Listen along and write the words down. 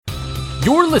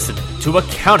You're listening to a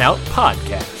Countout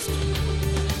Podcast.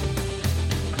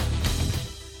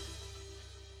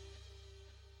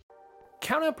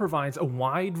 Countout provides a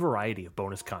wide variety of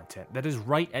bonus content that is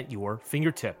right at your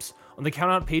fingertips. On the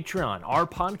Countout Patreon, our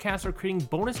podcasts are creating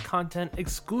bonus content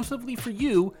exclusively for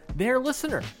you, their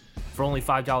listener. For only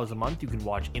 $5 a month, you can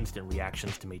watch instant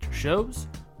reactions to major shows,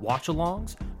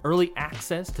 watch-alongs, early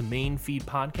access to main feed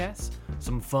podcasts,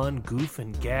 some fun goof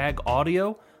and gag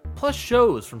audio, plus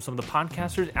shows from some of the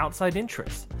podcasters' outside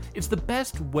interests. It's the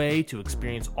best way to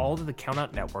experience all that the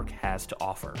Countout Network has to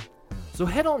offer. So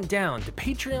head on down to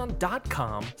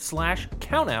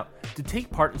patreon.com/countout to take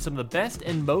part in some of the best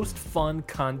and most fun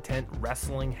content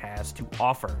wrestling has to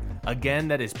offer. Again,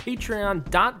 that is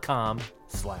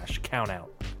patreon.com/countout.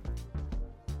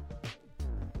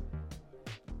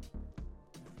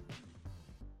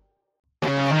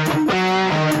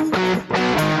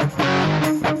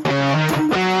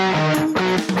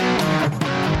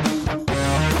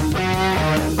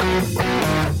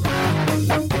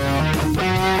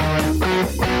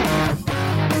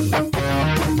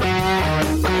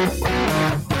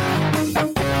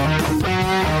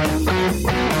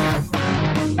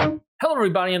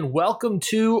 Everybody, and welcome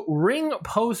to Ring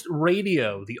Post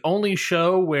Radio, the only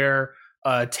show where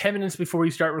 10 minutes before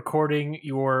you start recording,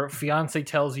 your fiance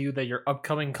tells you that your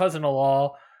upcoming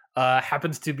cousin-in-law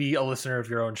happens to be a listener of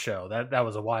your own show. That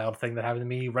was a wild thing that happened to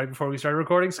me right before we started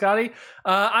recording, Scotty.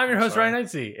 I'm your host, Ryan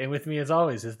Knightsey, and with me, as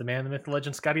always, is the man, the myth, the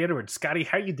legend, Scotty Edwards. Scotty,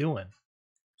 how you doing?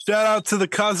 Shout out to the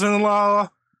cousin-in-law,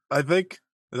 I think.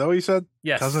 Is that what you said?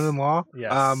 Yes. Cousin-in-law?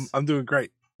 Yes. I'm doing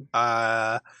great.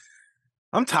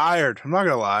 I'm tired. I'm not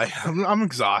gonna lie. I'm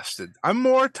exhausted. I'm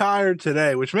more tired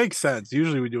today, which makes sense.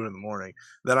 Usually we do it in the morning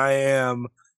than I am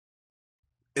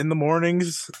in the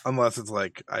mornings, unless it's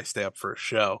like I stay up for a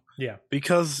show. Yeah.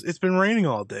 Because it's been raining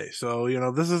all day. So,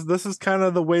 this is kind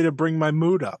of the way to bring my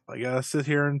mood up. I gotta sit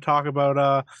here and talk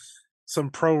about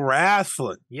some pro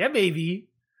wrestling. Yeah, baby.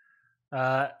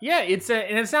 It's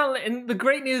not, and the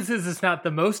great news is it's not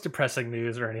the most depressing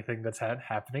news or anything that's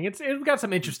happening. We've got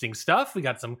some interesting stuff. We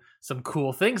got some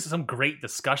cool things, some great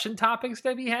discussion topics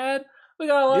to be had. We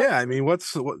got a lot. Yeah, I mean,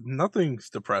 nothing's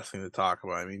depressing to talk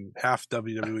about. I mean, half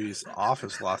WWE's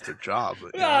office lost their job.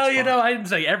 But, I didn't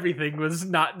say everything was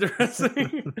not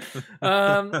depressing.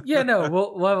 We'll have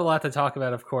a lot to talk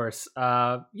about, of course.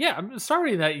 I'm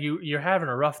sorry that you're having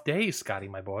a rough day, Scotty,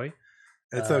 my boy.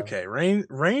 It's okay. Rain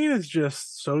is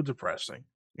just so depressing.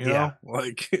 You know?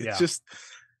 Like it just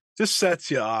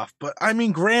sets you off. But I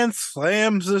mean, Grand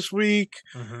Slams this week.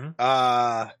 Mm-hmm.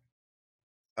 I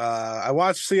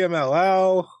watched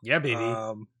CMLL. Yeah, baby.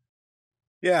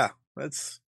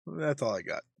 That's all I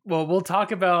got. Well, we'll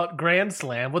talk about Grand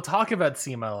Slam. We'll talk about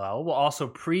CMLL. We'll also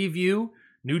preview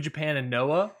New Japan and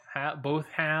Noah. Both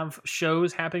have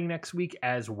shows happening next week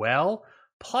as well.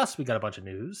 Plus, we got a bunch of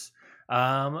news.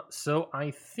 So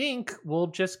I think we'll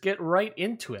just get right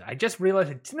into it. I just realized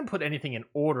I didn't put anything in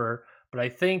order, but I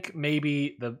think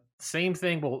maybe the same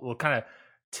thing will kind of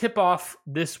tip off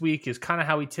this week is kind of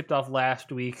how we tipped off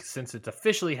last week since it's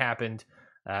officially happened.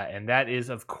 And that is,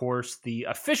 of course, the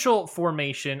official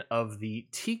formation of the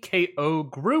TKO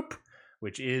group,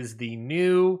 which is the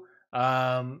new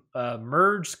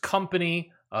merged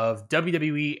company of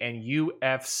WWE and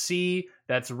UFC.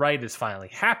 That's right, it's finally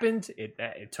happened.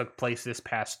 It took place this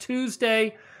past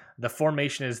Tuesday. The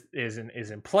formation is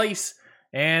in place.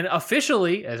 And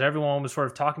officially, as everyone was sort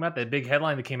of talking about, the big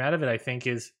headline that came out of it, I think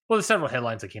there's several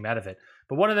headlines that came out of it.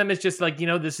 But one of them is just like,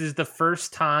 this is the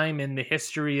first time in the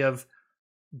history of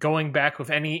going back with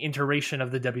any iteration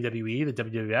of the WWE, the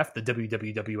WWF, the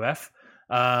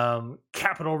WWF,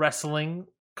 Capital Wrestling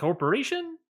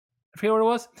Corporation. I forget what it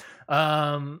was.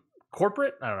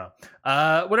 Corporate? I don't know.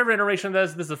 Whatever iteration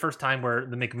this is the first time where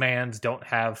the McMahons don't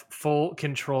have full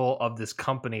control of this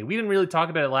company. We didn't really talk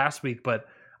about it last week, but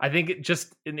I think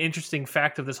just an interesting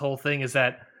fact of this whole thing is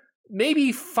that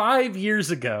maybe 5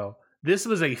 years ago, this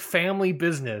was a family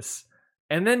business.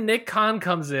 And then Nick Khan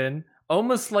comes in,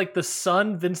 almost like the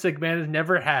son Vince McMahon has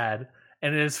never had,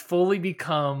 and it has fully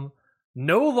become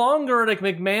no longer a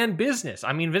McMahon business.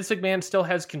 I mean, Vince McMahon still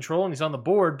has control and he's on the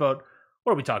board, but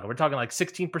what are we talking? We're talking like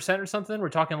 16% or something? We're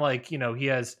talking like, he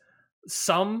has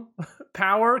some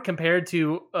power compared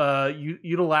to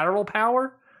unilateral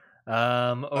power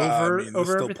over still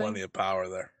everything. Plenty of power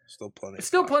there. Still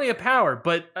plenty of power,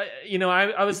 but, I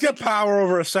was He's got power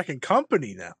over a second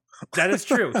company now. That is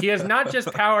true. He has not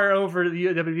just power over the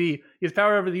WWE, he has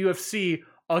power over the UFC,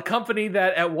 a company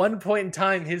that at one point in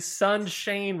time, his son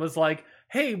Shane was like,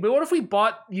 hey, but what if we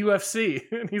bought UFC?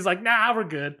 And he's like, nah, we're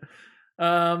good.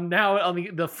 Now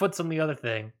the foot's on the other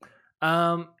thing.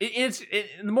 The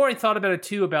more I thought about it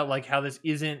too, about like how this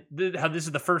is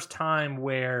the first time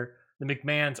where the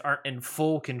McMahons aren't in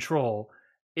full control.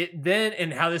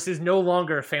 And how this is no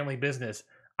longer a family business.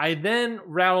 I then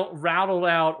rattled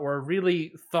out, or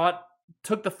really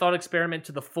took the thought experiment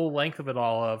to the full length of it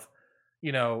all. Of,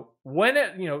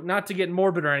 not to get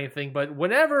morbid or anything, but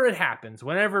whenever it happens,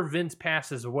 whenever Vince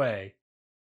passes away,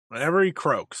 whenever he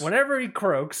croaks,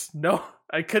 no.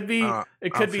 It could be.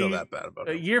 It could be that bad about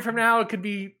a year from now. It could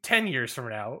be 10 years from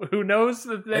now. Who knows?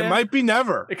 It might be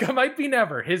never. It might be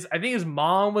never. I think his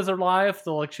mom was alive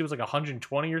till she was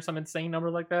 120 or some insane number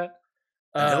like that.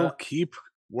 And he'll keep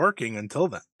working until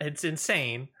then. It's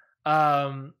insane.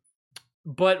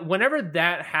 But whenever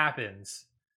that happens,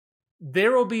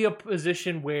 there will be a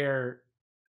position where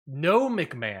no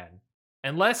McMahon,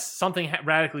 unless something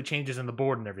radically changes in the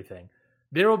board and everything.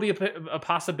 There will be a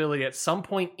possibility at some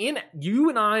point in you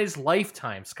and I's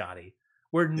lifetime, Scotty,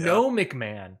 where no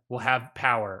McMahon will have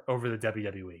power over the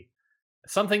WWE.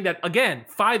 Something that, again,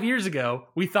 5 years ago,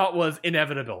 we thought was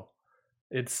inevitable.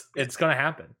 It's going to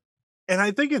happen. And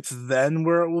I think it's then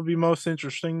where it will be most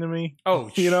interesting to me.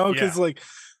 Oh,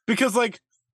 because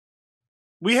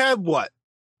we had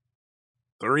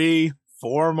 3-4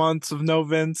 months of no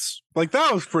Vince.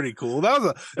 That was pretty cool. That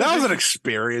was an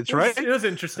experience, right? It was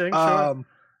interesting. Sure.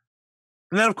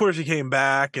 And then of course he came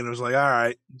back, and it was all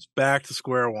right, it's back to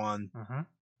square one. Mm-hmm.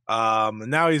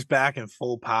 And now he's back in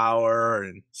full power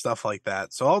and stuff like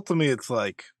that. So ultimately,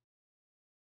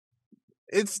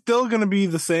 it's still going to be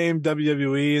the same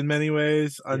WWE in many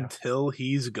ways until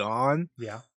he's gone.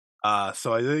 Yeah.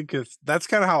 So I think that's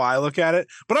kind of how I look at it.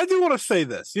 But I do want to say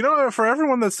this, for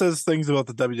everyone that says things about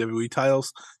the WWE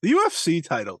titles, the UFC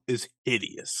title is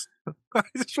hideous. That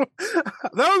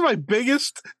was my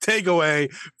biggest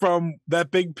takeaway from that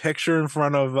big picture in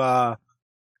front of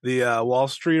the Wall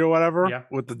Street or whatever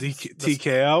with the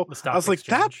TKO. I was like,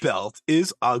 that belt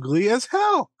is ugly as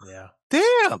hell. Yeah.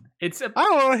 Damn. I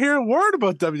don't want to hear a word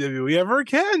about WWE ever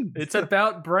again. It's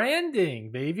about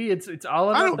branding, baby. It's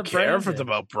all about the branding. I don't care if it's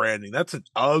about branding. That's an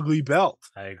ugly belt.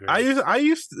 I agree. I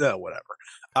used to, whatever.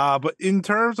 But in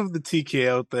terms of the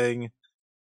TKO thing,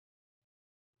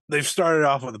 they've started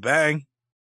off with a bang.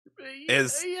 In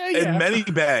many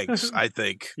bangs, I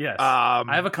think. Yes. I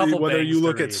have a couple. Whether you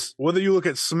look at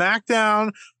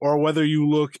SmackDown or whether you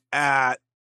look at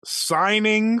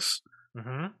signings,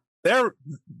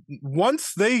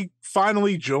 once they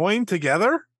finally join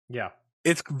together,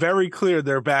 it's very clear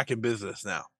they're back in business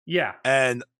now. Yeah,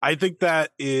 and I think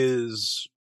that is,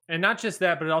 and not just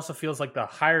that, but it also feels like the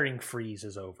hiring freeze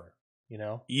is over.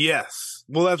 Yes.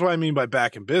 Well, that's what I mean by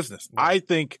back in business. Yeah. I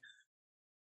think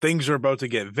things are about to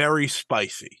get very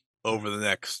spicy over the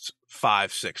next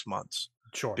 5-6 months.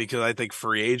 Sure. Because I think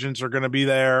free agents are going to be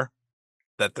there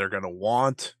that they're going to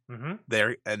want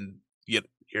there. And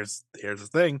here's the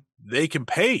thing. They can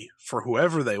pay for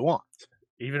whoever they want.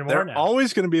 Even more They're now.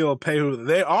 always going to be able to pay who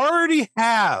they already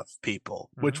have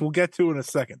people, which we'll get to in a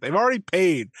second. They've already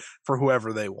paid for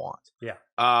whoever they want. Yeah.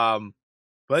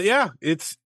 But yeah,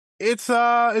 it's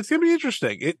going to be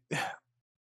interesting.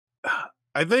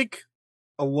 I think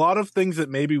a lot of things that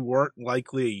maybe weren't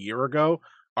likely a year ago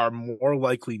are more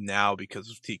likely now because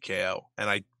of TKO. And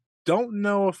I don't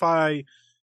know if I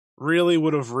really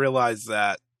would have realized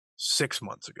that 6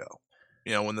 months ago,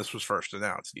 when this was first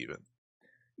announced even.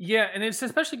 Yeah, and it's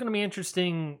especially going to be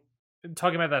interesting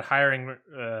talking about that hiring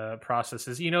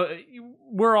processes.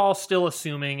 We're all still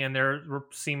assuming, and there are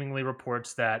seemingly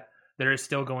reports that there is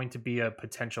still going to be a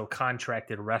potential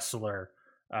contracted wrestler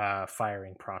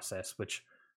firing process, which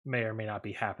may or may not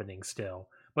be happening still,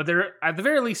 but there at the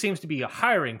very least seems to be a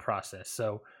hiring process.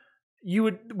 So you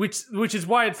would, which is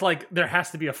why it's like there has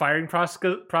to be a firing process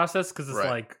because it's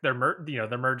like they're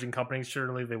merging companies.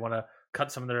 Surely they want to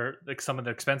cut some of their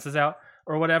expenses out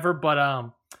or whatever.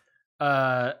 But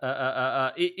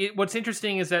what's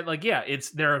interesting is that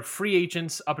there are free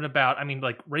agents up and about. I mean,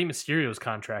 Rey Mysterio's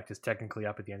contract is technically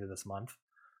up at the end of this month,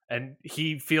 and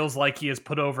he feels like he has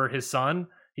put over his son.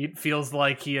 He feels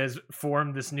like he has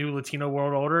formed this new Latino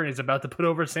world order, and he's about to put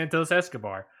over Santos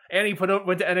Escobar. And he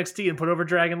went to NXT and put over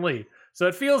Dragon Lee. So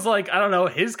it feels like, I don't know,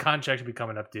 his contract should be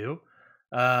coming up due.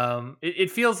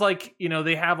 It feels like,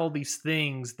 they have all these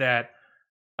things that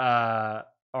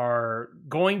are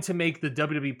going to make the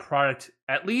WWE product,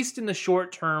 at least in the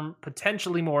short term,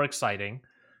 potentially more exciting,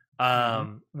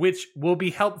 which will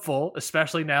be helpful,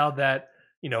 especially now that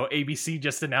ABC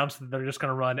just announced that they're just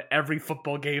going to run every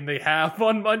football game they have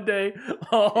on Monday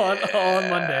on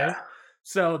Monday.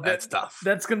 So that's tough.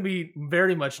 That's going to be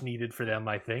very much needed for them,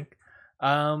 I think.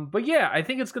 But yeah, I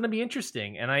think it's going to be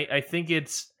interesting. And I think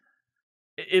it's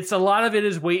it's a lot of it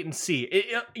is wait and see.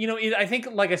 I think,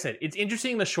 like I said, it's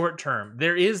interesting in the short term.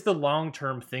 There is the long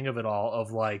term thing of it all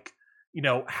of like,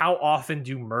 how often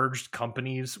do merged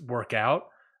companies work out?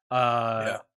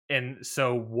 And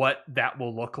so what that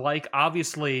will look like.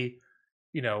 Obviously,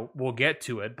 we'll get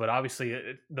to it, but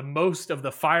obviously the most of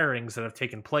the firings that have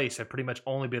taken place have pretty much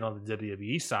only been on the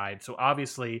WWE side. So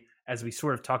obviously, as we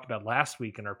sort of talked about last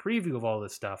week in our preview of all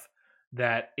this stuff,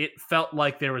 that it felt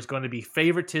like there was going to be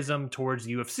favoritism towards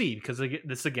UFC because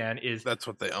this again is that's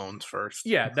what they owned first.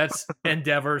 Yeah, that's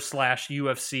Endeavor /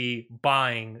 UFC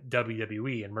buying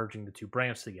WWE and merging the two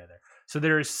brands together. So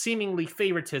there is seemingly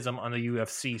favoritism on the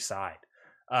UFC side.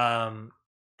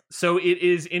 So it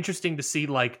is interesting to see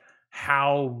like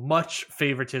how much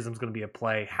favoritism is going to be at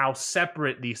play, how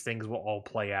separate these things will all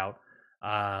play out.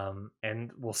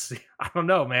 And we'll see. I don't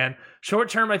know, man. Short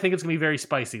term, I think it's going to be very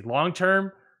spicy. Long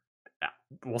term,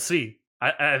 we'll see.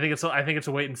 I think it's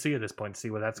a wait and see at this point to see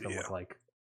what that's going to look like.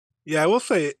 Yeah, I will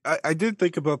say I did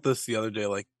think about this the other day,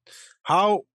 like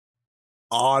how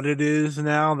odd it is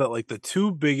now that like the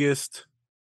two biggest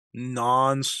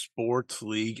non-sports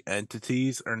league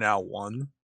entities are now one.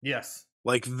 Yes.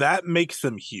 Like that makes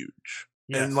them huge.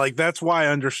 Yes. And like that's why I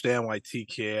understand why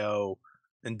TKO,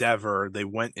 Endeavor, they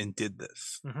went and did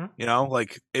this. Mm-hmm.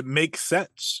 Like it makes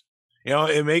sense.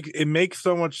 It makes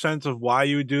so much sense of why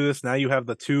you would do this. Now you have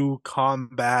the two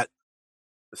combat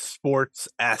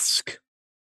sports-esque,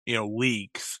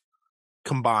 leagues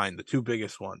combined, the two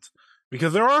biggest ones.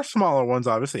 Because there are smaller ones,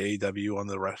 obviously, AEW on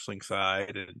the wrestling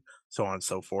side and so on and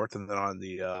so forth. And then on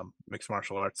the mixed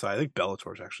martial arts side, I think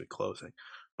Bellator is actually closing.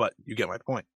 But you get my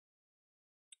point.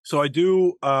 So I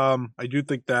do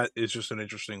think that is just an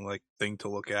interesting thing to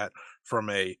look at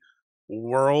from a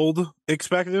world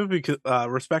perspective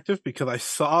because I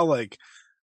saw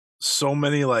so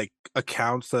many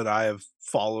accounts that I have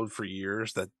followed for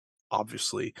years that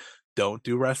obviously don't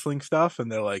do wrestling stuff,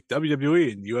 and they're like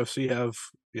WWE and UFC have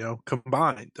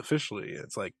combined officially.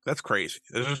 It's like that's crazy.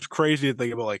 It's just crazy to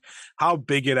think about how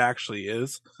big it actually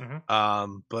is.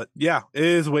 Mm-hmm. But yeah, it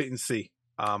is wait and see.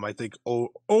 I think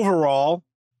overall,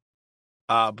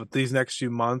 but these next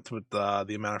few months with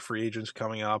the amount of free agents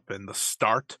coming up and the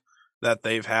start that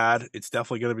they've had, it's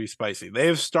definitely going to be spicy.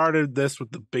 They've started this with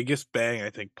the biggest bang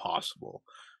I think possible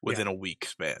within a week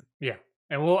span. Yeah.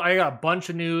 And I got a bunch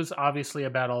of news, obviously,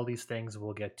 about all these things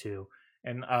we'll get to.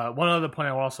 And one other point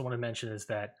I also want to mention is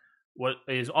that what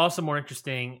is also more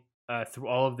interesting through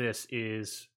all of this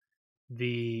is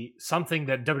something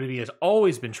that WWE has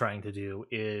always been trying to do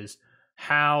is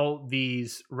how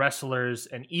these wrestlers,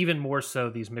 and even more so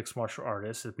these mixed martial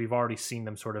artists, as we've already seen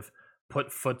them sort of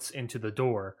put foots into the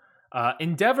door.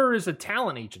 Endeavor is a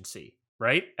talent agency,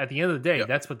 right? At the end of the day,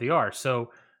 that's what they are.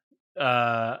 So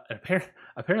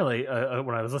apparently,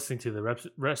 when I was listening to the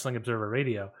Wrestling Observer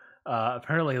Radio,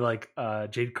 apparently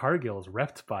Jade Cargill is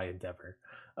repped by Endeavor,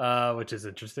 which is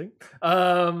interesting.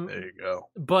 There you go.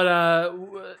 But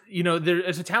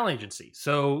it's a talent agency,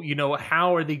 so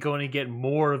how are they going to get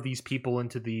more of these people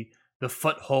into the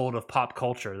foothold of pop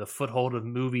culture, the foothold of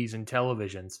movies and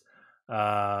televisions?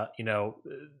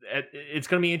 It's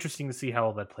going to be interesting to see how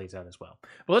all that plays out as well.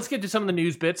 But let's get to some of the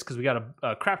news bits because we got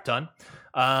a crap ton.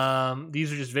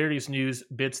 These are just various news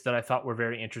bits that I thought were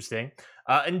very interesting.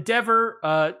 Endeavor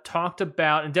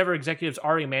Endeavor executives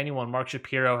Ari Emanuel and Mark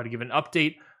Shapiro had to give an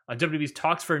update on WWE's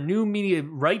talks for a new media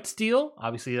rights deal.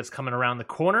 Obviously, that's coming around the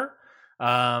corner.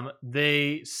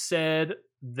 They said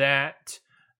that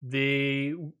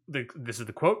this is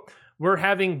the quote: "We're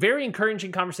having very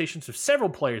encouraging conversations with several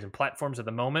players and platforms at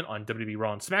the moment on WWE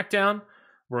Raw and SmackDown.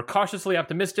 We're cautiously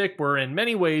optimistic. We're in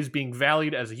many ways being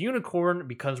valued as a unicorn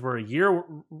because we're a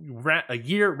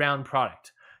year-round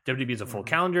product. WWE is a full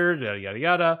calendar, yada, yada,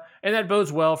 yada. And that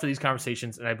bodes well for these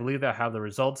conversations, and I believe they'll have the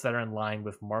results that are in line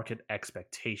with market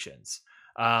expectations."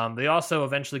 They also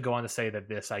eventually go on to say that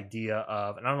this idea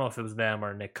of, and I don't know if it was them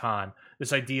or Nick Khan,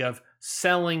 this idea of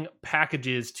selling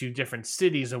packages to different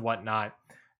cities and whatnot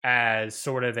as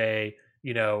sort of a,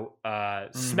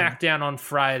 SmackDown on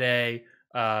Friday,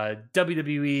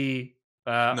 WWE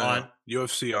on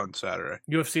UFC on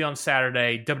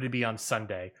Saturday, WWE on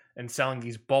Sunday, and selling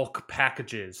these bulk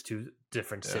packages to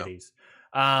different cities.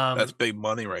 That's big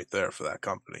money right there for that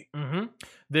company. Mm-hmm.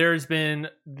 There's been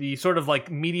the sort of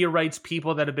media rights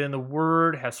people that have been in the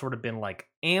word have sort of been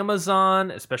Amazon,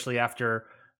 especially after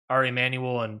Ari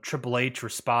Emanuel and Triple H were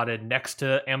spotted next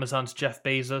to Amazon's Jeff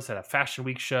Bezos at a Fashion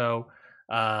Week show.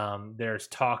 There's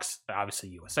talks, obviously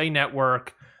USA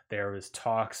Network. There was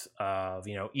talks of,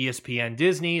 ESPN,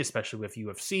 Disney, especially with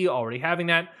UFC already having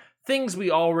that. Things we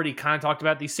already kind of talked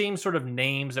about, these same sort of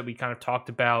names that we kind of talked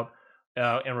about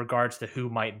in regards to who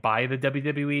might buy the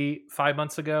WWE 5+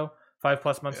 months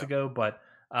ago, but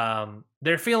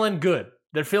they're feeling good.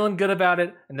 They're feeling good about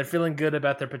it, and they're feeling good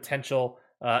about their potential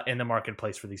in the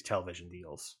marketplace for these television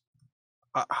deals.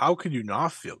 How could you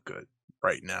not feel good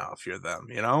right now if you're them?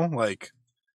 You know, like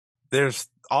there's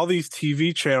all these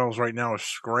TV channels right now are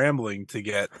scrambling to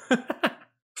get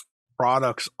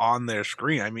products on their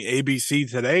screen. I mean,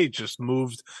 ABC today just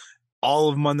moved all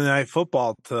of Monday Night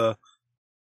Football to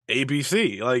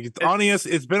ABC. Like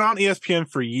it's been on ESPN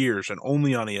for years and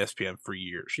only on ESPN for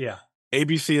years. Yeah.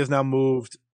 ABC has now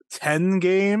moved 10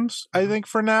 games, I think,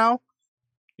 for now.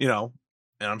 You know,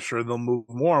 and I'm sure they'll move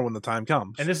more when the time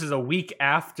comes. And this is a week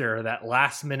after that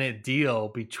last minute deal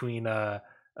between I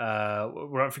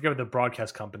forget what the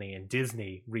broadcast company and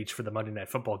Disney reached for the Monday Night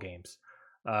Football games.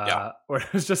 Where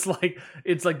it's just like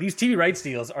these TV rights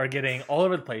deals are getting all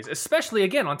over the place, especially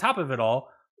again on top of it all,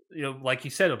 you know, like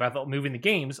you said about moving the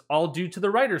games, all due to the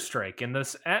writer's strike and the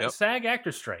SAG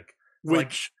actor strike.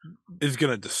 Which is going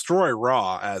to destroy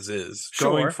Raw as is.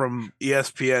 Sure. Going from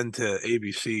ESPN to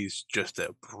ABC is just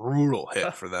a brutal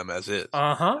hit for them as is.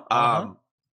 But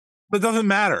it doesn't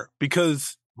matter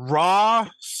because Raw,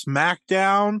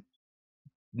 SmackDown,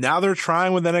 now they're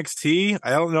trying with NXT.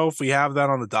 I don't know if we have that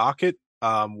on the docket.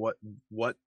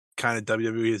 What kind of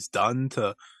WWE has done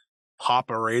to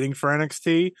pop a rating for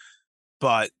NXT,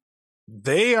 but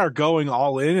they are going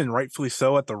all in, and rightfully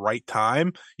so, at the right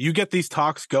time. You get these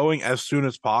talks going as soon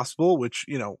as possible, which,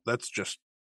 you know, that's just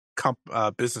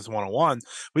business 101.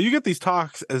 But you get these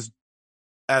talks as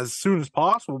soon as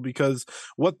possible because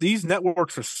what these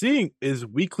networks are seeing is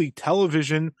weekly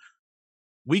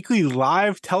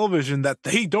live television that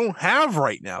they don't have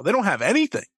right now. They don't have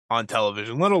anything on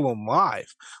television, let alone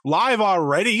live. Live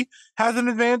already has an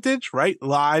advantage, right?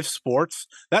 Live sports,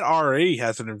 that already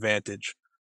has an advantage.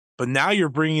 But now you're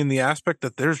bringing in the aspect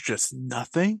that there's just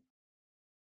nothing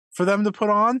for them to put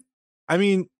on. I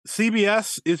mean,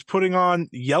 CBS is putting on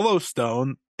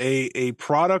Yellowstone, a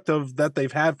product that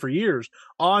they've had for years,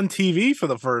 on TV for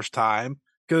the first time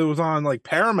because it was on like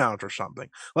Paramount or something.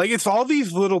 Like, it's all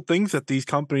these little things that these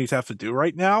companies have to do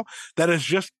right now that is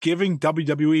just giving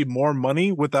WWE more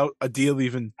money without a deal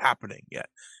even happening yet.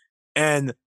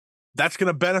 And that's going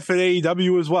to benefit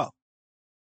AEW as well.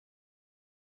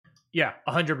 Yeah,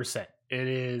 100%. It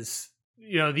is,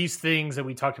 you know, these things that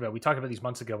we talked about these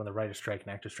months ago when the writer strike and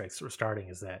actor strikes were starting,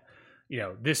 is that, you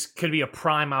know, this could be a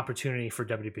prime opportunity for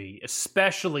WWE,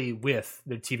 especially with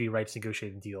the TV rights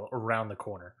negotiating deal around the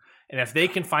corner. And if they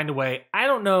can find a way, I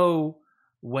don't know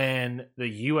when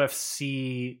the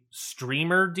UFC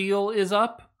streamer deal is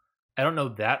up. I don't know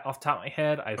that off the top of my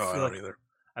head. I don't either.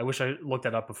 I wish I looked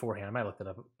that up beforehand. I might look that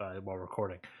up while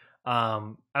recording.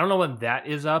 I don't know when that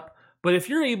is up. But if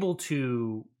you're able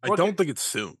to... I don't think it's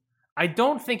soon. I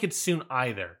don't think it's soon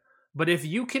either. But if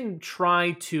you can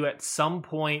try to, at some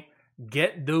point,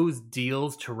 get those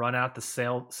deals to run out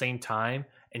the same time,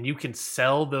 and you can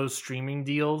sell those streaming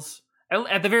deals,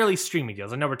 at the very least streaming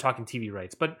deals. I know we're talking TV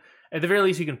rights, but at the very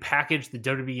least you can package the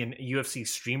WWE and UFC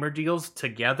streamer deals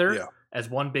together as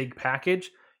one big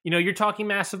package. You know, you're talking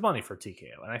massive money for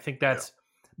TKO. And I think that's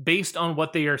based on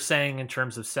what they are saying in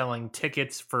terms of selling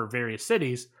tickets for various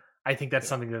cities. I think that's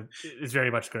something that is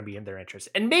very much going to be in their interest.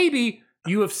 And maybe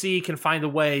UFC can find a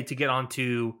way to get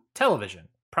onto television,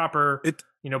 proper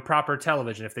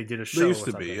television if they did a show. They used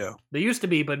to be, They used to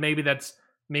be, but maybe that's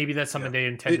something they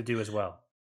intend to do as well.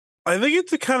 I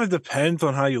think it kind of depends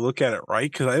on how you look at it,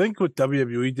 right? Because I think what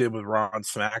WWE did with Raw and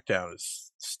SmackDown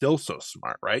is still so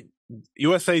smart, right?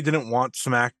 USA didn't want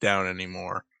SmackDown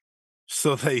anymore.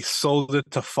 So they sold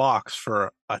it to Fox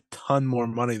for a ton more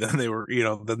money than they were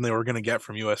going to get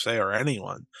from USA or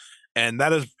anyone. And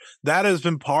that has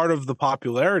been part of the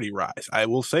popularity rise. I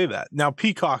will say that. Now,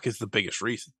 Peacock is the biggest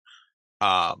reason.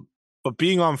 But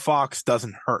being on Fox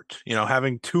doesn't hurt. You know,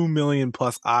 having 2 million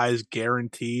plus eyes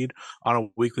guaranteed on a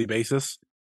weekly basis,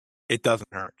 it doesn't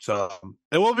hurt. So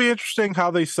it will be interesting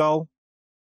how they sell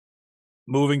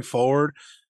moving forward.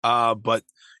 But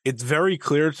it's very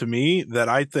clear to me that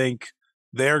I think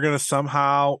they're going to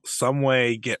somehow, some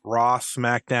way get Raw,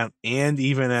 SmackDown, and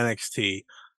even NXT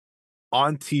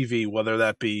on TV, whether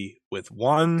that be with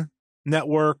one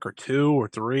network or two or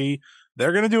three.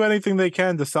 They're going to do anything they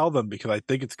can to sell them because I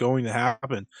think it's going to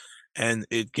happen. And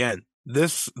again,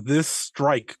 this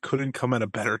strike couldn't come at a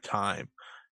better time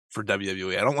for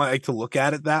WWE. I don't like to look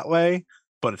at it that way,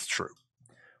 but it's true.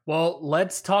 Well,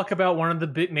 let's talk about one of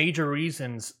the major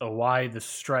reasons why the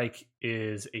strike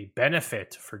is a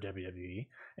benefit for WWE.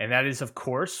 And that is, of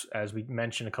course, as we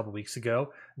mentioned a couple weeks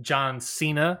ago, John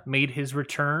Cena made his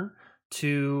return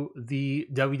to the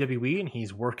WWE, and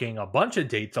he's working a bunch of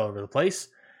dates all over the place.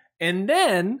 And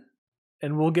then,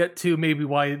 and we'll get to maybe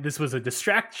why this was a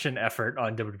distraction effort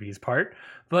on WWE's part,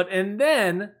 and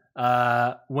then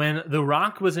when The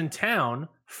Rock was in town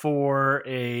for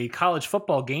a college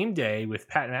football game day with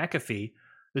Pat McAfee,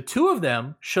 the two of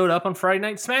them showed up on Friday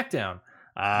Night SmackDown.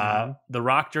 The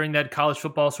Rock, during that college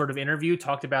football sort of interview,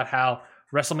 talked about how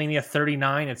WrestleMania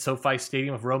 39 at SoFi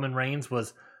Stadium of Roman Reigns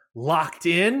was locked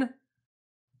in.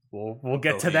 We'll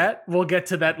get to that. We'll get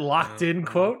to that locked in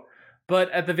quote. But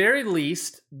at the very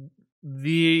least,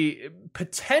 the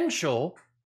potential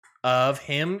of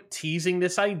him teasing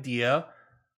this idea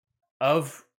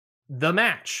of the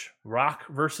match, Rock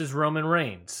versus Roman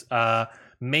Reigns,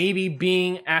 maybe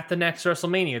being at the next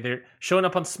WrestleMania. They're showing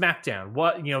up on SmackDown.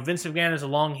 Vince McMahon has a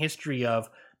long history of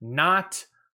not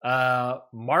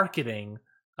marketing,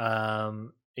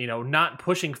 not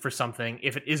pushing for something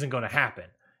if it isn't going to happen.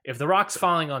 If The Rock's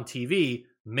falling on TV,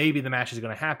 maybe the match is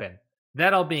going to happen.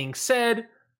 That all being said,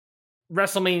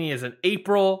 WrestleMania is in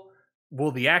April.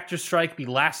 Will the actors' strike be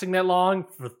lasting that long?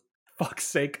 For fuck's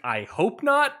sake, I hope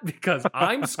not, because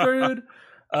I'm screwed.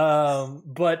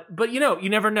 But you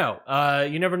never know.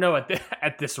 You never know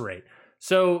at this rate.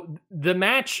 So the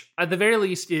match, at the very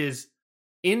least, is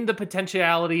in the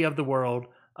potentiality of the world.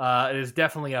 It is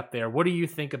definitely up there. What do you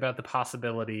think about the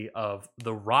possibility of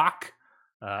The Rock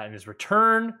and his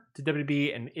return to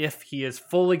WWE, and if he is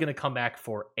fully going to come back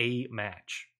for a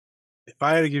match? If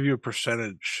I had to give you a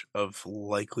percentage of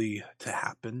likely to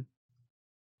happen,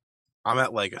 I'm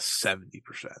at like a 70%.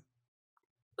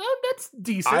 That's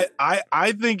decent.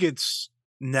 I think it's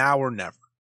now or never.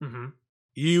 Mm-hmm.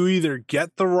 You either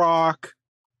get The Rock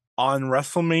on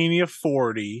WrestleMania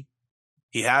 40,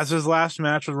 he has his last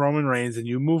match with Roman Reigns, and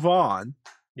you move on.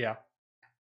 Yeah.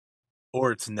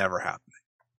 Or it's never happening.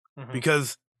 Mm-hmm.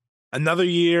 Because another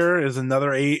year is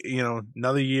another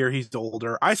year he's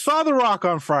older. I saw The Rock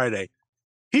on Friday.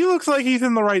 He looks like he's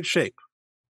in the right shape.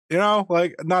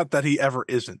 Like, not that he ever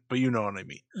isn't, but you know what I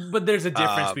mean. But there's a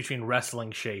difference between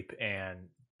wrestling shape and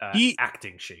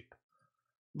acting shape.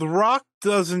 The Rock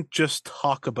doesn't just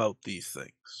talk about these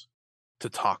things to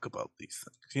talk about these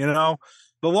things.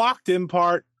 The locked in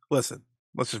part, listen,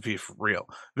 let's just be for real.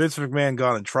 Vince McMahon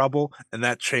got in trouble, and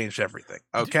that changed everything.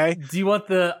 Okay? Do you want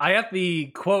I have the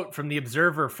quote from The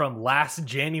Observer from last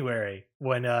January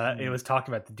when it was talked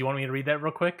about. Do you want me to read that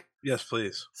real quick? Yes,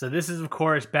 please. So this is, of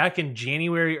course, back in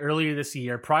January earlier this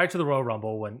year, prior to the Royal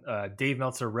Rumble, when Dave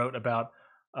Meltzer wrote about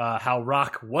how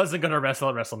Rock wasn't going to wrestle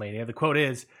at WrestleMania. The quote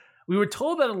is, "We were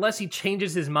told that unless he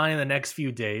changes his mind in the next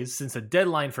few days, since a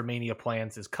deadline for Mania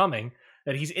plans is coming,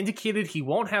 that he's indicated he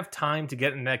won't have time to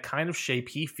get in that kind of shape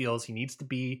he feels he needs to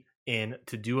be in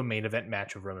to do a main event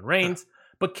match with Roman Reigns,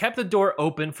 but kept the door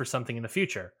open for something in the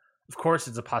future. Of course,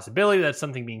 it's a possibility that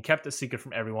something being kept a secret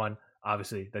from everyone.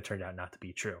 Obviously, that turned out not to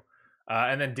be true."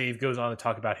 And then Dave goes on to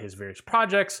talk about his various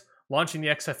projects, launching the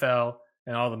XFL,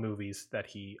 and all the movies that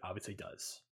he obviously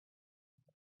does.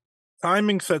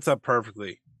 Timing sets up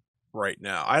perfectly right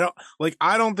now.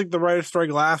 I don't think the writer's strike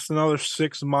lasts another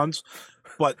 6 months,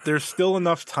 but there's still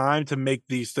enough time to make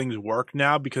these things work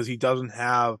now, because he doesn't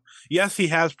have, yes, he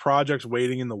has projects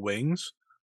waiting in the wings,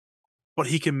 but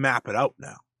he can map it out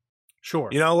now. Sure.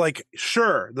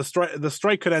 Sure, the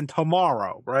strike could end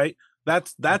tomorrow, right?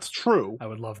 That's true. I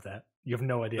would love that. You have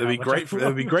no idea. It'd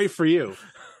be great for you.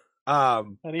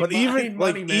 But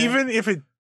even if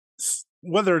it's,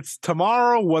 whether it's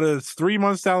tomorrow, whether it's 3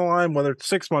 months down the line, whether it's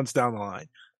 6 months down the line,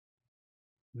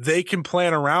 they can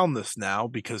plan around this now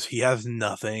because he has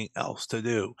nothing else to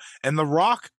do. And The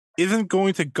Rock isn't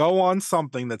going to go on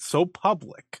something that's so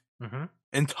public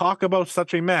and talk about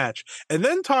such a match and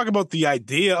then talk about the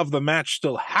idea of the match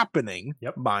still happening,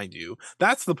 mind you.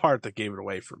 That's the part that gave it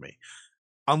away for me.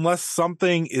 Unless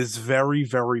something is very,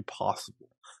 very possible.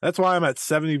 That's why I'm at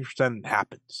 70% it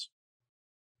happens.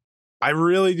 I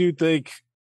really do think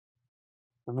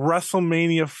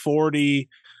WrestleMania 40,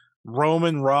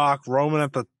 Roman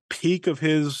at the peak of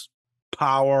his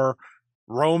power,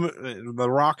 The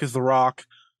Rock is The Rock.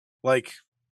 Like,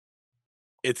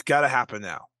 it's got to happen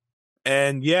now.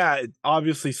 And yeah, it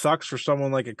obviously sucks for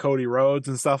someone like a Cody Rhodes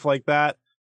and stuff like that.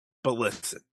 But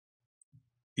listen,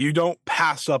 you don't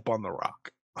pass up on The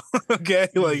Rock. Okay?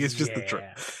 Like, it's just the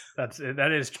truth. That's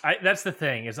the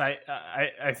thing is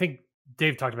I think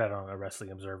Dave talked about it on a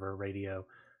Wrestling Observer radio,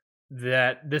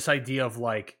 that this idea of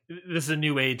like, this is a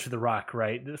new age for The Rock,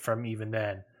 right? From even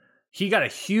then. He got a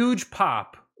huge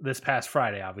pop this past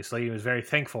Friday, obviously. He was very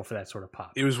thankful for that sort of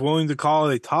pop. He was willing to call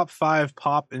it a top 5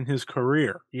 pop in his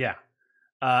career. Yeah.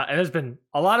 And there's been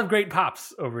a lot of great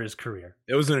pops over his career.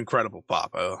 It was an incredible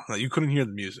pop. You couldn't hear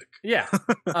the music. Yeah.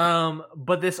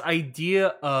 But this idea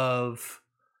of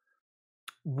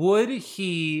would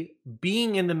he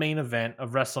being in the main event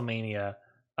of WrestleMania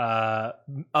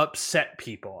upset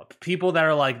people that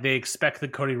are like they expect the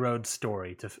Cody Rhodes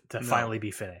story to finally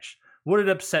be finished? Would it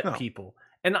upset people?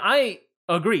 And I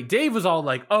agree. Dave was all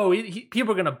like, "Oh,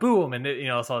 people are gonna boo him," and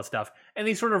all that stuff. And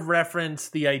he sort of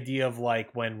referenced the idea of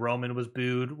like when Roman was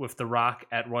booed with The Rock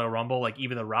at Royal Rumble, like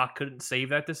even The Rock couldn't save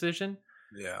that decision.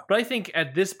 Yeah. But I think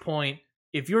at this point,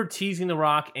 if you're teasing The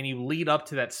Rock and you lead up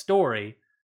to that story,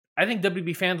 I think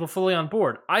WB fans will fully on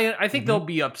board. I think they'll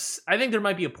be I think there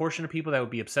might be a portion of people that would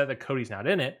be upset that Cody's not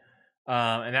in it,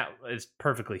 and that is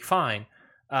perfectly fine.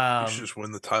 You should just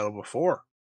win the title before.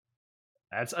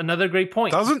 That's another great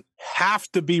point. Doesn't have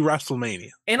to be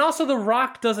WrestleMania. And also, The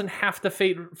Rock doesn't have to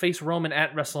face Roman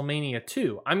at WrestleMania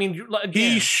too. I mean,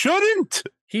 again, he shouldn't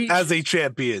as a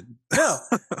champion. No,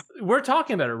 we're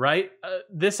talking about it, right?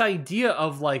 This idea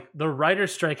of like the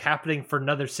writer's strike happening for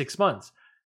another 6 months.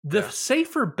 The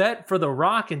safer bet for The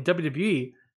Rock and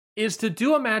WWE is to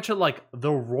do a match at like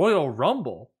the Royal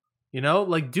Rumble.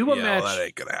 Like do a match. Well, that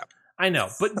ain't gonna happen. I know,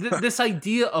 but this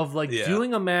idea of like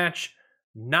doing a match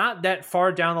not that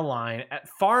far down the line,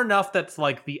 far enough that's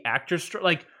like the actors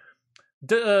like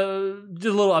just a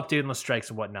little update on the strikes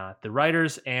and whatnot. The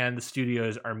writers and the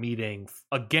studios are meeting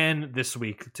again this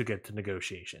week to get to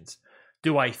negotiations.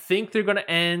 Do I think they're going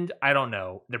to end? I don't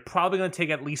know. They're probably going to take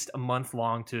at least a month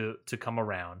long to come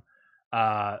around.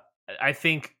 I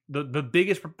think the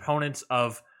biggest proponents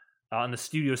of on the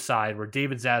studio side were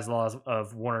David Zaslav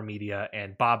of Warner Media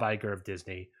and Bob Iger of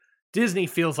Disney. Disney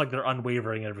feels like they're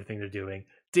unwavering in everything they're doing.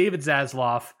 David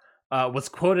Zaslav was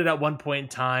quoted at one point in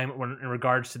time in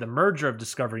regards to the merger of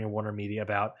Discovery and Warner Media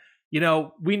about,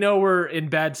 we know we're in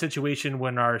bad situation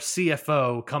when our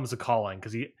CFO comes a calling,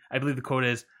 because I believe the quote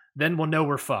is, then we'll know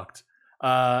we're fucked.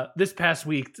 This past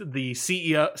week, the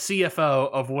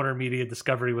CFO of Warner Media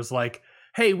Discovery was like,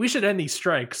 hey, we should end these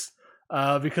strikes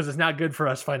because it's not good for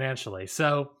us financially.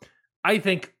 So I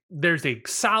think there's a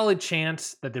solid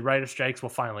chance that the writer strikes will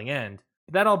finally end.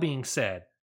 That all being said,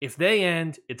 if they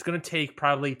end, it's going to take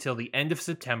probably till the end of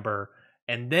September,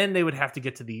 and then they would have to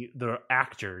get to the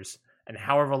actors, and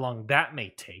however long that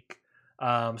may take.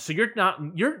 So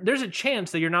there's a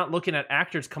chance that you're not looking at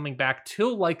actors coming back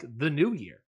till like the new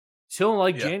year, till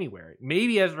like January,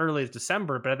 maybe as early as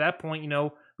December. But at that point,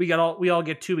 we all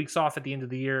get 2 weeks off at the end of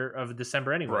the year of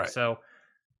December anyway. Right. So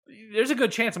there's a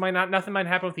good chance nothing might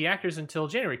happen with the actors until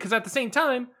January. Because at the same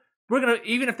time,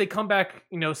 even if they come back,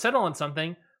 settle on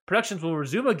something, productions will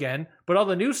resume again. But all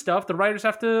the new stuff, the writers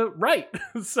have to write.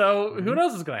 So who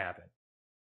knows what's going to happen?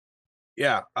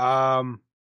 Yeah.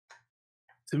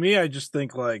 To me, I just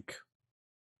think like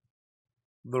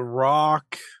The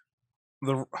Rock.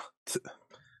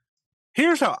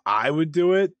 Here's how I would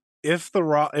do it.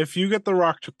 If you get The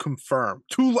Rock to confirm,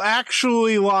 to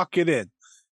actually lock it in.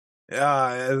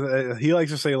 He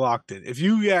likes to say locked in. If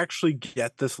you actually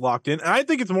get this locked in, and I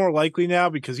think it's more likely now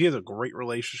because he has a great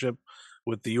relationship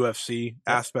with the UFC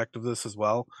aspect of this as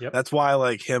well. Yep. That's why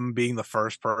like him being the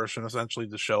first person essentially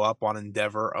to show up on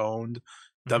Endeavor owned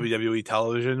WWE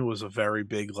television was a very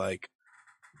big like,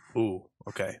 ooh,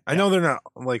 okay. I know they're not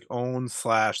like owned /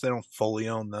 they don't fully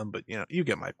own them, but you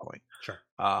get my point. Sure.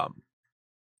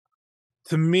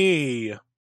 To me,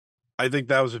 I think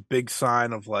that was a big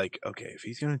sign of like, okay, if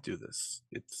he's going to do this,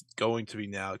 it's going to be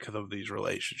now because of these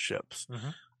relationships.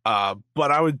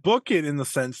 But I would book it in the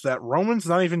sense that Roman's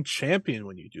not even champion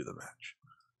when you do the match,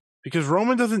 because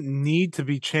Roman doesn't need to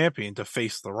be champion to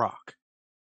face The Rock.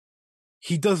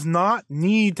 He does not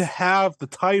need to have the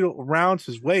title around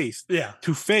his waist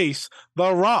to face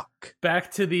The Rock. Back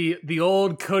to the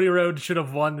old Cody Rhodes should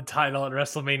have won the title at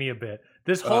WrestleMania bit.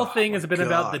 This whole thing has been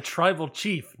about the tribal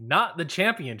chief, not the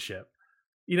championship.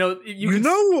 You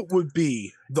know what would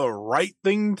be the right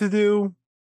thing to do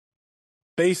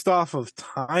based off of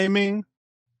timing?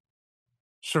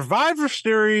 Survivor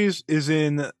Series is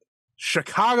in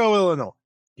Chicago, Illinois.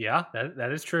 Yeah,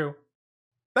 that is true.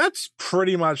 That's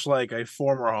pretty much like a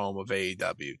former home of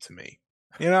AEW to me.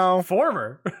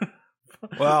 Former?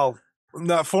 Well,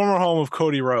 the former home of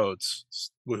Cody Rhodes,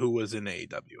 who was in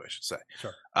AEW, I should say.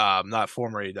 Sure. Not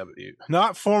former AEW.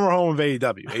 Not former home of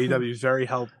AEW. AEW is very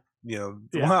well,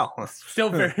 still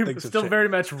very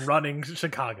much running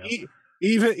Chicago.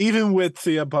 Even with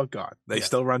CM Punk gone, they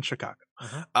still run Chicago.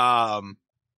 But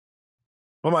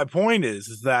my point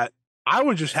is that I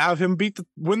would just have him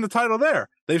win the title there.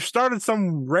 They've started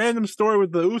some random story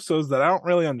with the Usos that I don't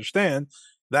really understand.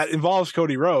 that involves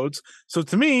Cody Rhodes. So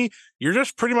to me, you're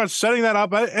just pretty much setting that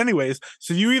up anyways.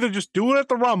 So you either just do it at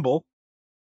the Rumble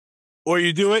or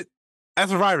you do it at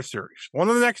Survivor Series. One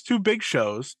of the next two big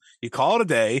shows, you call it a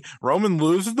day, Roman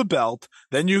loses the belt,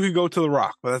 then you can go to The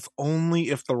Rock. But that's only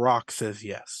if The Rock says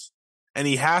yes. And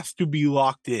he has to be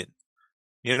locked in.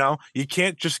 You know, you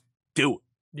can't just do it.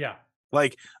 Yeah.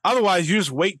 Like, otherwise, you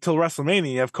just wait till WrestleMania and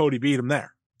you have Cody beat him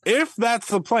there. If that's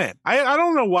the plan. I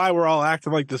don't know why we're all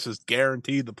acting like this is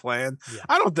guaranteed the plan. Yeah.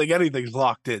 I don't think anything's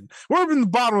locked in. We're in the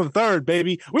bottom of the third,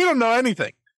 baby. We don't know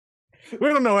anything. We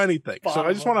don't know anything. So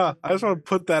I just want to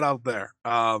put that out there.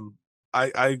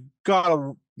 I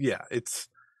gotta, yeah, it's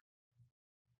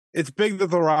big that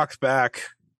The Rock's back.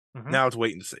 Mm-hmm. Now it's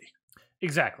wait and see.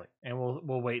 Exactly. And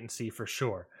we'll wait and see for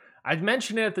sure. I'd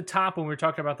mentioned it at the top when we were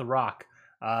talking about The Rock,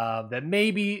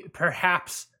 that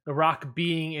perhaps The Rock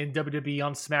being in WWE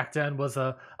on SmackDown was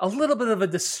a little bit of a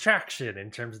distraction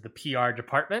in terms of the PR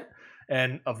department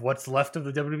and of what's left of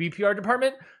the WWE PR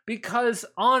department, because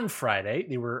on Friday,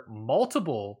 there were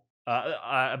multiple,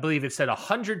 I believe it said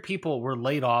 100 people were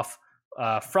laid off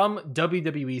from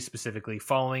WWE specifically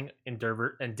following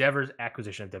Endeavor's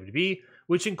acquisition of WWE,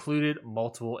 which included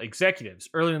multiple executives.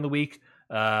 Earlier in the week,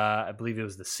 I believe it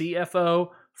was the CFO,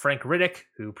 Frank Riddick,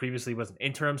 who previously was an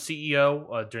interim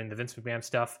CEO during the Vince McMahon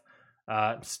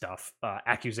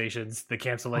accusations, the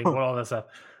canceling, all that stuff.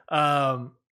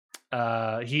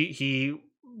 He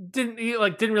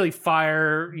didn't really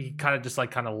fire. He kind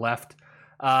of left.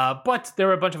 But there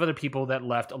were a bunch of other people that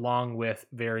left along with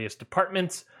various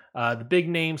departments. The big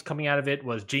names coming out of it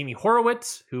was Jamie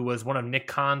Horowitz, who was one of Nick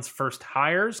Khan's first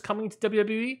hires coming to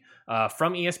WWE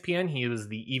from ESPN. He was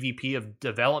the EVP of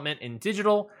Development and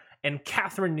Digital, and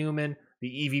Catherine Newman, the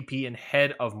EVP and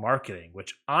Head of Marketing,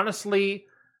 which honestly,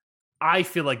 I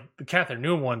feel like the Catherine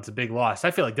Newman one's a big loss.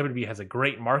 I feel like WWE has a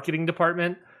great marketing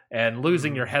department, and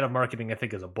losing your head of marketing, I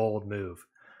think, is a bold move.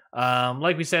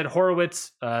 Like we said,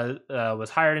 Horowitz was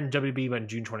hired in WWE in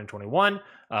June 2021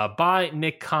 by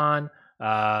Nick Khan.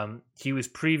 He was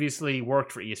previously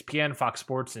worked for ESPN, Fox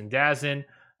Sports, and DAZN,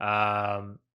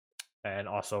 and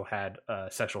also had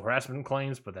sexual harassment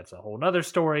claims, but that's a whole nother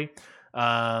story.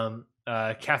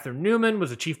 Catherine Newman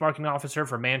was a chief marketing officer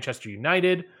for Manchester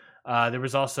United. There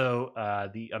was also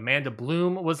the Amanda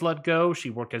Bloom was let go. She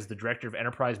worked as the director of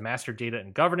enterprise master data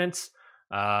and governance.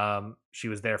 She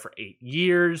was there for 8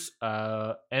 years.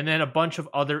 And then a bunch of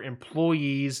other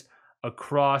employees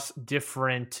across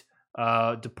different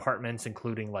departments,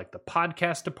 including like the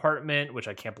podcast department, which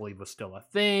I can't believe was still a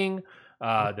thing,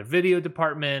 the video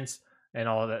departments, and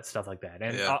all of that stuff like that.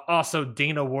 And also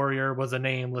Dana Warrior was a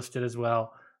name listed as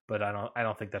well, but I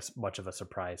don't think that's much of a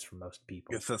surprise for most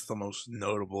people. I guess that's the most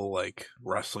notable, like,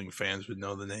 wrestling fans would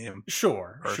know the name.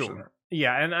 Sure.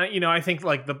 Yeah, and I think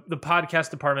like the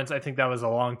podcast departments, I think that was a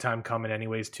long time coming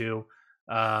anyways too.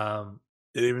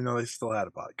 Didn't even know they still had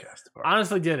a podcast department.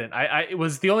 Honestly didn't. I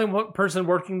was the only person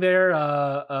working there.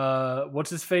 What's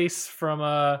his face from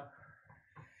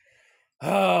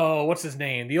what's his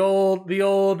name? The old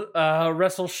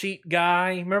Wrestle Sheet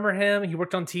guy. Remember him? He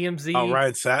worked on TMZ. Oh,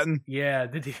 Ryan Satin? Yeah.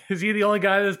 Is he the only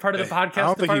guy that's part of the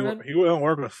podcast department? Think he wouldn't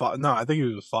work with Fox. No, I think he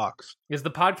was with Fox. Is the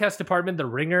podcast department the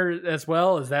Ringer as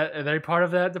well? Are they part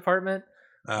of that department?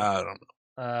 I don't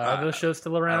know. Are those shows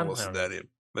still around? I don't listen to that.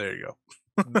 There you go.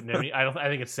 I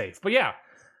think it's safe. But yeah,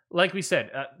 like we said,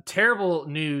 terrible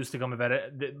news to come about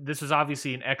it. This was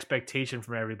obviously an expectation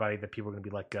from everybody that people were going to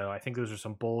be let go. I think those are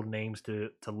some bold names to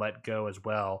let go as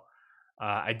well.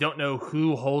 I don't know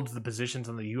who holds the positions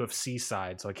on the UFC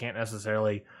side, so I can't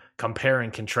necessarily compare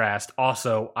and contrast.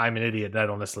 Also, I'm an idiot and I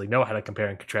don't necessarily know how to compare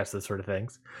and contrast those sort of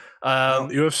things.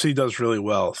 UFC does really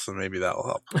well, so maybe that will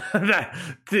help.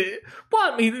 The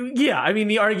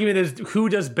argument is who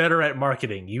does better at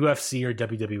marketing, UFC or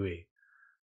WWE?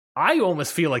 I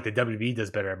almost feel like the WWE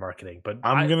does better at marketing, but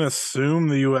I'm going to assume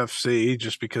the UFC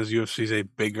just because UFC is a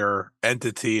bigger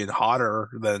entity and hotter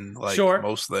than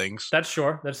most things. That's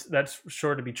sure. That's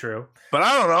sure to be true. But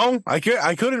I don't know. I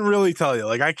couldn't really tell you.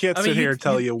 Like, I can't sit here and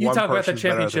tell you one talk about the person's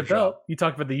championship better at their belt. You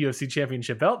talk about the UFC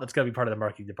championship belt. That's got to be part of the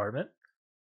marketing department.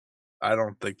 I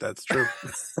don't think that's true.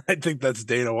 I think that's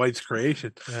Dana White's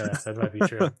creation. Yeah, that might be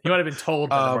true. He might have been told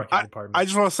by the marketing department. I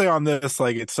just want to say on this,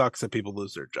 like, it sucks that people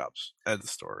lose their jobs. End of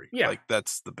story. Yeah. Like,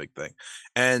 that's the big thing.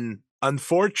 And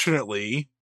unfortunately,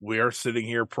 we are sitting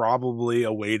here probably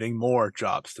awaiting more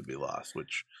jobs to be lost,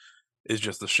 which is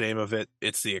just the shame of it.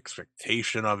 It's the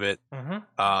expectation of it.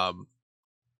 Mm-hmm.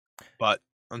 But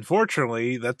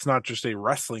unfortunately, that's not just a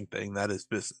wrestling thing. That is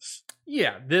business.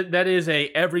 Yeah, that is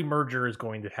every merger is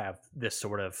going to have this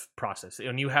sort of process.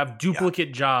 And you have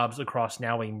duplicate jobs across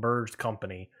now a merged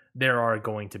company. there are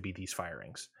going to be these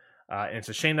firings. And it's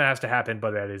a shame that has to happen,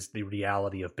 but that is the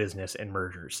reality of business and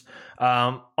mergers.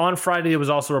 On Friday, there was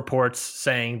also reports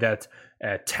saying that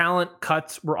talent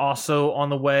cuts were also on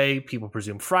the way. People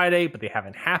presume Friday, but they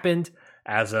haven't happened.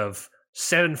 As of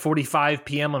 7:45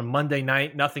 p.m. on Monday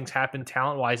night, nothing's happened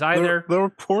talent-wise either. The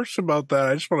reports about that,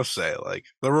 I just want to say, like,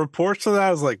 the reports of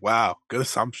that is like, wow, good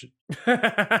assumption.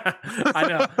 I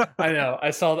know.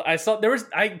 I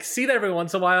see that every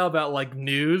once in a while about like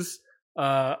news.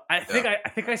 I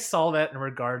think I saw that in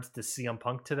regards to CM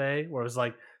Punk today, where it was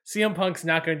like CM Punk's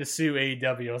not going to sue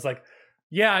AEW. I was like,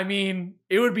 yeah, I mean,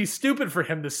 it would be stupid for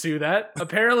him to sue that.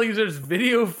 Apparently, there's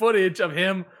video footage of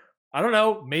him, I don't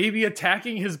know, maybe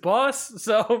attacking his boss.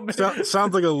 So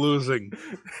sounds like a losing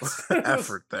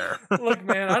effort there. Look,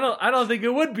 man, I don't think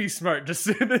it would be smart to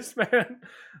sue this man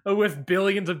with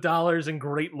billions of dollars and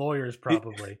great lawyers,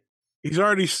 probably. He's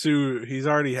already sued. He's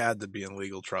already had to be in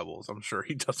legal troubles. I'm sure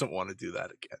he doesn't want to do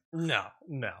that again. No.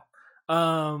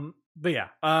 But yeah.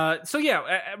 So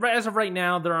yeah, as of right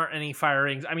now, there aren't any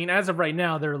firings. I mean, as of right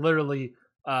now, there are literally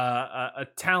a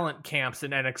talent camps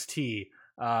in NXT.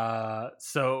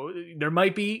 So there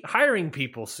might be hiring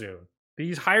people soon.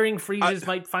 These hiring freezes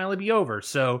might finally be over.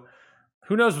 So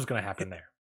who knows what's going to happen there?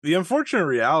 The unfortunate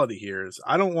reality here is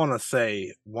I don't want to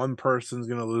say one person's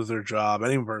going to lose their job,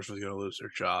 any person's going to lose their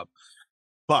job.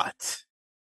 But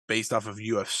based off of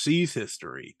UFC's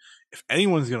history, if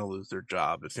anyone's going to lose their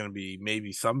job, it's going to be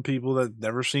maybe some people that have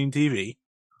never seen TV.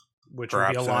 Which would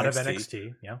be a lot of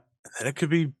NXT, yeah. And then it could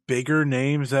be bigger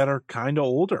names that are kind of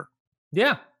older.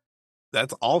 Yeah.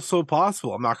 That's also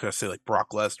possible. I'm not going to say like Brock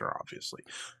Lesnar, obviously.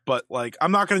 But like,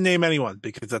 I'm not going to name anyone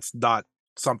because that's not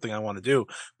something I want to do.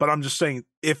 But I'm just saying,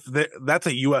 if that's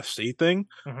a UFC thing,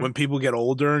 when people get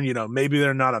older and, you know, maybe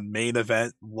they're not a main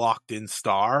event locked in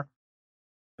star,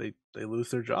 they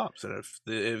lose their jobs. And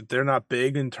if they're not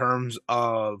big in terms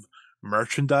of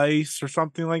merchandise or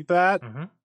something like that,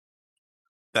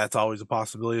 that's always a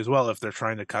possibility as well. If they're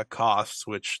trying to cut costs,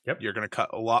 which you're going to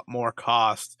cut a lot more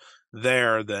costs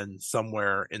there than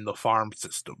somewhere in the farm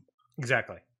system.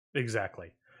 Exactly.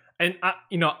 And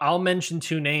I'll mention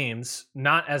two names,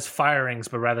 not as firings,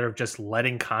 but rather of just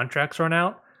letting contracts run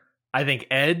out. I think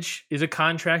Edge is a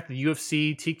contract the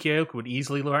UFC TKO would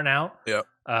easily run out. Yeah.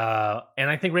 And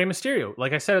I think Rey Mysterio,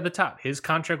 like I said at the top, his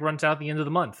contract runs out at the end of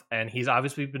the month, and he's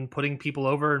obviously been putting people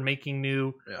over and making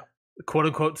new quote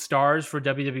unquote stars for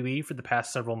WWE for the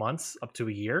past several months, up to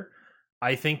a year.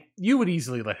 I think you would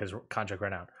easily let his contract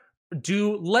run out.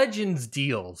 Do Legends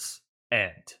deals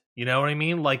end? You know what I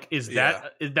mean? Like, is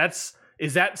that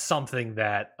something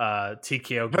that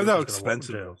TKO? Depends how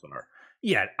expensive those are.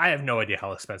 Yeah, I have no idea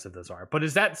how expensive those are, but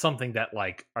is that something that,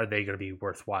 like, are they going to be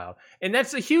worthwhile? And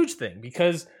that's a huge thing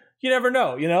because you never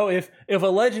know. You know, if a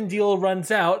Legend deal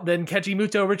runs out, then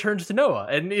Keiji returns to Noah,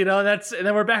 and and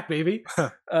then we're back, baby.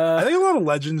 I think a lot of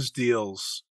Legends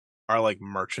deals are like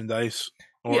merchandise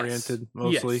oriented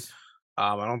mostly. Yes.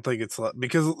 I don't think it's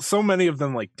because so many of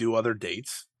them like do other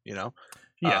dates, you know.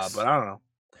 Yes, but I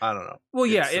don't know. Well,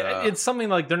 it's something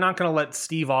like they're not going to let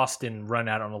Steve Austin run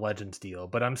out on a Legends deal,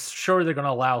 but I'm sure they're going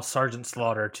to allow Sergeant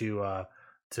Slaughter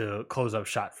to close up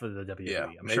shot for the WWE. Yeah,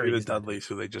 I'm maybe sure the Dudleys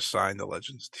who they just signed the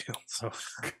Legends deal. So.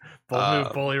 Bold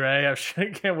move, Bully Ray. I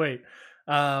can't wait.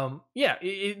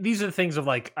 These are the things of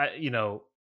like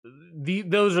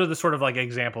those are the sort of like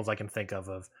examples I can think of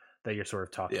that you're sort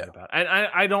of talking about. And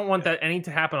I don't want that any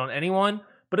to happen on anyone.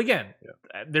 But again,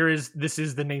 this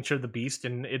is the nature of the beast,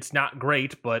 and it's not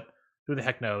great, but who the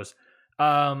heck knows?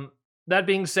 That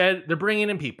being said, they're bringing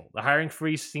in people. The hiring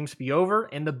freeze seems to be over,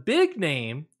 and the big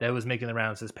name that was making the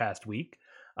rounds this past week,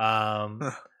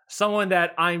 someone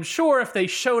that I'm sure if they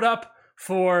showed up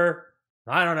for,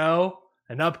 I don't know,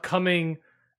 an upcoming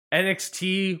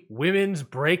NXT Women's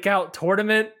Breakout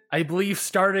Tournament, I believe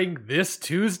starting this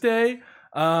Tuesday,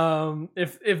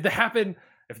 if they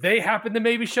happen to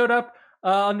maybe showed up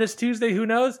on this Tuesday, who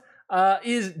knows,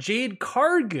 is Jade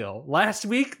Cargill. Last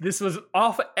week, this was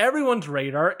off everyone's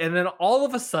radar, and then all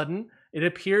of a sudden, it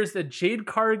appears that Jade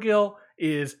Cargill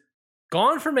is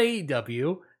gone from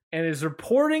AEW and is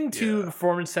reporting to the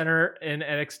Performance Center in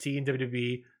NXT and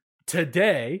WWE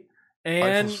today.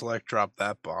 And Fightful Select dropped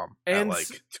that bomb at like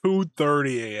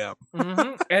 2:30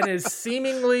 a.m. And is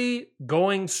seemingly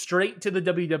going straight to the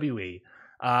WWE.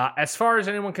 As far as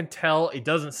anyone can tell, it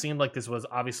doesn't seem like this was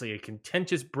obviously a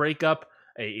contentious breakup,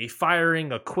 a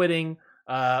firing, a quitting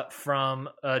from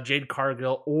Jade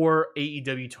Cargill or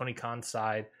AEW Tony Khan's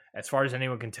side. As far as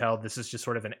anyone can tell, this is just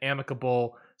sort of an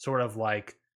amicable sort of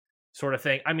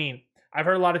thing. I mean, I've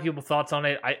heard a lot of people's thoughts on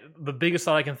it. The biggest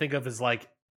thought I can think of is like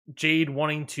Jade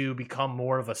wanting to become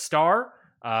more of a star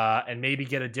and maybe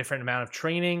get a different amount of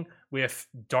training with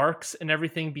Darks and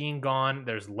everything being gone.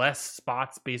 There's less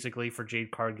spots basically for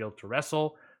Jade Cargill to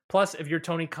wrestle. Plus, if you're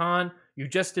Tony Khan, you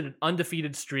just did an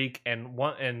undefeated streak and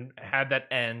had that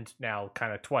end now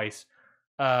kind of twice.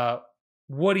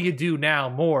 What do you do now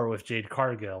more with Jade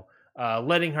Cargill?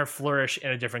 Letting her flourish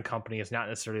in a different company is not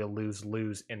necessarily a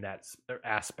lose-lose in that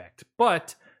aspect.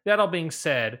 But that all being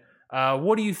said,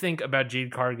 what do you think about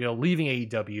Jade Cargill leaving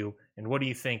AEW, and what do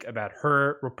you think about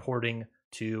her reporting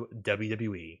to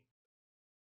WWE?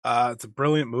 It's a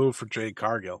brilliant move for Jade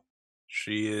Cargill.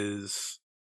 She is...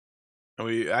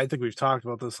 I think we've talked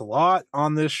about this a lot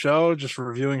on this show, just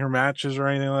reviewing her matches or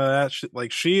anything like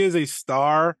that. She is a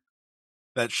star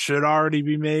that should already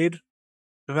be made,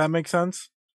 if that makes sense.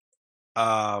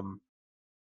 And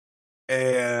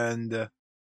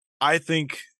I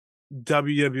think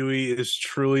WWE is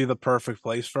truly the perfect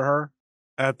place for her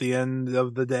at the end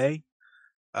of the day.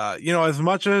 As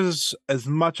much as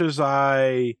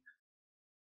I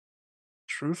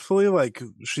truthfully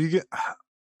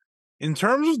in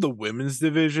terms of the women's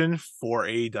division for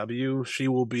AEW, she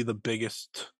will be the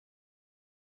biggest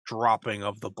dropping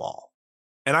of the ball.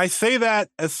 And I say that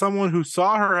as someone who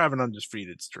saw her have an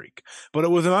undefeated streak, but it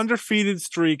was an undefeated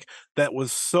streak that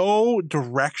was so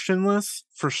directionless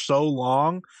for so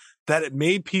long that it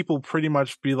made people pretty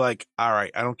much be like, all right,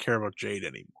 I don't care about Jade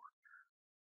anymore.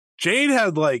 Jade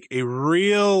had a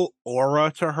real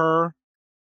aura to her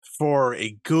for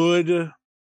a good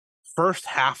first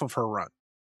half of her run,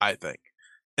 I think.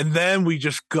 And then we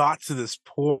just got to this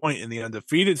point in the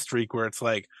undefeated streak where it's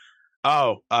she's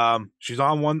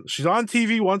on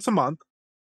TV once a month,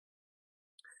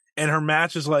 and her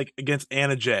match is against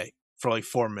Anna Jay for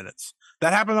 4 minutes.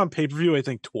 That happened on pay-per-view, I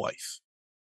think, twice.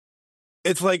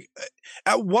 It's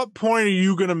at what point are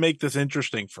you going to make this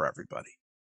interesting for everybody?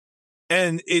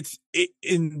 And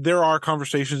there are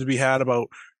conversations to be had about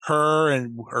her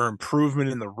and her improvement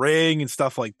in the ring and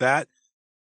stuff like that.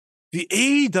 The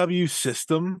AEW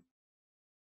system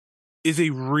is a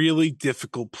really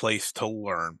difficult place to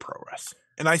learn pro wrestling.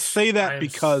 And I say that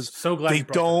because so glad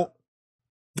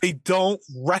they don't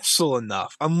wrestle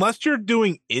enough. Unless you're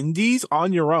doing indies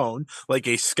on your own, like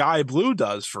a Sky Blue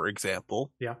does, for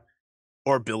example. Yeah.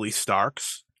 Or Billy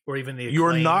Starks. Or even the Acclaimed.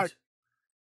 You're not.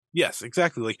 Yes,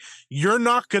 exactly. You're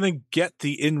not going to get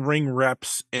the in-ring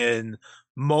reps at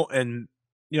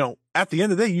the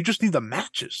end of the day, you just need the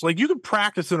matches. You can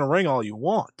practice in a ring all you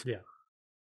want. Yeah.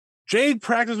 Jade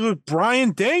practiced with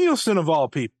Bryan Danielson of all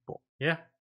people. Yeah.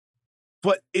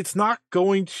 But it's not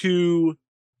going to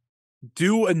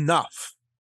do enough.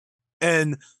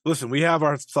 And listen, we have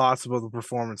our thoughts about the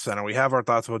Performance Center. We have our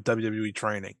thoughts about WWE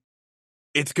training.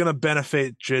 It's going to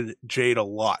benefit Jade a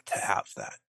lot to have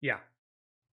that. Yeah.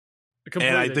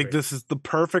 And I think this is the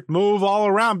perfect move all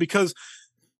around because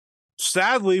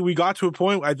sadly, we got to a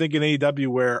point, I think, in AEW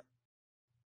where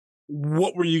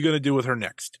what were you going to do with her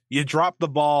next? You dropped the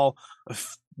ball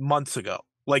months ago.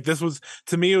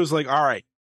 To me, it was all right,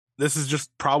 this is just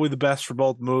probably the best for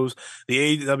both moves.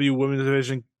 The AEW women's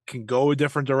division can go a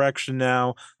different direction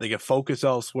now. They can focus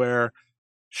elsewhere.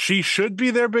 She should be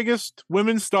their biggest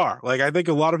women's star. I think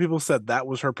a lot of people said that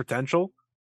was her potential.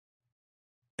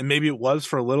 And maybe it was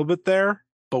for a little bit there,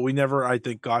 but we never, I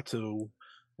think, got to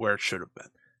where it should have been.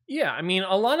 Yeah, I mean,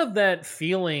 a lot of that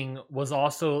feeling was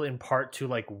also in part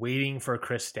to waiting for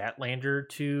Chris Statlander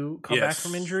to come back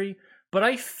from injury. But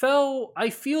I feel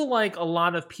like a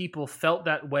lot of people felt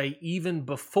that way even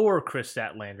before Chris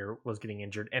Statlander was getting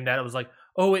injured, and that it was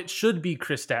it should be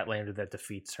Chris Statlander that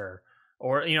defeats her.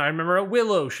 Or, I remember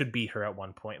Willow should beat her at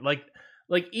one point.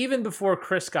 Even before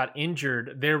Chris got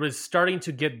injured, there was starting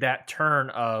to get that turn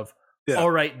of, all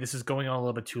right, this is going on a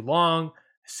little bit too long.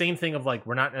 Same thing of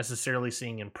we're not necessarily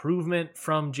seeing improvement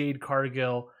from Jade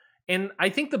Cargill. And I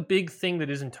think the big thing that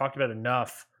isn't talked about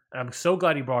enough, and I'm so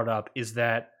glad he brought it up, is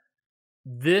that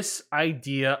this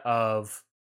idea of,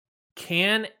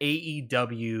 can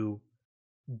AEW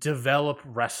develop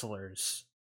wrestlers'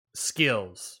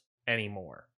 skills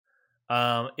anymore?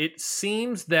 It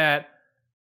seems that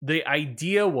the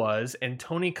idea was, and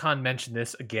Tony Khan mentioned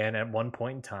this again at one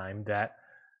point in time, that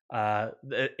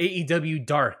the AEW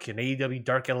Dark and AEW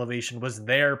Dark Elevation was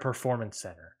their performance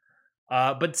center.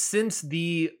 But since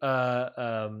the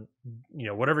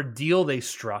whatever deal they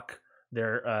struck,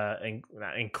 their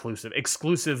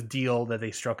exclusive deal that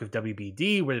they struck with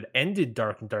WBD, where it ended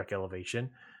Dark and Dark Elevation,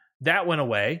 that went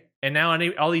away. And now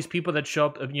all these people that show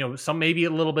up, some maybe a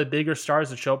little bit bigger stars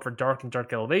that show up for Dark and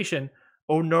Dark Elevation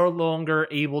are no longer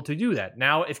able to do that.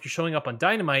 Now, if you're showing up on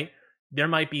Dynamite, there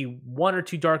might be one or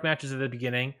two dark matches at the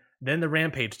beginning, then the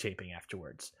Rampage taping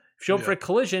afterwards. Show up for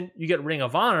Collision, you get Ring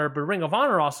of Honor, but Ring of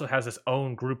Honor also has its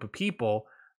own group of people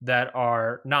that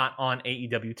are not on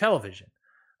AEW television.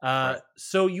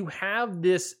 So you have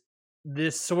this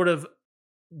sort of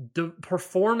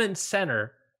performance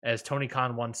center, as Tony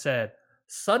Khan once said,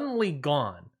 suddenly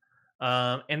gone.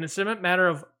 And it's a matter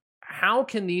of how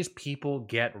can these people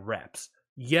get reps?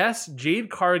 Yes, Jade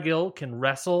Cargill can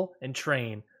wrestle and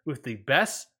train with the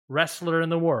best wrestler in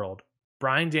the world,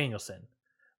 Bryan Danielson.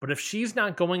 But if she's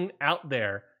not going out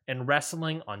there and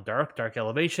wrestling on Dark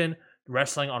Elevation,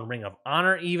 wrestling on Ring of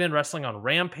Honor, even wrestling on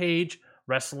Rampage,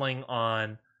 wrestling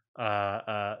on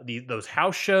those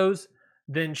house shows,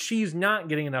 then she's not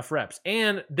getting enough reps.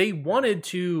 And they wanted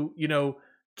to,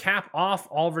 cap off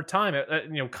all of her time,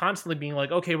 constantly being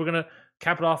like, okay, we're going to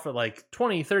cap it off at like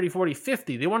 20, 30, 40,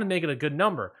 50. They want to make it a good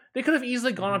number. They could have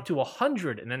easily gone up to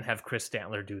 100 and then have Chris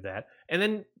Statler do that. And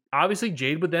then obviously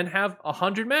Jade would then have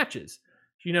 100 matches.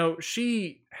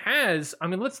 She has,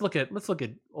 let's look at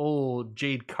old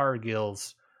Jade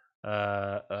Cargill's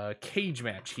cage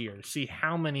match here to see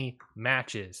how many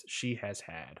matches she has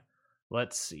had.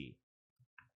 Let's see.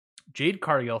 Jade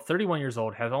Cargill, 31 years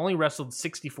old, has only wrestled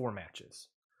 64 matches.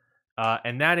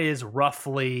 And that is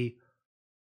roughly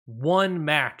one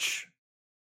match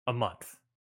a month.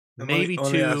 Maybe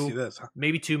two,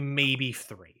 maybe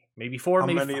three, maybe four,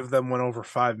 maybe five. How many of them went over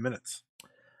 5 minutes?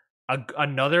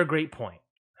 Another great point.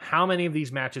 How many of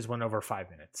these matches went over 5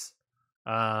 minutes?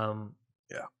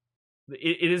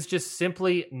 It is just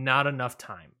simply not enough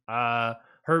time.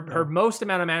 Her most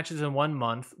amount of matches in 1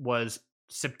 month was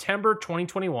September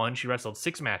 2021. She wrestled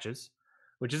 6 matches,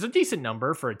 which is a decent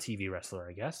number for a TV wrestler,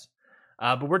 I guess.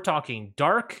 But we're talking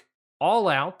Dark, All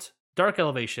Out, Dark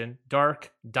Elevation,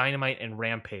 Dark, Dynamite, and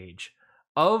Rampage.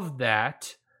 Of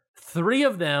that, 3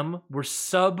 of them were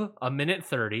sub a minute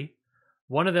 30.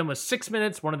 One of them was 6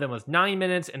 minutes, one of them was 9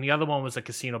 minutes, and the other one was a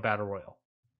Casino Battle Royal.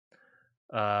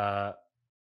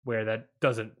 Where that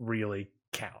doesn't really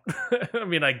count.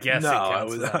 I guess it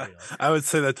counts. I would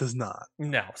say that does not.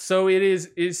 No. So it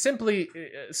is simply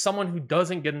someone who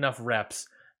doesn't get enough reps,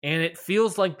 and it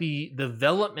feels like the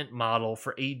development model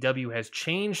for AEW has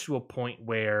changed to a point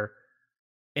where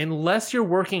unless you're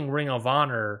working Ring of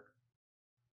Honor,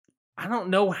 I don't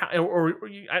know how, I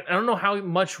don't know how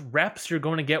much reps you're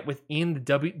going to get within the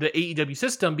AEW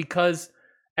system, because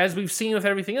as we've seen with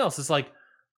everything else, it's like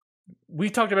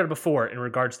we've talked about it before in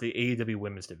regards to the AEW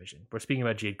women's division. We're speaking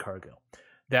about Jade Cargill.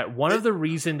 That one of the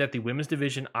reason that the women's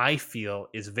division, I feel,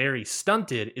 is very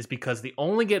stunted is because they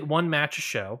only get one match a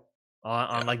show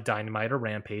on like Dynamite or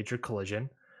Rampage or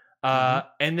Collision.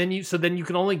 And then you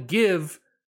can only give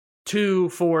 2,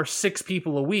 4, 6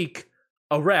 people a week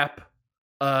a rep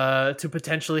to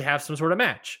potentially have some sort of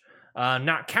match.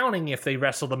 Not counting if they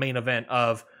wrestle the main event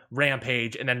of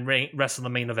Rampage and then wrestle the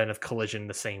main event of Collision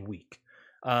the same week.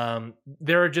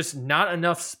 There are just not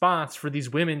enough spots for these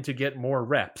women to get more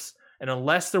reps. And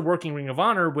unless they're working Ring of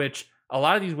Honor, which a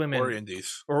lot of these women... Or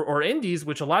indies. Or indies,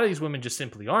 which a lot of these women just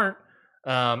simply aren't.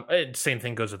 Same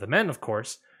thing goes with the men, of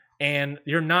course. And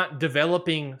you're not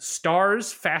developing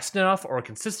stars fast enough or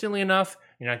consistently enough.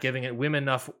 You're not giving it women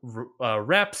enough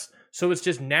reps. So it's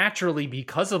just naturally,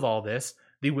 because of all this,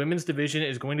 the women's division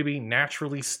is going to be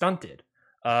naturally stunted.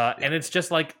 And it's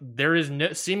just like there is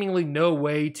seemingly no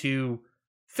way to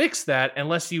fix that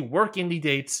unless you work indie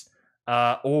dates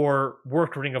or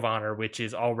work Ring of Honor, which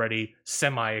is already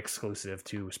semi-exclusive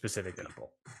to specific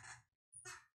people.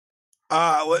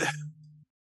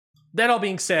 That all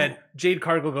being said, Jade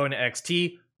Cargill going to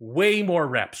NXT, way more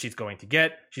reps she's going to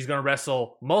get. She's going to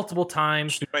wrestle multiple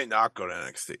times. She might not go to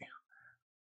NXT.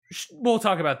 We'll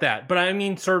talk about that. But I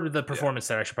mean, sort of the performance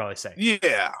center, I should probably say.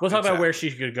 Yeah. We'll talk about where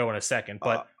she could go in a second.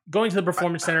 But going to the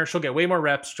performance center, she'll get way more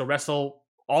reps. She'll wrestle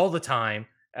all the time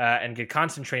and get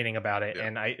constant training about it. Yeah.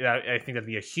 And I think that'd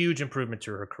be a huge improvement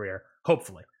to her career.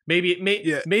 Hopefully. Maybe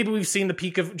we've seen the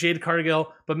peak of Jade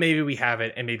Cargill, but maybe we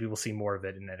haven't, and maybe we'll see more of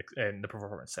it in the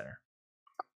performance center.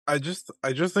 I just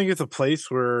think it's a place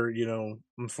where,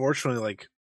 unfortunately, like,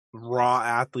 raw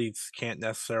athletes can't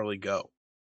necessarily go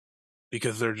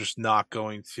because they're just not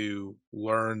going to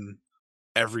learn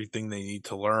everything they need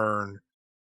to learn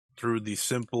through the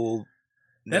simple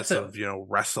of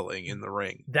wrestling in the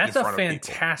ring. That's a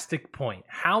fantastic point.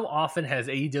 How often has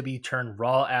AEW turned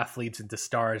raw athletes into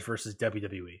stars versus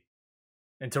WWE?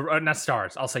 Into not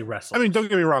stars, I'll say wrestlers. I mean, don't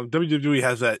get me wrong, WWE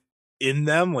has that in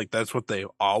them, like that's what they've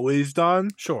always done.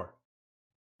 Sure,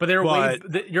 but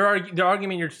the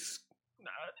argument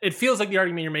it feels like the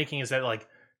argument you're making is that like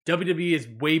WWE is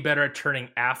way better at turning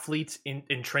athletes in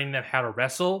training them how to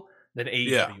wrestle than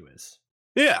AEW is.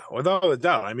 Yeah, without a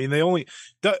doubt. I mean,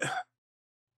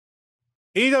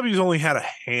 AEW's only had a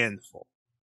handful.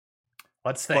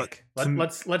 Let's think.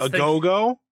 Let's a think.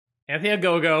 Go-Go? Anthony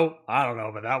Ogogo. I don't know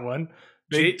about that one.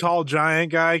 Big, tall,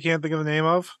 giant guy. I can't think of the name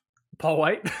of. Paul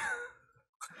White.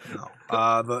 No.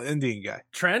 The Indian guy.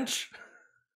 Trench.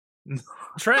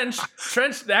 Trench.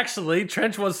 Actually,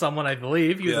 Trench was someone, I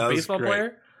believe. He was a baseball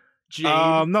player.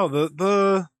 Jade. No,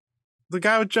 the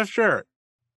guy with Jeff Jarrett.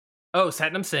 Oh,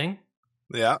 Satnam Singh.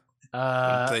 Yeah.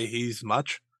 I'd say he's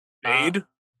much.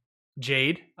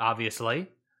 Jade, obviously.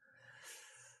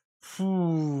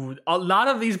 A lot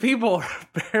of these people are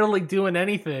barely doing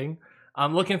anything.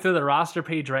 I'm looking through the roster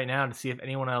page right now to see if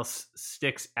anyone else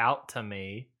sticks out to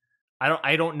me.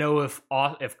 I don't know if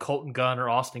Colton Gunn or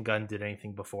Austin Gunn did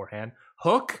anything beforehand.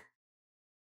 Hook,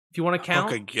 if you want to count.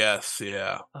 Hook, I guess.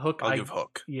 Yeah. Hook. I'll give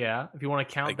Hook. Yeah, if you want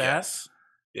to count that. Guess.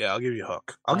 Yeah, I'll give you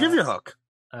Hook. I'll give you Hook.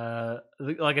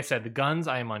 Like I said, the Guns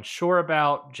I am unsure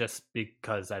about just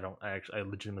because I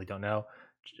legitimately don't know.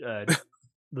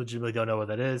 Legitimately don't know what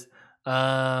that is.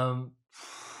 I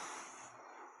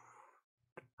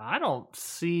don't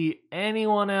see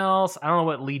anyone else. I don't know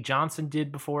what Lee Johnson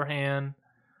did beforehand.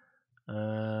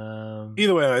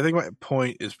 Either way, I think my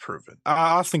point is proven.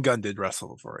 Austin Gunn did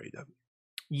wrestle before AEW.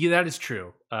 Yeah, that is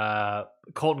true.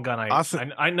 Colton Gunn, I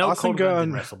know Austin Colton Gunn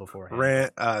did wrestle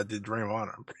beforehand. Did Ring of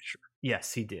Honor, I'm pretty sure.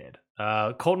 Yes, he did.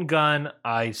 Colton Gunn,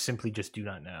 I simply just do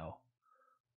not know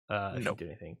if he did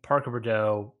anything. Parker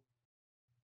Bordeaux,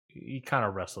 he kind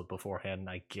of wrestled beforehand,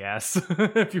 I guess.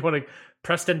 If you want to,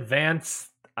 Preston Vance,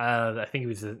 I think he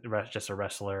was just a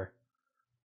wrestler.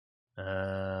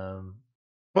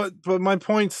 But my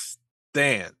point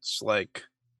stands. Like,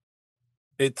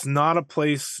 it's not a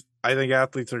place I think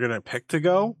athletes are going to pick to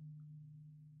go,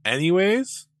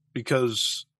 anyways,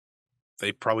 because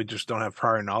they probably just don't have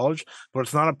prior knowledge. But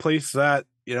it's not a place that,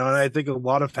 and I think a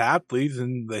lot of athletes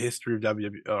in the history of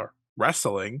WWE or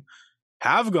wrestling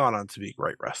have gone on to be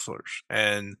great wrestlers.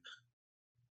 And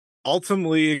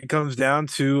ultimately it comes down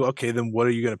to, okay, then what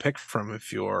are you going to pick from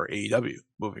if you're AEW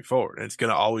moving forward? And it's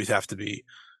going to always have to be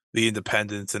the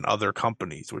independents and other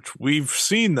companies, which we've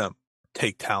seen them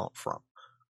take talent from.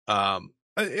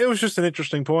 It was just an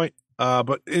interesting point.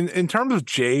 But in terms of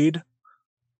Jade,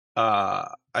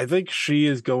 I think she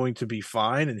is going to be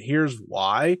fine. And here's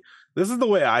why. This is the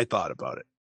way I thought about it.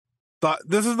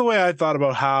 This is the way I thought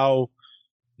about how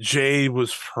Jade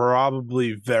was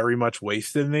probably very much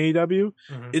wasted in AEW.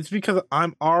 Mm-hmm. It's because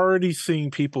I'm already seeing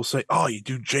people say, "Oh, you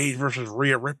do Jade versus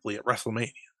Rhea Ripley at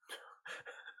WrestleMania."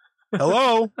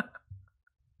 Hello,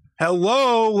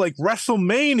 like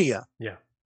WrestleMania. Yeah,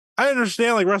 I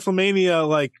understand, like WrestleMania,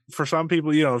 like for some people,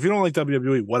 if you don't like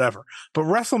WWE, whatever. But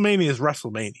WrestleMania is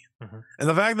WrestleMania, mm-hmm. And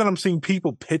the fact that I'm seeing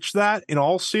people pitch that in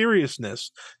all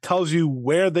seriousness tells you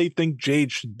where they think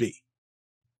Jade should be.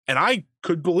 And I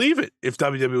could believe it if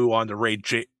WWE wanted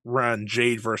to run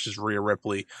Jade versus Rhea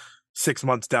Ripley 6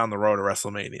 months down the road at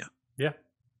WrestleMania. Yeah.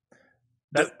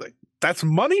 That's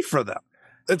money for them.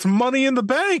 It's money in the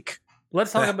bank.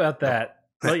 Let's talk about that.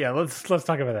 Well, yeah, let's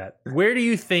talk about that. Where do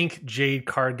you think Jade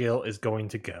Cargill is going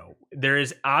to go? There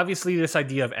is obviously this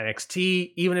idea of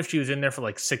NXT, even if she was in there for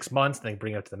like 6 months, then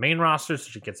bring her up to the main roster so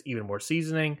she gets even more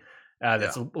seasoning.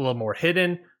 That's a little more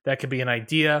hidden. That could be an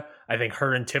idea. I think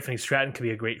her and Tiffany Stratton could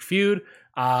be a great feud.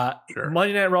 Sure.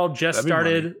 Monday Night Raw just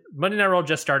started. Monday Night Raw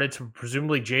just started, so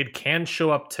presumably Jade can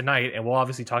show up tonight, and we'll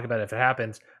obviously talk about it if it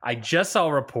happens. I just saw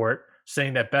a report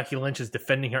saying that Becky Lynch is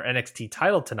defending her NXT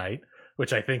title tonight,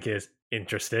 which I think is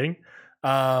interesting.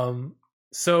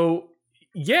 So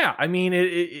yeah, I mean, it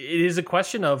is a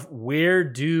question of where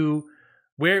does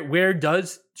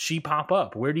she pop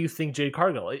up? Where do you think Jade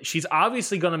Cargill? She's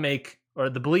obviously going to make, or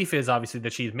the belief is obviously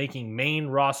that she's making main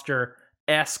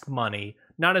roster-esque money,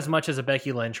 not as much as a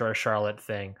Becky Lynch or a Charlotte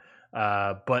thing,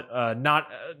 but not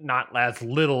as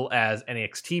little as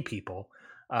NXT people.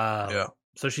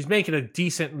 So she's making a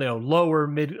decent, lower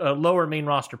main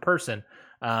roster person.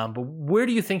 But where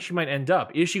do you think she might end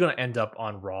up? Is she going to end up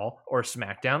on Raw or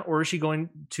SmackDown, or is she going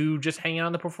to just hang out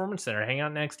in the Performance Center, hang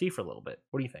out in NXT for a little bit?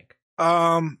 What do you think?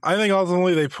 I think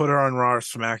ultimately they put her on Raw or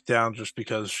SmackDown just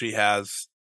because she has,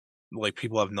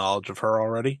 people have knowledge of her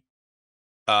already.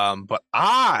 But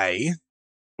I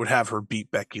would have her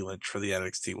beat Becky Lynch for the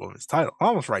NXT Women's title.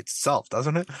 Almost writes itself,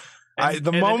 doesn't it? And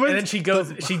then she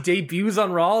debuts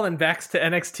on Raw and backs to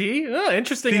NXT. Oh,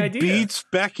 interesting idea. Beats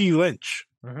Becky Lynch.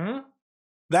 Mm-hmm.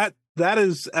 That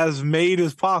is as made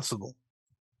as possible.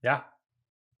 Yeah.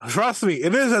 Trust me,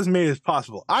 it is as made as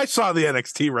possible. I saw the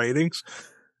NXT ratings.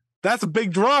 That's a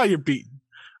big draw you're beating.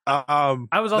 That's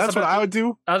what I would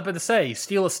do. I was about to say,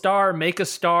 steal a star, make a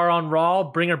star on Raw,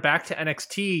 bring her back to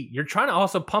NXT. You're trying to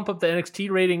also pump up the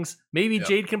NXT ratings. Maybe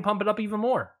Jade can pump it up even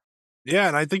more. Yeah,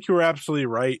 and I think you were absolutely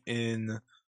right in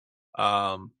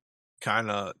kind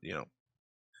of,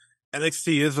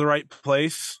 NXT is the right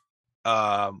place.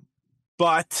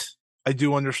 But I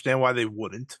do understand why they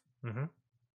wouldn't. Mm-hmm.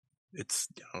 It's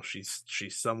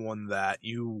she's someone that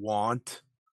you want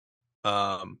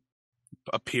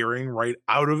appearing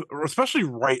especially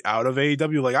right out of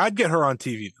AEW. Like, I'd get her on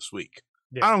TV this week.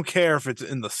 Yeah. I don't care if it's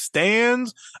in the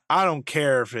stands. I don't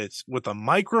care if it's with a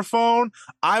microphone.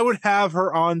 I would have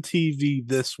her on TV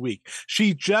this week.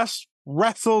 She just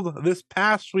wrestled this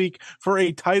past week for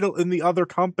a title in the other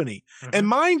company. Mm-hmm. And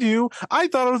mind you, I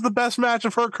thought it was the best match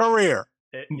of her career.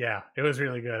 It was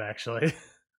really good, actually.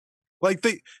 Like,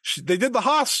 they did the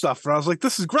Haas stuff, and I was like,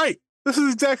 this is great. This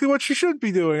is exactly what she should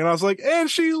be doing. And I was like, and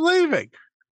she's leaving.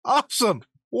 Awesome.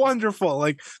 Wonderful.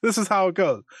 Like, this is how it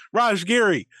goes. Raj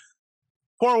Giri,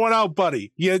 pour one out,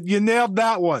 buddy. You nailed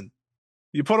that one.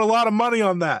 You put a lot of money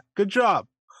on that. Good job.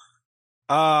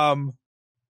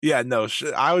 Yeah, no,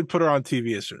 I would put her on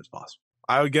TV as soon as possible.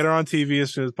 I would get her on TV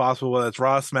as soon as possible, whether it's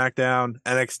Raw, SmackDown,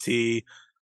 NXT.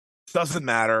 Doesn't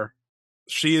matter.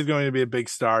 She is going to be a big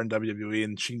star in WWE,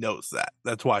 and she knows that.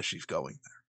 That's why she's going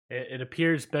there. It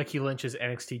appears Becky Lynch's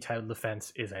NXT title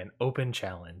defense is an open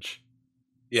challenge.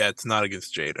 Yeah, it's not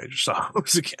against Jade. I just saw who it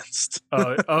was against.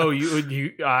 I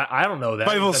don't know that.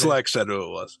 Fightful Select said who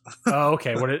it was. Oh,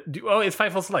 okay. It's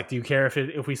Fightful Select. Do you care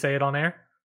if we say it on air?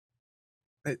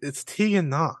 It's Tegan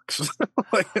Knox.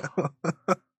 Like,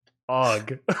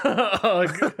 Ugh.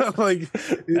 Ugh. Like,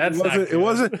 it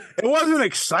wasn't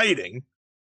exciting.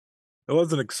 It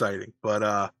wasn't exciting,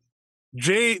 but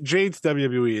Jade's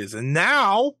WWE is, and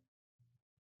now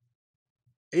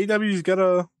AEW's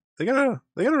gotta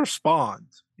respond.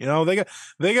 They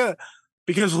got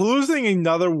because losing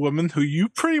another woman who you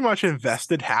pretty much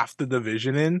invested half the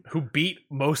division in, who beat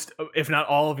most, if not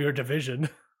all, of your division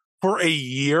for a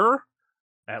year,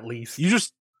 at least. You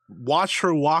just watch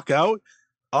her walk out.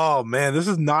 Oh man, this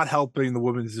is not helping the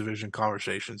women's division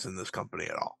conversations in this company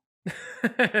at all.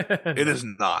 It is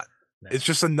not. No. It's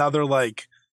just another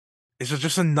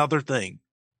thing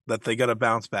that they got to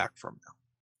bounce back from now.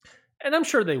 And I'm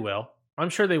sure they will.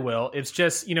 It's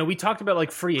just, we talked about like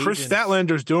free agents. Chris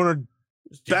Statlander's doing her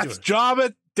best job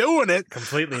at doing it.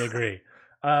 Completely agree.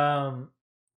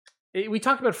 We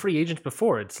talked about free agents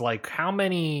before. It's like how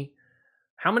many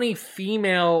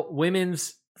female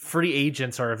women's free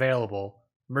agents are available?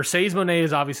 Mercedes Moné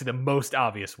is obviously the most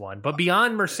obvious one, but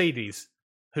beyond Mercedes,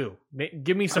 who?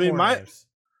 Give me some more names.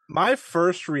 My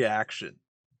first reaction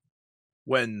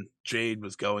when Jade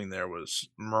was going there was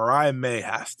Mariah May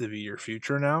has to be your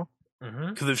future now.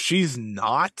 Because if she's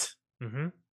not,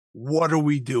 what are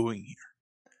we doing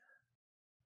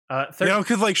here?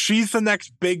 Because like she's the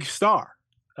next big star.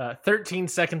 13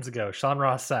 seconds ago, Sean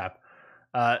Ross Sapp.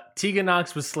 Tegan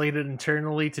Knox was slated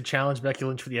internally to challenge Becky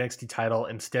Lynch for the NXT title.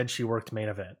 Instead, she worked main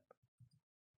event.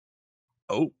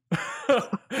 Oh.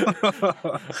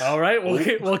 All right,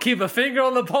 we'll keep a finger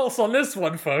on the pulse on this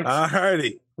one, folks. All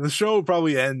righty. The show will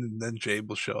probably end and then Jade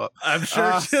will show up. I'm sure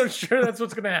that's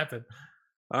what's going to happen.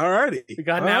 All righty. We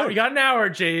got an hour,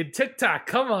 Jade. TikTok,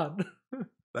 come on.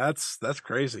 That's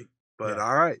crazy. But yeah.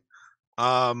 All right.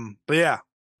 But yeah.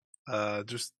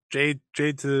 Just Jade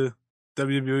to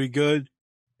WWE good.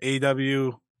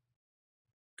 AEW,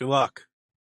 good luck.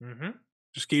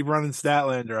 Just keep running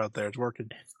Statlander out there. It's working.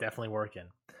 It's definitely working.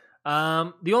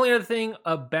 The only other thing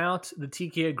about the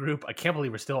TKO group, I can't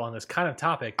believe we're still on this kind of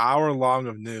topic. Hour long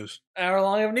of news,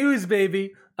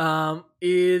 baby.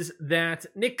 Is that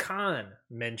Nick Khan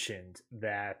mentioned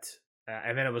that,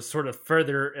 and then it was sort of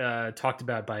further talked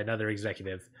about by another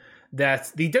executive,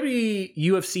 that the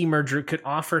WWE-UFC merger could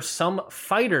offer some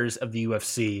fighters of the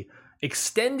UFC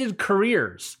extended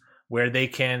careers where they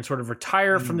can sort of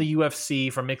retire from the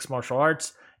UFC, from mixed martial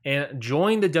arts, and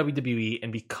join the WWE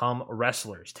and become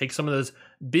wrestlers. Take some of those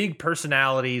big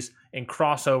personalities and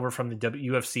cross over from the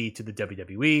UFC to the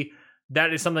WWE.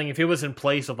 That is something, if it was in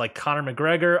place of like Conor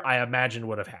McGregor, I imagine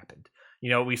would have happened.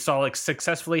 We saw like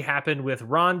successfully happen with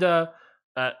Ronda.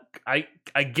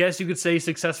 I guess you could say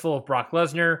successful with Brock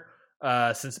Lesnar,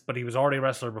 but he was already a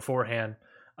wrestler beforehand.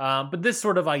 But this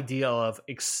sort of idea of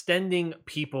extending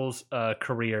people's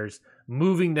careers,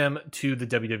 moving them to the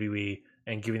WWE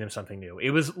and giving them something new. It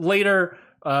was later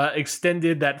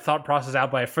extended, that thought process,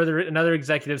 out by another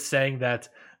executive saying that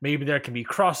maybe there can be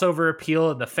crossover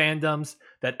appeal in the fandoms,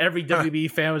 that every WWE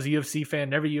fan was a UFC fan,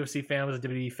 and every UFC fan was a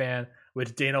WWE fan,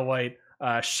 which Dana White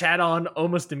shat on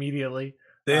almost immediately.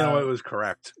 Dana White was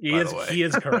correct. He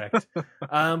is correct.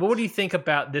 But what do you think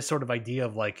about this sort of idea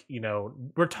of like,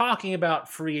 we're talking about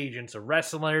free agents of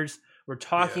wrestlers. We're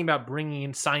talking about bringing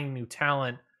in, signing new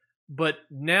talent. But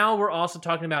now we're also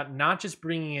talking about not just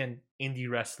bringing in indie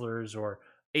wrestlers or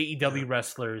AEW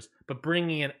wrestlers, but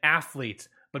bringing in athletes,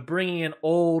 but bringing in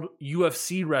old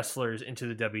UFC wrestlers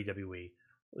into the WWE.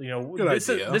 You know, this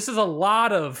is a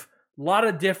lot of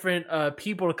different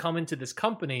people to come into this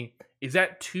company. Is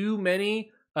that too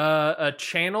many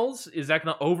channels? Is that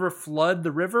going to overflood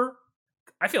the river?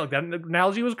 I feel like that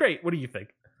analogy was great. What do you think?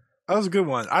 That was a good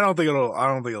one. I don't think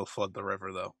it'll flood the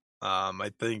river though.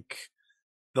 I think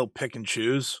they'll pick and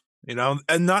choose, you know,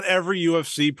 and not every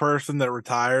UFC person that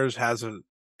retires has a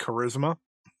charisma,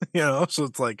 you know, so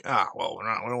it's like, we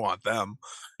don't want them,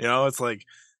 you know, it's like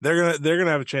they're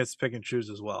gonna have a chance to pick and choose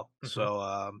as well. Mm-hmm.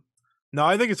 So no,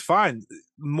 I think it's fine.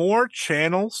 More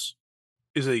channels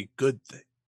is a good thing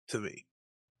to me.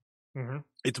 Mm-hmm.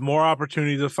 It's more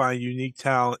opportunity to find unique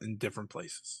talent in different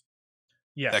places.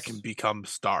 Yes, that can become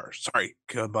stars.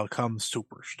 Can become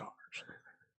superstars.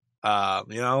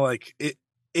 You know, like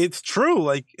it's true.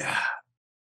 Like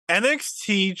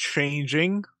NXT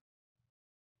changing,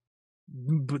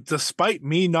 but despite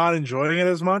me not enjoying it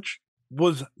as much,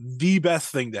 was the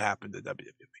best thing to happen to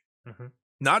WWE. Mm-hmm.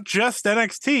 Not just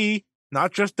NXT,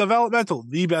 not just developmental,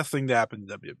 the best thing to happen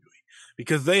to WWE.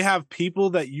 Because they have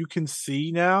people that you can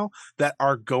see now that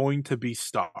are going to be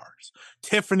stars.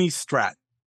 Tiffany Stratton,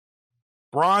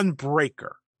 Braun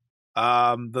Breaker,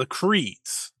 the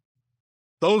Creeds.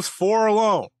 Those four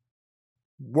alone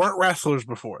weren't wrestlers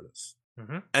before this.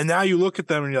 Mm-hmm. And now you look at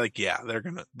them and you're like, yeah,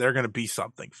 they're gonna be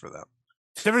something for them.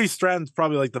 Tiffany Stratton's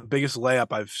probably like the biggest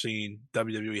layup I've seen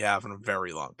WWE have in a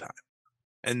very long time.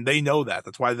 And they know that.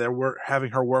 That's why they're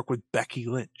having her work with Becky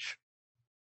Lynch.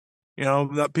 You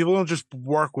know, people don't just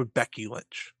work with Becky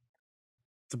Lynch.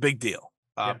 It's a big deal.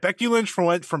 Becky Lynch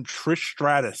went from Trish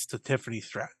Stratus to Tiffany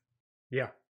Stratton. Yeah.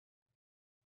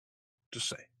 Just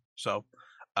say. So,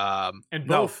 and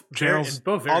both channels, and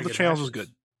both all the channels matches. was good.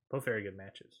 Both very good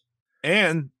matches.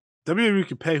 And WWE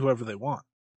can pay whoever they want.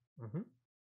 Mm-hmm.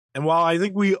 And while I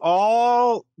think we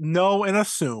all know and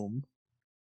assume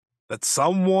that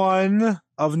someone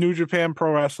of New Japan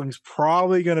Pro Wrestling is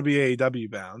probably going to be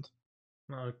AEW bound.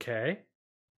 Okay.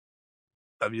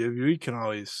 WWE can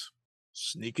always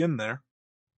sneak in there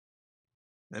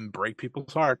and break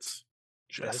people's hearts.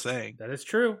 Just saying. That is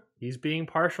true. He's being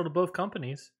partial to both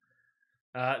companies.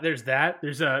 There's that.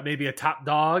 There's maybe a top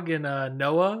dog in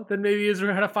Noah that maybe is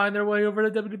going to find their way over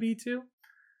to WWE too.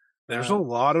 There's a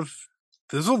lot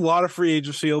of free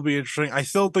agency. It'll be interesting. I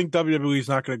still think WWE is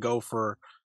not going to go for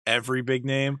every big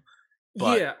name.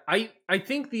 But yeah, I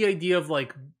think the idea of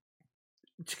like,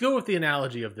 to go with the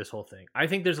analogy of this whole thing, I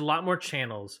think there's a lot more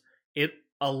channels. It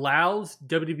allows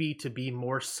WWE to be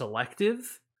more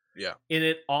selective. Yeah. And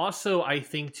it also, I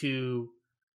think, to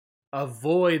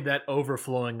avoid that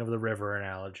overflowing of the river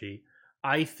analogy,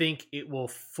 I think it will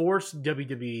force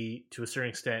WWE to a certain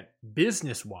extent,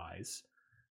 business-wise,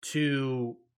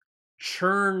 to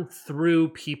churn through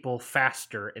people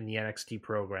faster in the NXT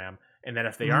program. And that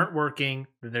if they aren't working,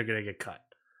 then they're going to get cut.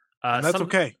 And that's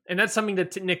okay. And that's something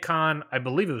that Nick Khan, I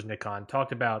believe it was Nick Khan,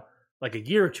 talked about like a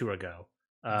year or two ago.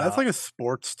 That's like a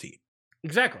sports team.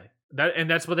 Exactly. And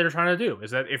that's what they're trying to do,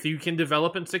 is that if you can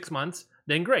develop in 6 months,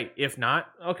 then great. If not,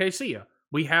 okay, see ya.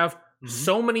 We have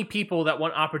so many people that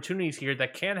want opportunities here,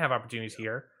 that can have opportunities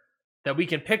here, that we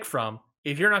can pick from.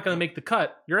 If you're not going to make the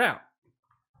cut, you're out.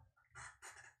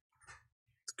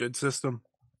 It's a good system.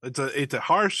 It's a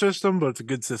harsh system, but it's a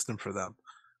good system for them.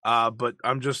 But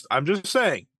I'm just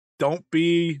saying, don't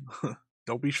be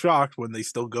shocked when they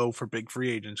still go for big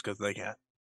free agents, because they can.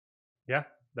 Yeah,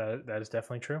 that is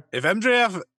definitely true. If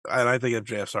MJF, and I think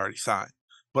MJF's already signed,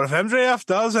 but if MJF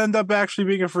does end up actually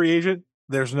being a free agent,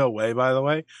 there's no way, by the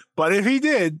way. But if he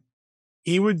did,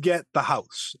 he would get the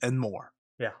house and more.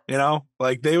 Yeah. You know,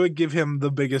 like they would give him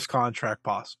the biggest contract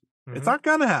possible. Mm-hmm. It's not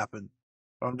going to happen.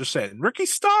 I'm just saying. Ricky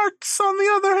Starks, on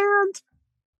the other hand,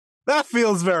 that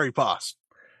feels very possible.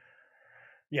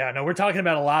 Yeah, no, we're talking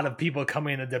about a lot of people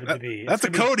coming into WWE. That's a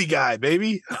Cody guy,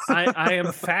 baby. I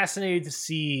am fascinated to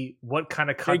see what kind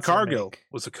of cuts. Jade Cargill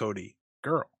was a Cody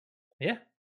girl. Yeah.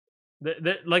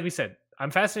 Like we said,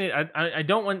 I'm fascinated. I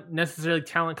don't want necessarily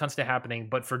talent cuts to happening,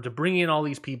 but to bring in all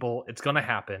these people, it's going to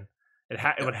happen.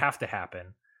 It would have to happen.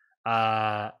 And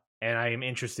I am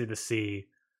interested to see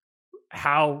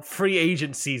how free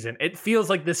agent season. It feels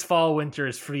like this fall winter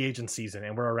is free agent season,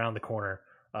 and we're around the corner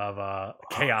of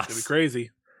chaos. It's gonna be crazy.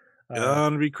 It's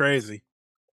gonna be crazy.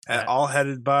 All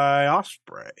headed by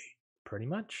Ospreay. Pretty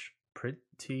much.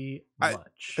 I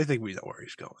think we know where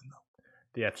he's going, though.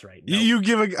 That's right. Nope. You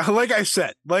give like I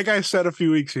said a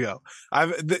few weeks ago,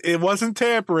 it wasn't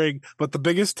tampering, but the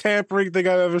biggest tampering thing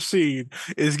I've ever seen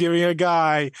is giving a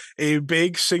guy a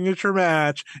big signature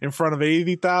match in front of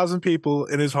 80,000 people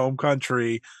in his home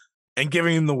country and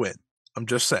giving him the win. I'm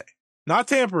just saying, not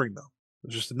tampering though.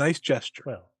 It's just a nice gesture.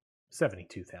 Well,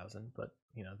 72,000, but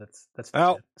that's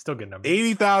still good number.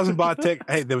 80,000 bought ticket.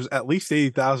 Hey, there was at least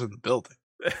 80,000 in the building.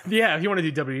 Yeah, if you want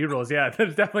to do WWE rules, yeah,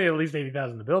 there's definitely at least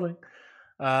 80,000 in the building.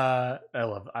 We're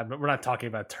not talking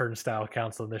about turnstile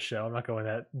counts on this show. I'm not going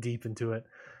that deep into it.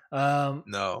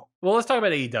 No. Well, let's talk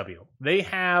about AEW. They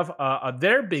have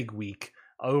their big week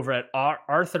over at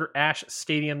Arthur Ashe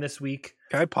Stadium this week.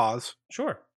 Can I pause?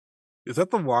 Sure. Is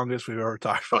that the longest we've ever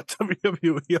talked about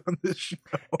WWE on this show?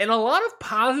 And a lot of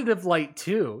positive light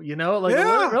too, a lot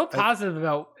of real positive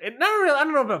about it. Not really, I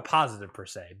don't know about positive per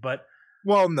se, but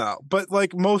no, but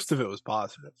like most of it was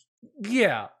positive.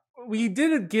 Yeah. We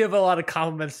did give a lot of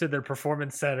compliments to their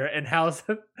performance center and how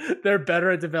they're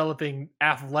better at developing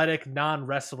athletic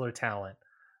non-wrestler talent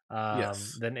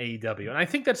than AEW. And I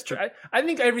think that's true. I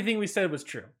think everything we said was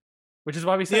true, which is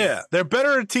why we said it. They're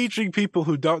better at teaching people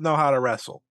who don't know how to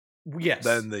wrestle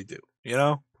than they do,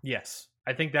 Yes.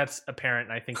 I think that's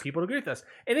apparent, and I think people agree with us.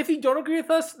 And if you don't agree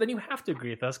with us, then you have to agree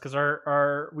with us because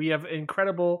we have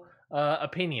incredible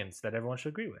opinions that everyone should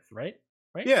agree with, right?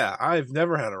 Yeah, I've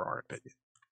never had a wrong opinion.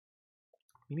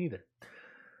 Me neither.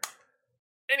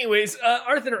 Anyways,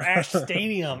 Arthur Ashe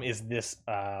Stadium is this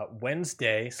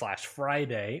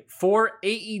Wednesday/Friday for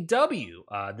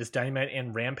AEW. This Dynamite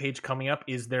and Rampage coming up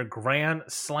is their Grand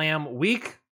Slam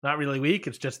week. Not really week,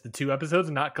 it's just the 2 episodes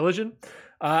and not Collision.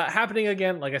 Happening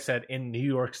again, like I said, in New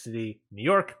York City, New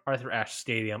York, Arthur Ashe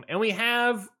Stadium. And we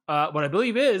have what I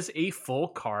believe is a full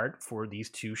card for these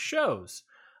 2 shows.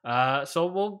 So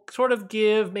we'll sort of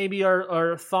give maybe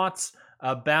our thoughts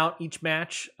about each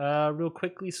match real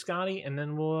quickly, Scotty, and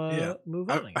then we'll move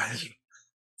on.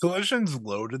 Collision's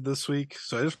loaded this week,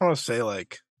 so I just want to say,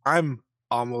 I'm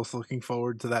almost looking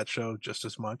forward to that show just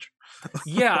as much.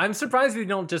 Yeah, I'm surprised they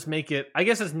don't just make it. I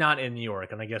guess it's not in New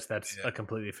York, and I guess that's a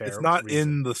completely fair. It's not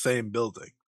in the same building.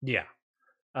 Yeah,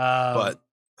 but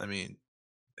I mean,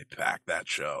 they packed that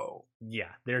show. Yeah,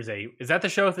 is that the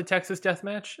show with the Texas Death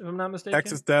Match, if I'm not mistaken?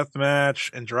 Texas Death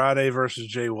Match, Andrade versus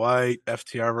Jay White,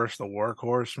 FTR versus the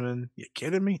Workhorsemen. You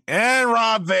kidding me? And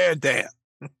Rob Van Dam.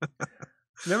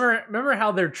 Remember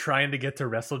how they're trying to get to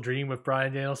Wrestle Dream with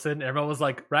Bryan Danielson? Everyone was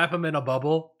like, wrap him in a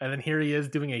bubble, and then here he is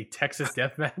doing a Texas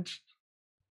Death Match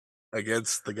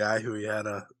against the guy who he had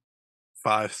a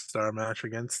 5-star match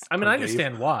against. I mean, I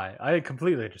understand why. I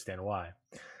completely understand why.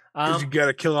 Because you got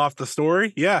to kill off the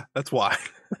story? Yeah, that's why.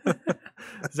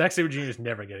 Zack Sabre Jr. is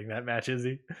never getting that match, is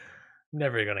he?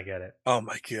 Never going to get it. Oh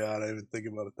my God, I didn't think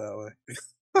about it that way.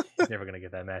 He's never going to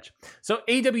get that match. So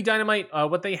AEW Dynamite,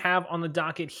 what they have on the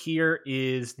docket here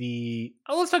is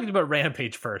let's talk about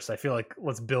Rampage first. I feel like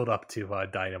let's build up to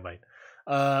Dynamite.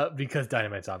 Because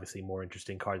Dynamite's obviously a more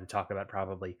interesting card to talk about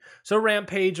probably. So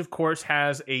Rampage, of course,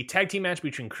 has a tag team match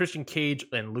between Christian Cage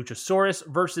and Luchasaurus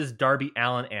versus Darby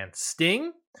Allin and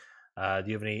Sting. Do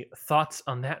you have any thoughts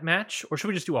on that match, or should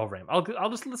we just do all Rampage?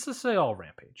 Let's just say all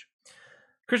Rampage.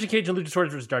 Christian Cage and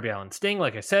Luchasaurus versus Darby Allin and Sting.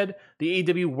 Like I said, the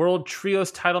AEW World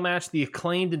Trios title match: The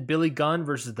Acclaimed and Billy Gunn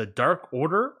versus the Dark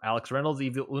Order, Alex Reynolds,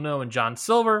 Evil Uno, and John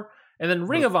Silver. And then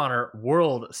Ring of Honor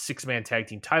World 6-Man Tag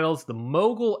Team titles: the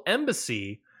Mogul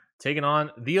Embassy taking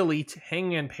on the Elite,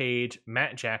 Hangman Page,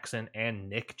 Matt Jackson, and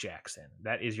Nick Jackson.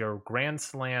 That is your Grand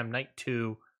Slam Night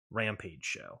 2 Rampage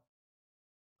show.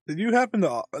 Did you happen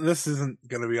to? This isn't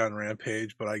going to be on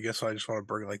Rampage, but I guess I just want to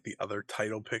bring the other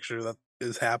title picture that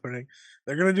is happening.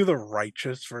 They're going to do the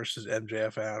Righteous versus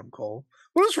MJF and Adam Cole.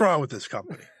 What is wrong with this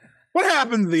company? What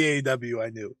happened to the AEW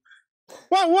I knew?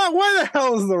 Why the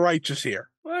hell is the Righteous here?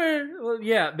 Well,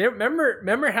 yeah.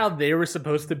 Remember how they were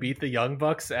supposed to beat the Young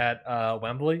Bucks at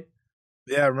Wembley?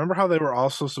 Yeah, remember how they were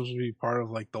also supposed to be part of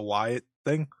the Wyatt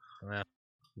thing?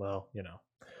 Well,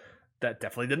 that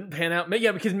definitely didn't pan out.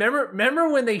 Yeah, because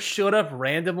remember when they showed up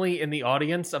randomly in the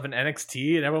audience of an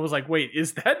NXT and everyone was like, "Wait,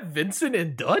 is that Vincent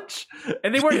and Dutch?"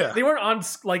 And they were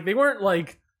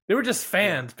just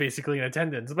fans basically in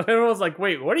attendance. But everyone was like,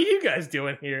 "Wait, what are you guys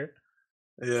doing here?"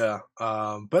 Yeah.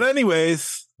 But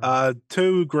anyways,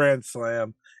 2 Grand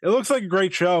Slam. It looks like a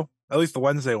great show. At least the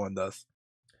Wednesday one does.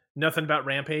 Nothing about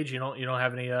Rampage. You don't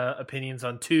have any opinions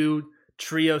on 2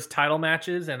 trios title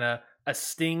matches and a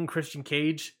Sting Christian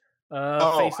Cage face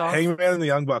off? Hangman and the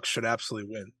Young Bucks should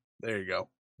absolutely win. There you go.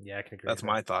 Yeah, I can agree. That's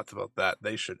my thoughts about that.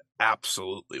 They should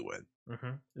absolutely win.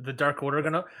 Mm-hmm. The Dark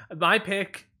Order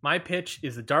my pitch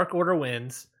is the Dark Order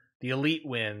wins, the Elite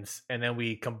wins, and then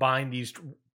we combine these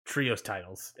trios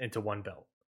titles into one belt.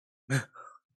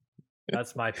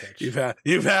 That's my pitch. You've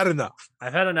had enough.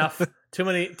 I've had enough. Too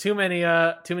many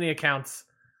accounts.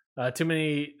 Too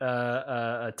many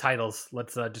titles.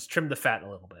 Let's just trim the fat a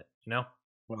little bit.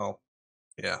 Well,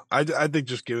 yeah. I think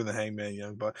just giving the Hangman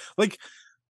Young Buck, like,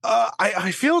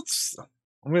 I feel it's.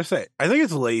 I'm gonna say I think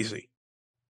it's lazy.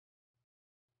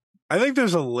 I think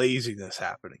there's a laziness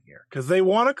happening here because they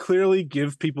want to clearly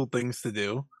give people things to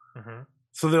do. Mm-hmm.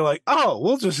 So they're like, oh,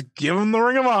 we'll just give them the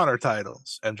Ring of Honor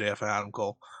titles, MJF and Adam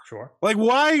Cole. Sure. Like,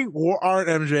 why aren't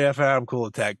MJF and Adam Cole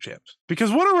the tag champs?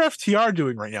 Because what are FTR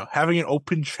doing right now? Having an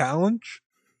open challenge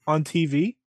on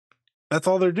TV? That's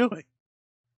all they're doing.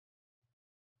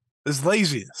 There's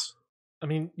laziness. I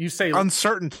mean, you say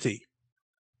uncertainty.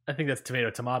 I think that's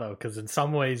tomato, because in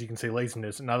some ways you can say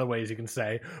laziness, in other ways you can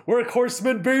say, we're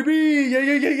horsemen, baby!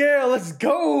 Yeah, let's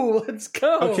go!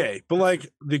 Okay, but like,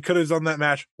 they could have done that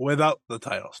match without the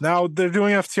titles. Now, they're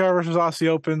doing FTR versus Aussie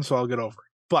Open, so I'll get over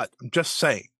it. But, I'm just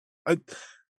saying. I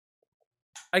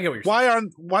get what you're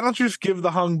saying. Why don't you just give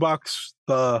the Hung Bucks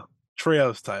the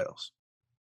trios titles?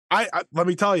 I let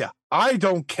me tell you, I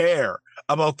don't care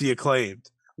about the Acclaimed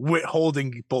with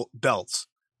holding belts.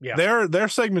 Yeah. Their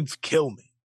segments kill me.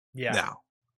 Yeah. Now.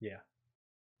 Yeah.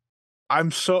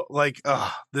 I'm so like,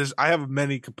 I have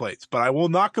many complaints, but I will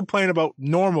not complain about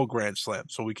normal Grand Slam,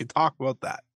 so we can talk about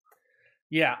that.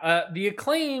 Yeah. The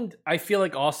Acclaimed, I feel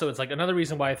like also it's like another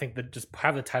reason why I think that just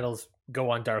have the titles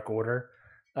go on Dark Order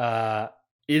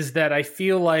is that I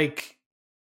feel like,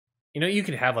 you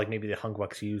can have like maybe the Hung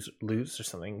Bucks lose or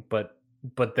something, but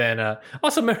then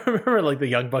also remember like the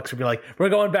Young Bucks would be like, we're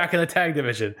going back in the tag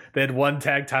division. They had one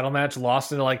tag title match,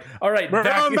 lost, and they're like, all right, we're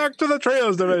going back to the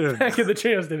trios division. Back in the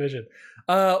trios division.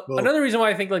 Another reason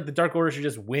why I think like the Dark Order should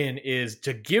just win is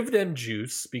to give them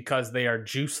juice because they are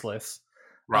juiceless.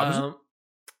 Robinson?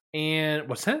 And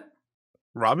what's that?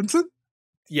 Robinson?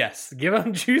 Yes, give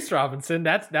them juice, Robinson.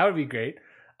 That would be great.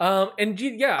 I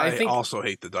think also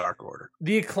hate the Dark Order.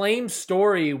 The Acclaim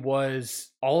story was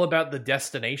all about the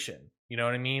destination. You know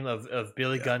what I mean? Of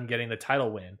Billy Gunn getting the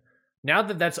title win. Now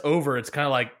that that's over, it's kind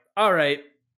of like, all right,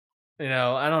 I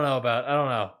don't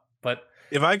know. But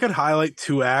if I could highlight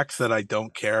two acts that I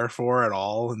don't care for at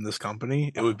all in this company,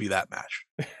 it would be that match.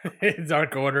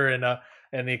 Dark Order and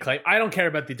the Acclaim. I don't care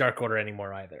about the Dark Order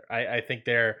anymore either. I think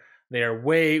we are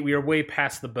way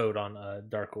past the boat on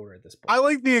Dark Order at this point. I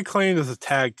like the Acclaim as a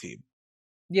tag team.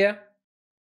 Yeah.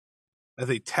 As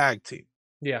a tag team.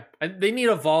 Yeah. They need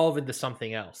to evolve into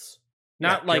something else.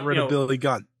 Not like get rid of Billy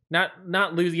Gunn.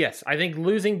 Not lose. Yes, I think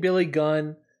losing Billy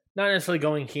Gunn, not necessarily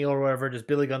going heel or whatever. Just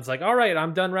Billy Gunn's like, all right,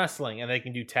 I'm done wrestling, and they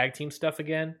can do tag team stuff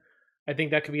again. I think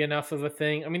that could be enough of a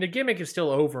thing. I mean, the gimmick is still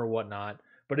over or whatnot,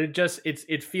 but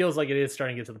it feels like it is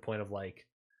starting to get to the point of like,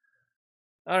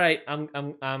 all right,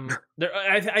 I'm there.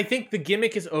 I think the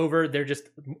gimmick is over. They're just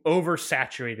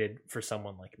oversaturated for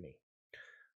someone like me.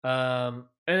 And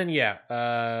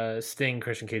then Sting,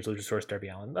 Christian Cage, Luchasaurus, Darby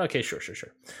Allin. Okay, sure.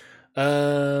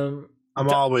 I'm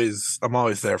always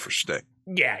there for Sting.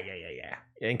 Yeah.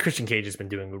 And Christian Cage has been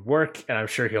doing good work, and I'm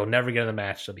sure he'll never get in the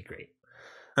match. It'll be great.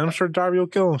 And I'm sure Darby will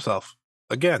kill himself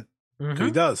again. Mm-hmm.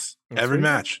 He does every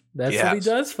match. That's what he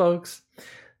does, folks.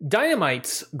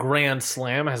 Dynamite's Grand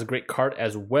Slam has a great card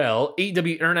as well.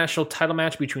 AEW International title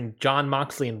match between Jon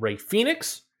Moxley and Rey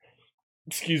Fenix.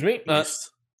 Excuse me.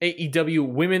 AEW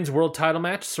Women's World title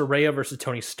match, Saraya versus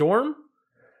Toni Storm.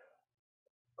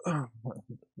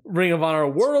 Ring of Honor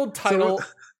World title.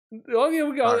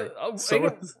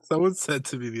 Someone said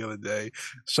to me the other day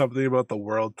something about the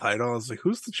world title. I was like,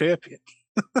 who's the champion?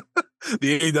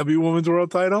 The AEW Women's World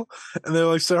title? And they're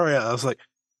like, Saraya. I was like,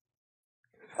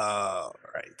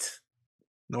 right.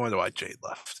 No wonder why Jade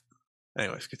left.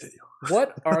 Anyways, continue.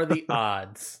 What are the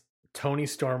odds Toni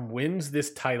Storm wins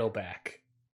this title back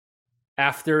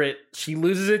after she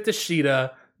loses it to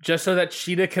Shida, just so that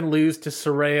Shida can lose to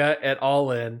Saraya at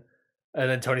All In, and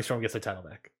then Toni Storm gets the title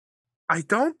back? I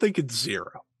don't think it's 0.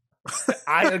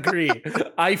 I agree.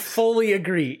 I fully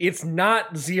agree. It's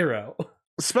not 0.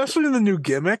 Especially in the new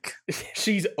gimmick.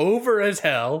 She's over as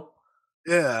hell.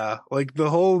 Yeah, like the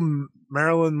whole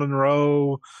Marilyn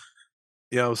Monroe,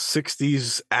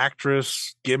 60s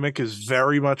actress gimmick is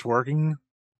very much working.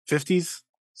 50s,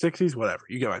 60s, whatever.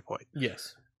 You get my point.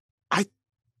 Yes.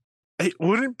 It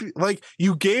wouldn't be like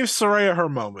you gave Saraya her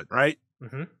moment, right?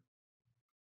 Mm-hmm.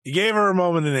 You gave her a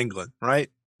moment in England,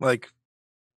 right? Like,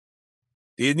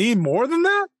 do you need more than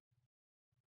that?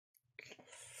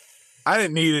 I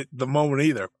didn't need it the moment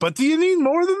either, but do you need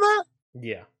more than that?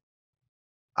 Yeah.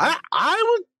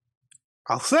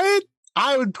 I'll say it.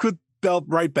 I would put belt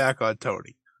right back on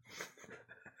Toni.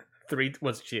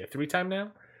 Was she a 3-time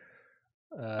now?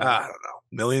 I don't know.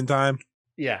 Million time.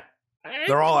 Yeah.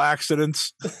 They're all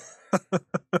accidents.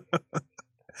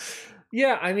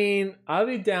 Yeah, I mean, I'll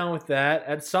be down with that.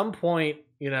 At some point,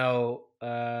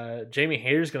 Jamie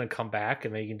Hayter's going to come back,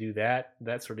 and they can do that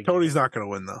sort of. Tony's not going to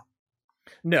win, though.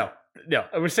 No.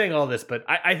 We're saying all this, but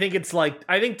I think it's like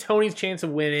I think Tony's chance of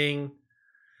winning.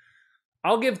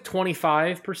 I'll give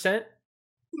 25%.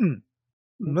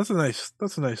 That's a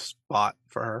nice spot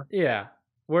for her. Yeah.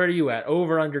 Where are you at?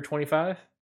 Over under 25?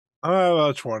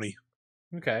 About 20.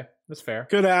 Okay, that's fair.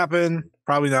 Could happen.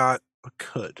 Probably not, but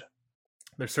could.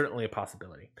 There's certainly a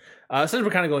possibility. Since we're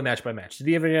kind of going match by match, do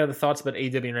you have any other thoughts about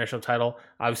AEW International title?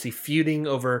 Obviously feuding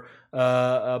over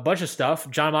a bunch of stuff.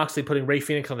 Jon Moxley putting Rey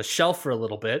Fenix on the shelf for a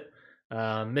little bit. Put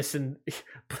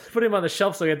him on the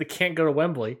shelf so he can't go to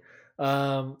Wembley.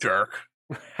 Jerk.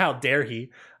 How dare he?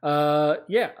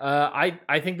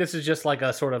 I think this is just like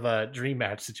a sort of a dream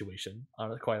match situation,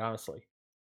 quite honestly.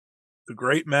 It's a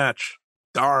great match.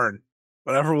 Darn.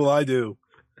 Whatever will I do?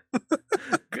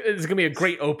 It's gonna be a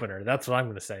great opener. That's what I'm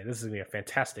gonna say. This is gonna be a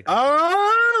fantastic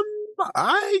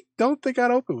I don't think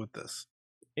I'd open with this.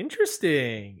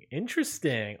 Interesting.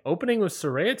 Opening with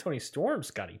Saraya Tony Storm,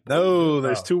 Scotty. No,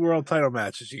 there's 2 world title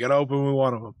matches. You gotta open with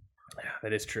one of them. Yeah,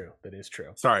 that is true.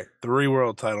 Sorry, 3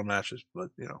 world title matches, but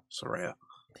Saraya.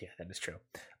 Yeah, that is true.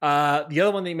 The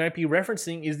other one that you might be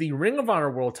referencing is the Ring of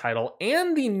Honor World Title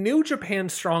and the New Japan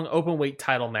Strong Openweight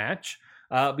Title match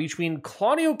between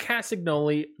Claudio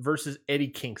Castagnoli versus Eddie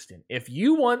Kingston. If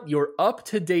you want your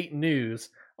up-to-date news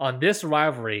on this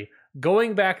rivalry,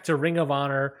 going back to Ring of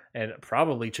Honor and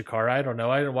probably Chikara, I don't know,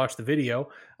 I didn't watch the video,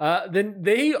 then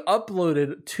they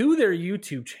uploaded to their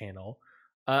YouTube channel,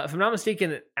 if I'm not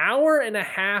mistaken, an hour and a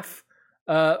half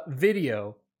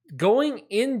video going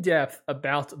in depth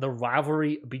about the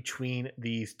rivalry between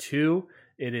these two.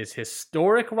 It is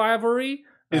historic rivalry.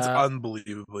 It's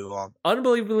unbelievably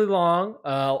long.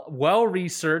 Well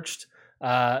researched.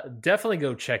 Definitely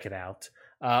go check it out.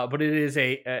 But it is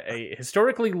a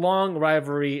historically long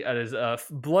rivalry. It is a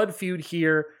blood feud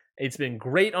here. It's been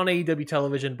great on AEW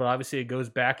television, but obviously it goes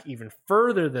back even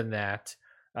further than that.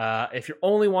 If you're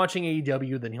only watching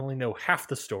AEW, then you only know half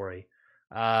the story.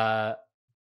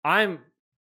 I'm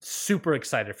super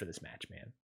excited for this match,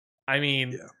 man. I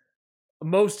mean,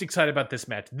 most excited about this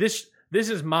match. This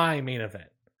is my main event.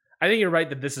 I think you're right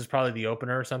that this is probably the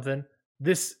opener or something.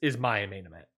 This is my main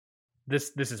event.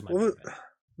 This is my main event.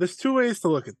 There's 2 ways to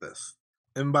look at this.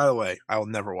 And by the way, I will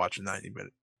never watch a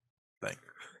 90-minute thing.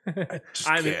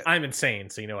 I'm insane,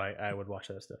 so I would watch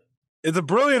that stuff. It's a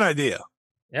brilliant idea.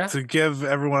 Yeah. To give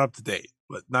everyone up to date.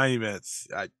 But 90 minutes,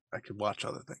 I could watch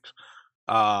other things.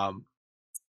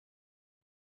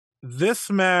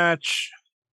 This match,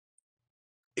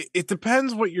 it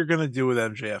depends what you're going to do with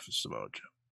MJF and Samoa Joe.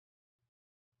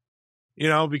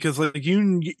 Because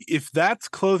if that's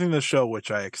closing the show, which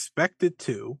I expect it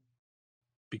to,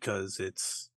 because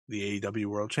it's the AEW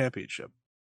World Championship,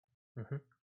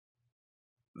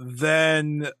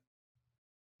 then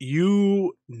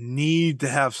you need to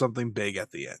have something big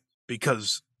at the end.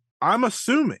 Because I'm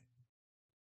assuming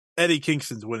Eddie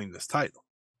Kingston's winning this title.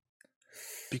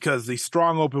 Because the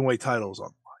strong openweight title is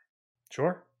on the line.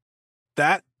 Sure.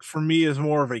 That, for me, is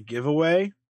more of a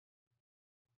giveaway.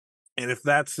 And if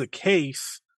that's the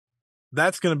case,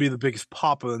 that's going to be the biggest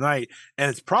pop of the night. And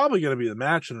it's probably going to be the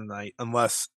match of the night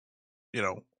unless,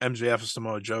 MJF and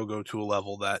Samoa Joe go to a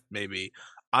level that maybe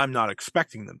I'm not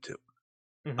expecting them to.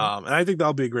 And I think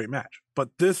that'll be a great match. But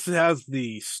this has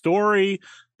the story.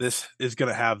 This is going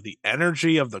to have the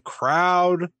energy of the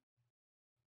crowd.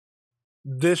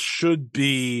 This should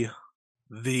be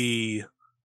the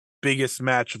biggest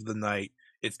match of the night.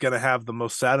 It's going to have the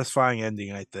most satisfying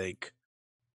ending, I think.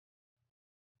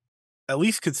 At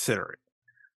least consider it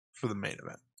for the main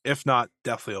event. If not,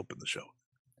 definitely open the show.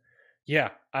 Yeah,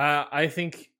 I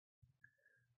think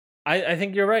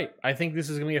you're right. I think this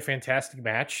is going to be a fantastic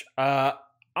match. I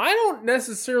don't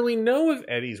necessarily know if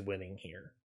Eddie's winning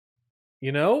here.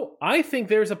 I think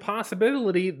there's a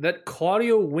possibility that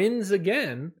Claudio wins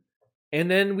again, and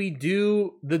then we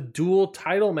do the dual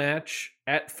title match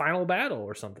at Final Battle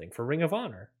or something for Ring of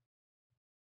Honor.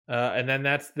 And then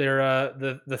that's their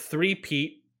the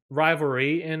three-peat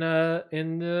rivalry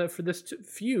for this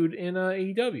feud in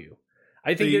AEW.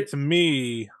 I think to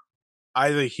me, I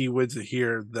think he wins it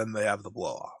here, then they have the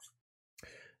blow off,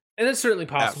 and it's certainly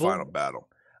possible at Final Battle.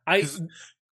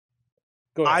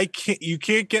 You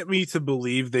can't get me to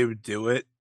believe they would do it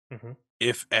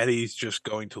if Eddie's just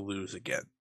going to lose again.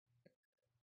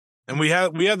 And we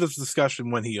had this discussion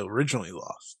when he originally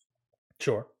lost.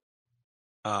 Sure.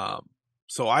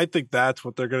 So I think that's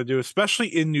what they're going to do, especially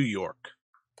in New York.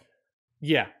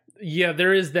 Yeah. Yeah,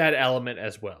 there is that element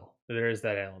as well. I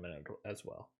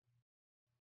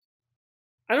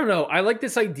don't know. I like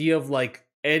this idea of like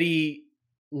Eddie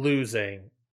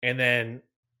losing and then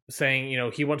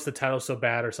saying, he wants the title so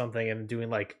bad or something and doing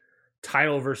like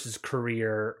title versus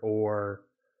career or,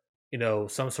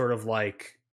 some sort of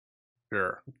like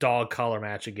dog collar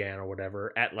match again or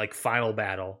whatever at like Final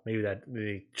Battle. Maybe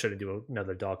they shouldn't do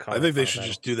another dog collar. I think they should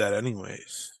just do that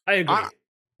anyways. I agree.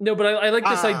 No, but I like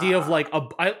this idea of like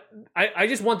I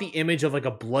just want the image of like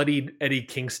a bloodied Eddie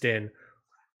Kingston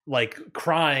like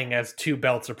crying as two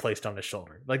belts are placed on his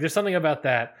shoulder. Like there's something about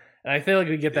that, and I feel like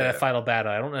we get that at Final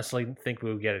Battle. I don't necessarily think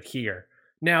we would get it here.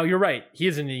 Now you're right. He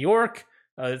is in New York.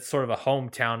 It's sort of a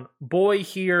hometown boy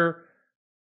here.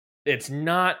 It's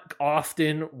not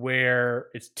often where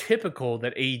it's typical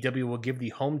that AEW will give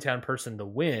the hometown person the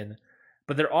win,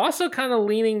 but they're also kind of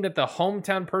leaning that the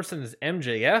hometown person is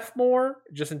MJF more,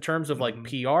 just in terms of like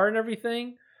PR and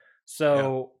everything.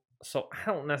 So I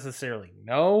don't necessarily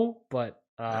know, but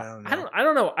I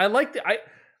don't know. I like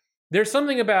there's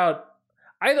something about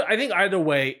I think either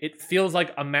way, it feels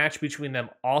like a match between them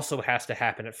also has to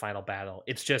happen at Final Battle.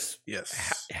 It's just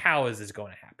how is this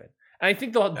going to happen? And I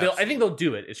think they'll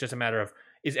do it. It's just a matter of,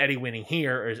 is Eddie winning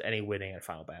here or is Eddie winning at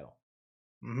Final Battle?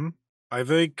 Mm-hmm. I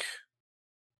think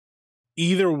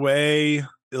either way,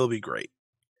 it'll be great.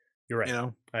 You're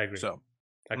right. I agree. So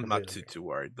I'm not too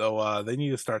worried. Though they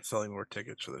need to start selling more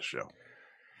tickets for the show.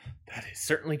 That is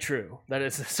certainly true.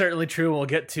 We'll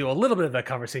get to a little bit of that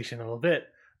conversation in a little bit.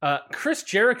 Chris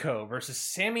Jericho versus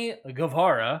Sammy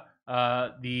Guevara.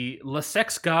 The Le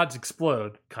Sex Gods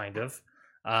explode, kind of.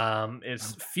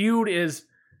 His feud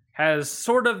has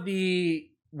sort of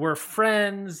we're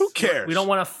friends. Who cares? We don't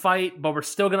want to fight, but we're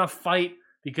still gonna fight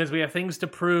because we have things to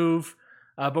prove.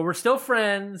 But we're still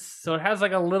friends, so it has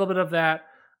like a little bit of that.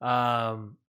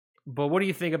 But what do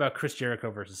you think about Chris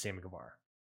Jericho versus Sammy Guevara?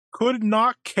 Could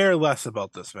not care less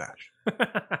about this match.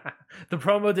 The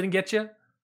promo didn't get you?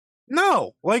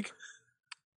 No, like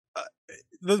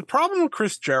the problem with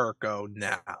Chris Jericho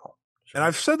now, and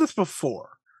I've said this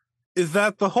before, is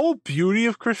that the whole beauty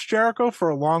of Chris Jericho for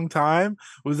a long time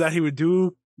was that he would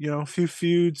do, a few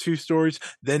feuds, few stories,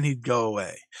 then he'd go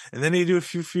away. And then he'd do a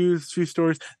few feuds, few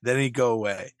stories, then he'd go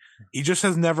away. He just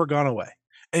has never gone away.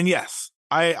 And yes,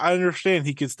 I understand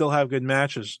he can still have good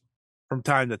matches from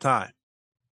time to time.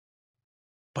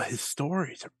 But his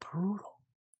stories are brutal.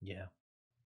 Yeah.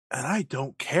 And I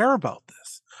don't care about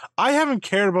this. I haven't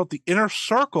cared about the Inner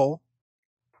Circle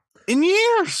in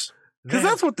years. Because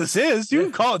that's what this is. You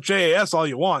can call it JAS all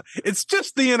you want. It's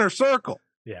just the Inner Circle.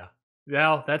 Yeah.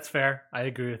 Well, that's fair. I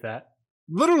agree with that.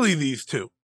 Literally, these two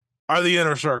are the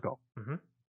Inner Circle. Mm-hmm.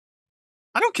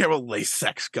 I don't care about Le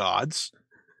Sex Gods.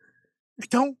 I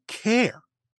don't care.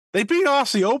 They beat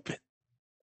Aussie Open.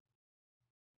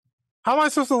 How am I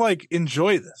supposed to,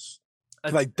 enjoy this?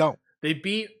 I don't. They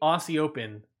beat Aussie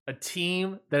Open, a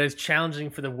team that is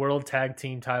challenging for the World Tag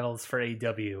Team titles for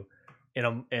AEW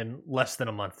in less than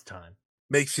a month's time.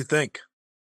 Makes you think.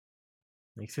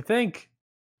 Makes you think,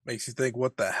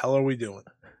 what the hell are we doing?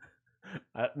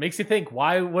 Makes you think,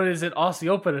 what is it Aussie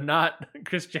Open and not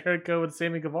Chris Jericho and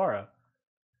Sammy Guevara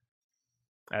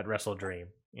at Wrestle Dream?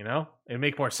 It'd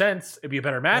make more sense. It'd be a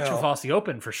better match with Aussie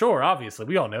Open for sure, obviously.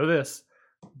 We all know this.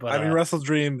 But Wrestle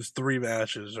Dream's 3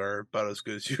 matches are about as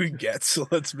good as you can get, so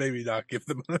let's maybe not give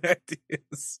them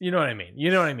ideas. You know what I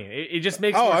mean? It just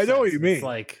makes more sense. I know what you mean.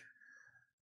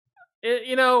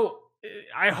 It's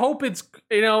I hope it's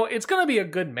it's gonna be a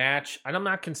good match, and I'm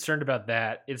not concerned about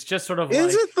that. It's just sort of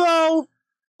is it though?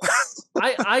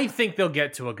 I think they'll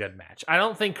get to a good match. I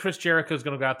don't think Chris Jericho is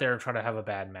gonna go out there and try to have a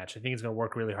bad match. I think he's gonna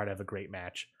work really hard to have a great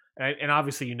match, and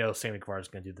obviously Sammy Guevara is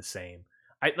gonna do the same.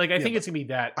 I think it's gonna be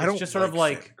that. It's just sort of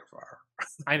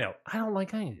I know I don't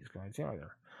like any of these guys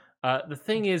either. The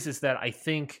thing is that I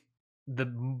think the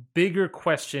bigger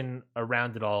question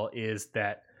around it all is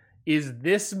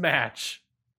this match,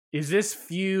 is this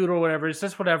feud or whatever, is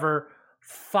this whatever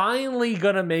finally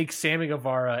gonna make Sammy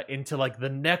Guevara into the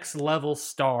next level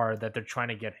star that they're trying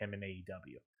to get him in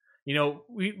AEW?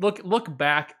 We look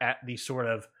back at the sort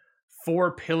of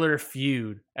 4-pillar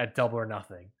feud at Double or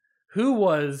Nothing. Who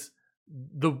was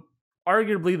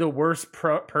arguably the worst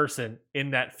person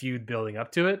in that feud building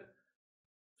up to it?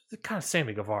 It's kind of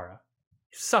Sammy Guevara.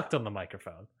 He sucked on the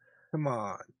microphone. Come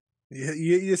on.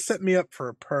 You set me up for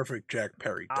a perfect Jack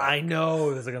Perry dump. I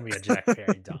know there's going to be a Jack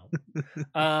Perry dump.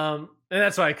 And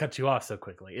that's why I cut you off so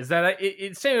quickly. Is that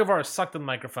Sammy Guevara sucked on the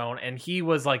microphone, and he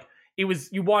was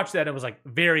you watched that, and it was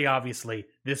very obviously,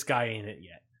 this guy ain't it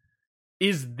yet.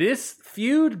 Is this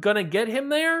feud going to get him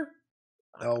there?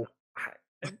 No.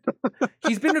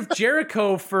 He's been with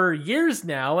Jericho for years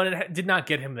now, and it did not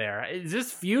get him there. Is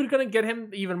this feud going to get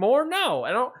him even more? No,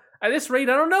 I don't. At this rate,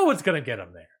 I don't know what's going to get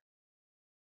him there.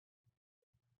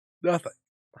 Nothing.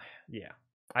 Yeah,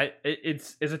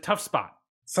 it's a tough spot.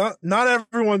 So not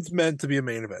everyone's meant to be a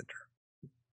main eventer.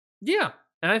 Yeah,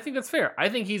 and I think that's fair. I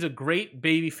think he's a great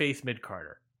babyface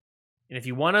mid-carder. And if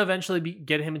you want to eventually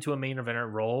get him into a main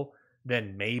eventer role,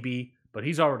 then maybe. But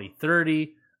he's already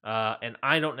 30, and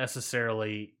I don't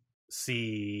necessarily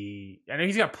see... I know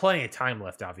he's got plenty of time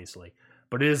left, obviously.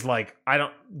 But it is like, I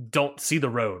don't see the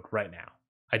road right now.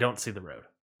 I don't see the road.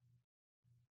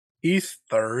 He's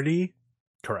 30?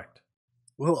 Correct.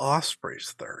 Will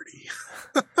Ospreay's 30.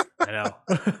 I know.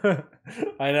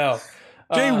 I know.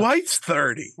 Jay White's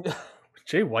 30.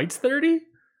 Jay White's 30?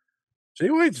 Jay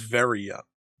White's very young.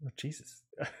 Oh, Jesus.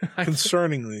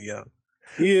 Concerningly young.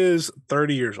 He is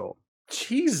 30 years old.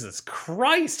 Jesus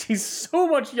Christ. He's so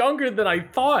much younger than I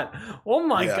thought. Oh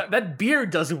my God. That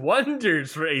beard does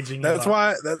wonders for aging. That's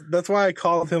why I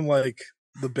called him like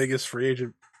the biggest free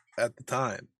agent at the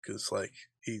time. Because like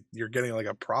you're getting like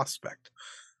a prospect.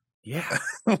 Yeah.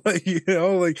 Like, you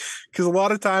know, like, because a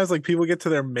lot of times, like, people get to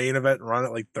their main event run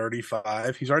at like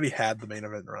 35. He's already had the main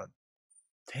event run.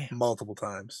 Damn. Multiple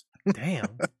times.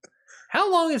 Damn.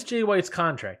 How long is Jay White's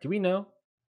contract? Do we know?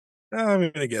 I'm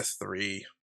going to guess 3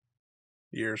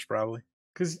 years, probably.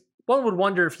 Because one would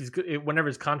wonder if whenever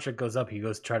his contract goes up, he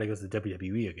goes to the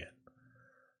WWE again.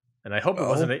 And I hope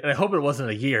it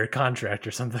wasn't a year contract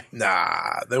or something.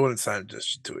 Nah, they wouldn't sign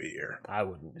just to a year. I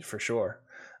wouldn't, for sure.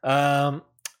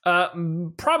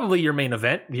 Probably your main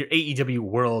event, your AEW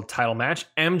World Title match,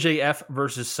 MJF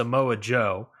versus Samoa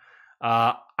Joe.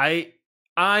 I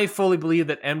fully believe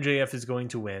that MJF is going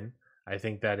to win. I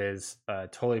think that is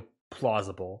totally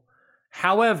plausible.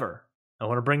 However, I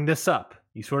want to bring this up.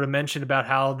 You sort of mentioned about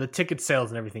how the ticket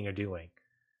sales and everything are doing.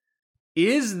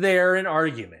 Is there an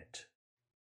argument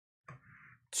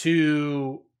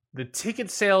to the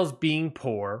ticket sales being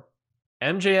poor?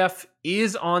 MJF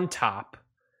is on top.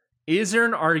 Is there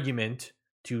an argument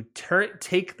to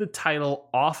take the title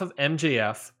off of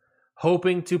MJF,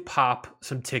 hoping to pop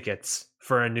some tickets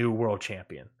for a new world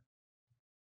champion?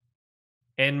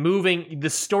 And moving the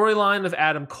storyline of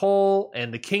Adam Cole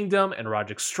and the Kingdom and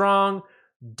Roderick Strong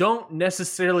don't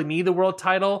necessarily need the world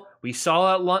title. We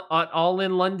saw at All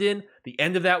In London. The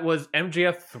end of that was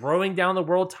MJF throwing down the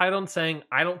world title and saying,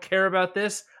 I don't care about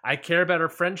this. I care about our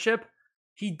friendship.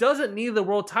 He doesn't need the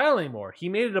world title anymore. He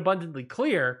made it abundantly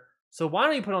clear. So why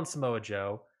don't you put on Samoa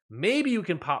Joe? Maybe you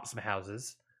can pop some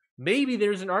houses. Maybe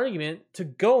there's an argument to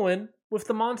going with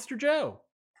the Monster Joe.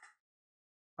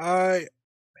 I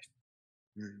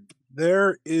think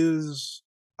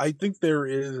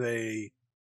there's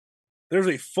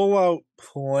a full out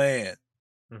plan.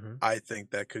 Mm-hmm. I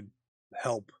think that could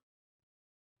help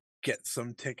get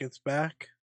some tickets back.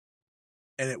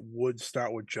 And it would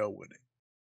start with Joe winning.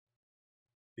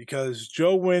 Because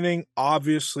Joe winning,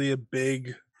 obviously a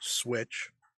big switch.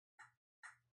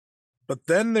 But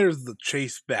then there's the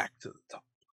chase back to the top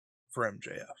for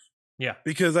MJF. Yeah.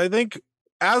 Because I think,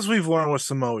 as we've learned with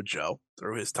Samoa Joe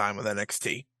through his time with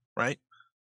NXT, right?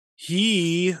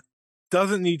 He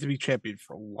doesn't need to be champion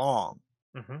for long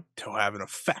to have an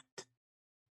effect.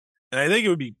 And I think it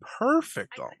would be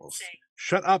perfect almost.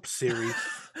 Shut up, Siri.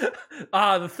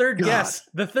 The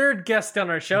third guest on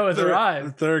our show has arrived.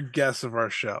 The third guest of our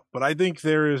show. But I think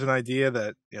there is an idea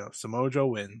that, Samoa Joe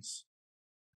wins.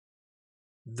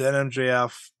 Then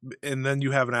MJF, and then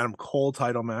you have an Adam Cole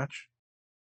title match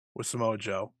with Samoa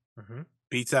Joe.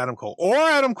 Beats Adam Cole. Or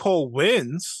Adam Cole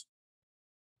wins.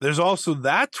 There's also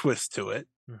that twist to it.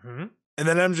 And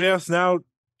then MJF's now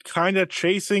kind of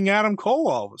chasing Adam Cole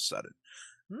all of a sudden.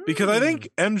 Because I think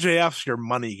MJF's your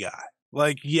money guy.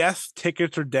 Like, yes,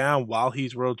 tickets are down while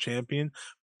he's world champion,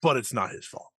 but it's not his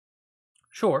fault.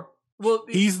 Sure. Well,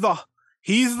 he's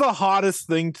the hottest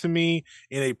thing to me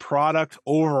in a product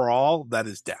overall that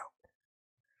is down.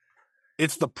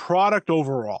 It's the product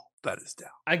overall that is down.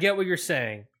 I get what you're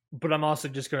saying, but I'm also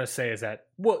just going to say is that,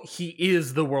 he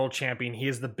is the world champion. He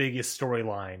is the biggest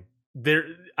storyline.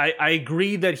 I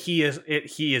agree that he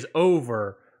is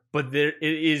over, but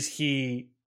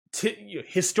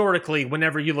historically,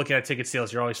 whenever you look at ticket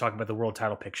sales, you're always talking about the world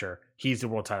title picture. He's the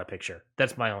world title picture.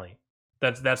 That's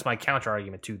my counter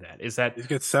argument to that. Is that he's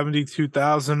got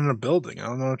 72,000 in a building. I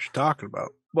don't know what you're talking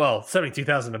about. Well,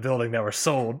 72,000 in a building that were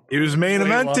sold. He was main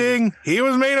eventing.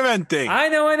 I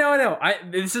know.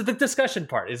 This is the discussion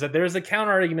part. Is that there's a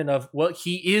counter argument of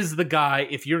he is the guy.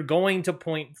 If you're going to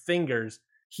point fingers,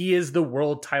 he is the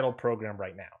world title program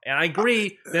right now. And I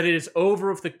agree that it is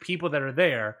over with the people that are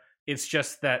there. It's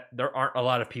just that there aren't a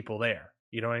lot of people there.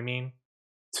 You know what I mean?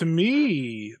 To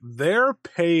me, they're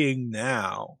paying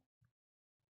now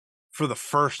for the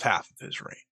first half of his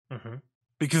reign. Mm-hmm.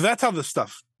 Because that's how this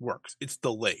stuff works. It's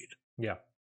delayed. Yeah.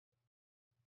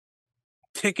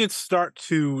 Tickets start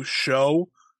to show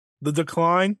the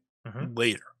decline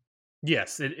later.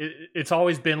 Yes, it's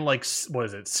always been like, what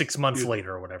is it, 6 months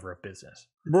later or whatever of business.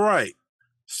 Right.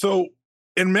 So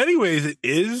in many ways it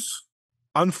is,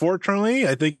 unfortunately,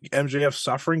 I think MJF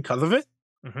suffering because of it.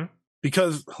 Mm-hmm.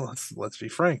 Because let's be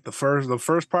frank, the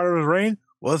first part of his reign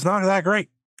was not that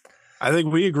great. I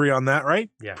think we agree on that, right?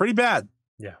 Yeah. Pretty bad.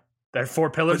 Yeah. That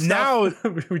 4 pillar stuff.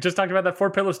 Now we just talked about that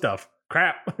 4 pillar stuff.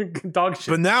 Crap. Dog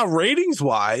shit. But now ratings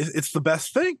wise, it's the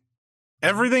best thing.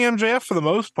 Everything MJF for the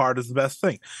most part is the best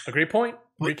thing. A great point.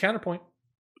 Great counterpoint.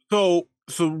 So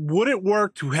would it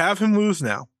work to have him lose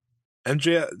now?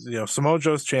 MJF, Samoa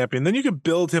Joe's champion, then you could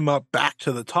build him up back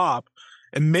to the top.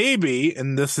 And maybe,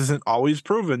 and this isn't always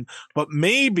proven, but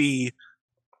maybe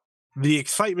the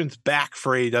excitement's back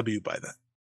for AEW by then.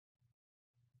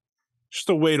 Just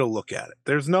a way to look at it.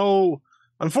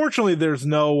 Unfortunately, there's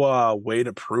no way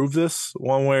to prove this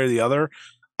one way or the other.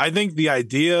 I think the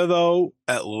idea, though,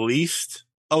 at least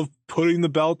of putting the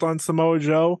belt on Samoa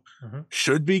Joe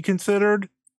should be considered.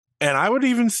 And I would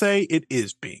even say it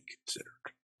is being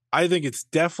considered. I think it's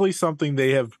definitely something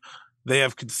they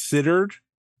have considered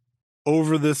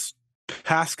over this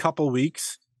past couple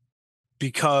weeks,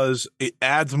 because it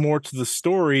adds more to the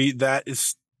story that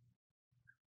is,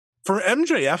 for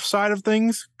MJF side of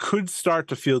things, could start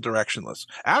to feel directionless.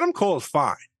 Adam Cole is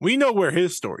fine. We know where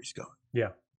his story's going. Yeah.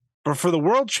 But for the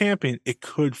world champion, it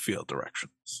could feel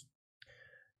directionless.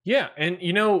 Yeah. And,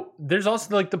 there's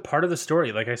also like the part of the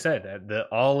story, like I said, the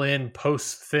all-in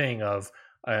post thing of,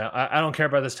 I don't care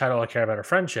about this title, I care about our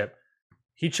friendship.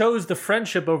 He chose the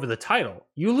friendship over the title.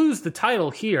 You lose the title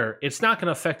here, it's not going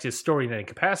to affect his story in any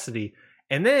capacity.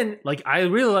 And then, like, I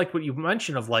really like what you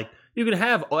mentioned of, like, you can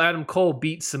have Adam Cole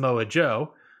beat Samoa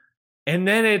Joe, and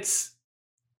then it's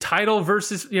title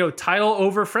versus, title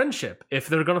over friendship, if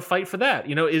they're going to fight for that.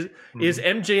 Is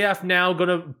MJF now going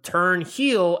to turn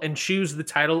heel and choose the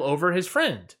title over his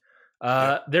friend?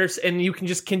 And you can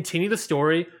just continue the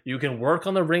story. You can work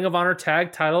on the Ring of Honor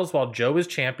tag titles while Joe is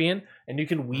champion, and you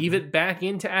can weave it back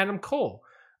into Adam Cole.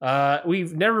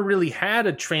 We've never really had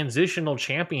a transitional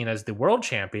champion as the world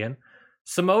champion.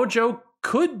 Samoa Joe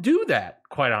could do that,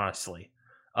 quite honestly.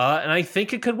 And I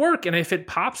think it could work. And if it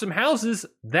pops some houses,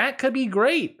 that could be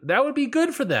great. That would be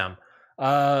good for them.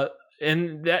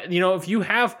 And that, if you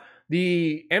have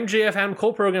the MJF Adam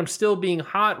Cole program still being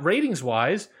hot ratings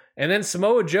wise, and then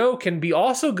Samoa Joe can be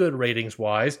also good ratings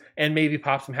wise and maybe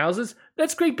pop some houses,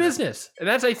 that's great business. And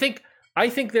that's, I think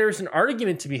there's an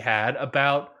argument to be had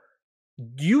about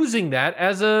using that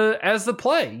as the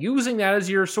play, using that as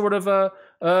your sort of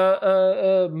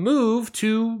a move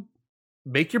to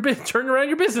make your turn around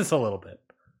your business a little bit.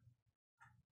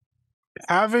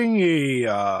 Having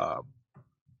a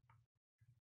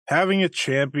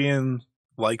champion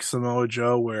like Samoa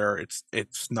Joe, where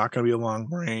it's not going to be a long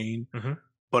reign,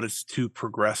 but it's to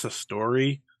progress a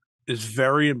story, is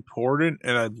very important,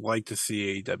 and I'd like to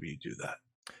see AEW do that.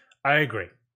 I agree.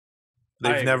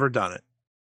 They've never done it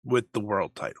with the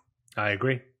world title. I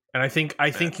agree. And I think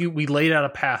we laid out a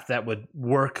path that would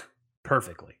work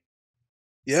perfectly.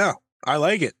 Yeah, I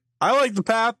like it. I like the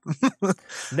path.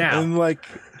 Now, and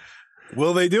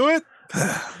will they do it?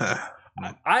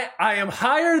 I am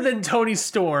higher than Tony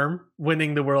Storm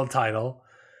winning the world title,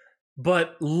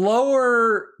 but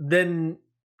lower than,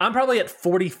 I'm probably at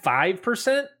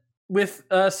 45% with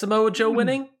Samoa Joe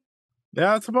winning.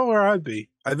 Yeah, that's about where I'd be.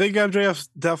 I think MJF's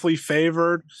definitely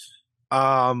favored,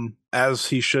 as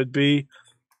he should be.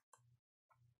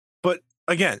 But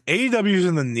again, AEW is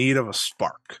in the need of a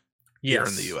spark here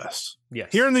in the U.S.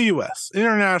 Yes. Here in the U.S.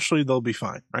 Internationally, they'll be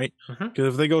fine, right?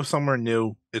 Because if they go somewhere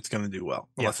new, it's going to do well,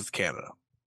 unless it's Canada.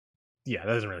 Yeah,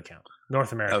 that doesn't really count.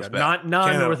 North America. Not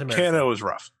North America. Canada was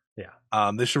rough.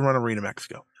 Yeah. They should run Arena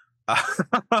Mexico.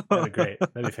 That'd be great.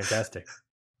 That'd be fantastic.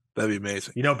 That'd be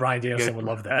amazing. Brian Danielson would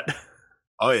love that.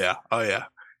 Oh, yeah.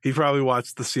 He probably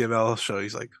watched the CMLL show.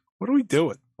 He's like, what are we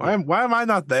doing? Why am I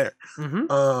not there?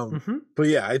 But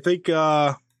yeah, I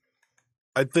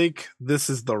think this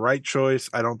is the right choice.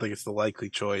 I don't think it's the likely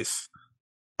choice.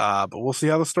 But we'll see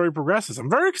how the story progresses. I'm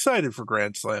very excited for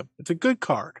Grand Slam. It's a good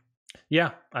card.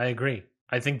 Yeah, I agree.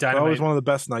 I think Dynamite, always one of the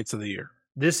best nights of the year.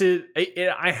 This is.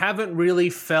 I haven't really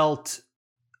felt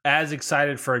as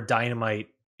excited for a Dynamite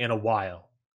in a while,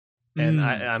 and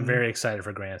I'm very excited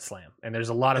for Grand Slam. And there's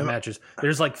a lot of matches.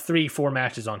 There's like 3-4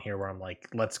 matches on here where I'm like,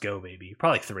 let's go, baby.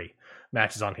 Probably 3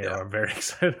 matches on here where I'm very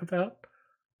excited about.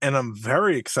 And I'm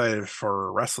very excited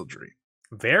for Wrestle Dream.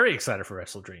 Very excited for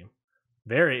Wrestle Dream.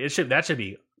 That should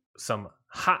be some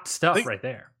hot stuff right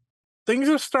there. Things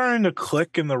are starting to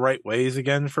click in the right ways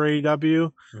again for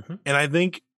AEW, and I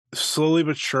think slowly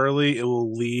but surely it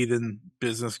will lead in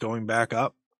business going back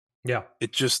up. Yeah,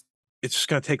 it's just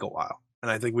going to take a while, and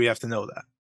I think we have to know that.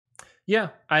 Yeah,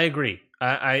 I agree.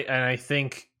 I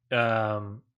think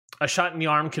a shot in the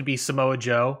arm could be Samoa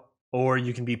Joe, or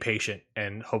you can be patient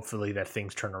and hopefully that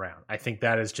things turn around. I think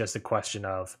that is just a question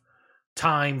of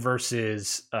time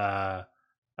versus, like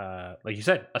you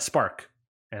said, a spark.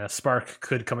 And a spark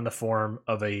could come in the form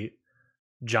of a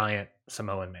giant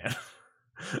Samoan man.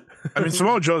 I mean,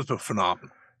 Samoa Joe's been phenomenal.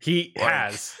 He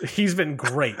has. He's been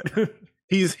great.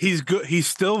 He's good. He's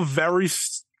still very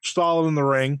solid in the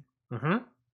ring.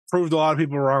 Proved a lot of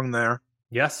people wrong there.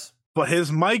 Yes. But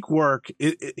his mic work,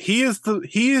 he is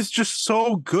just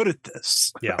so good at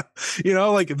this. Yeah.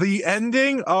 Like the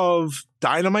ending of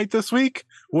Dynamite this week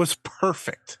was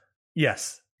perfect.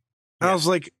 Yes. And I was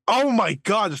like, oh my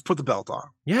God, just put the belt on.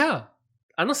 Yeah.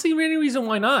 I don't see any reason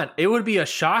why not. It would be a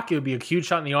shock. It would be a huge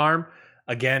shot in the arm.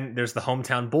 Again, there's the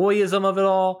hometown boyism of it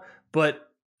all, but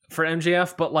for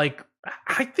MJF, but like,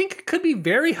 I think it could be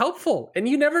very helpful. And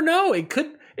you never know. It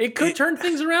could turn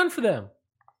things around for them.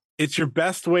 It's your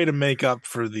best way to make up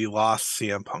for the lost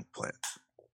CM Punk plans.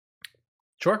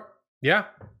 Sure. Yeah.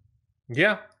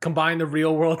 Yeah. Combine the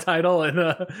real world title and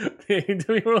the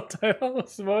AEW world title with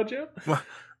Samoa Joe.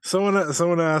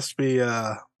 Someone asked me,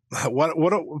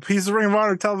 what a piece of Ring of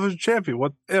Honor television champion.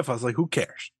 What if? I was like, who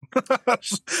cares? I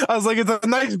was like, it's a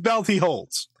nice belt he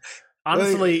holds.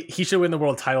 Honestly, he should win the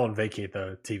world title and vacate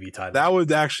the TV title. That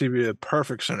would actually be a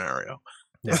perfect scenario.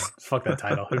 Yeah, fuck that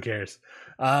title. Who cares?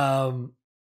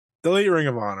 Delete Ring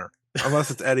of Honor. Unless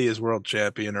it's Eddie as world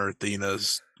champion or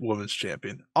Athena's women's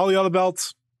champion. All the other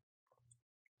belts.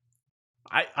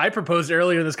 I proposed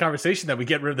earlier in this conversation that we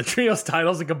get rid of the trios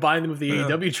titles and combine them with the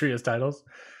AEW trios titles.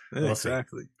 Yeah,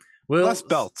 exactly. Less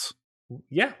belts.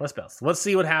 Yeah, less belts. Let's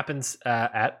see what happens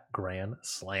at Grand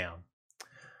Slam.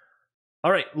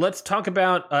 All right, let's talk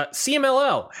about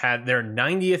CMLL had their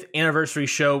 90th anniversary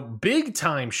show, big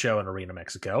time show in Arena,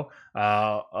 Mexico,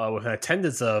 with an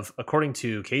attendance of, according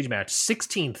to Cage Match,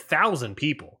 16,000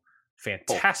 people.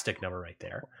 Fantastic number right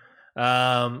there.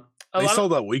 They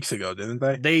sold out weeks ago, didn't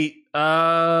they?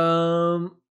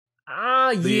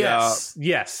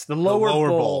 Yes. The lower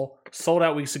bowl sold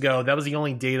out weeks ago. That was the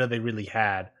only data they really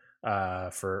had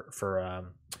for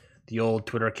the old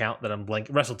Twitter account that I'm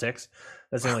blanking. WrestleTix.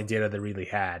 That's the only data they really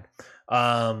had.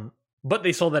 But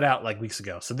they sold that out like weeks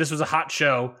ago. So this was a hot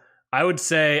show. I would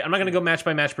say, I'm not going to go match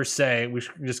by match per se. We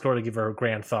should just go to give our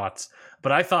grand thoughts.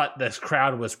 But I thought this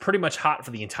crowd was pretty much hot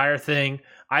for the entire thing.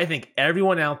 I think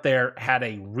everyone out there had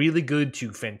a really good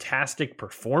to fantastic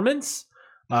performance.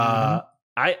 I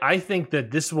think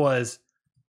that this was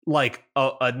like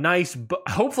a nice,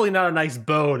 hopefully not a nice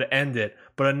bow to end it,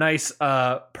 but a nice,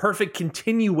 perfect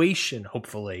continuation,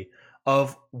 hopefully,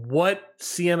 of what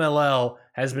CMLL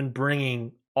has been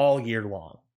bringing all year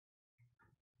long.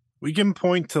 We can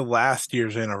point to last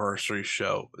year's anniversary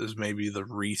show as maybe the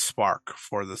re-spark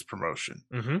for this promotion.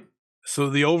 So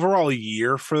the overall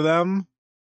year for them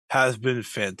has been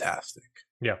fantastic.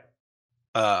 Yeah.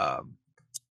 I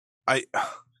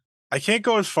can't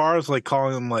go as far as like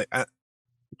calling them like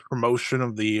promotion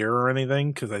of the year or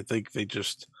anything, because I think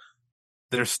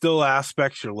there's still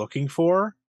aspects you're looking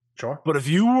for. Sure. But if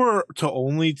you were to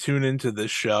only tune into this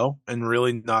show and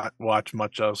really not watch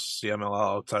much else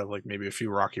CMLL outside of like maybe a few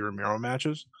Rocky Romero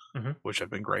matches, which have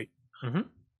been great,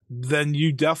 then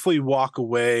you definitely walk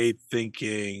away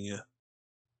thinking,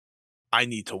 I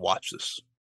need to watch this.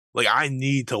 Like, I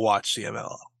need to watch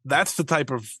CMLL. That's the type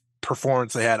of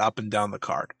performance they had up and down the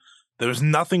card. There was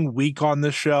nothing weak on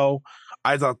this show.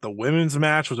 I thought the women's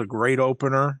match was a great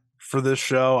opener for this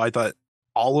show. I thought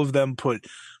all of them put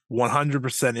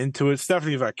 100% into it.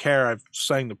 Stephanie Vaquer, I've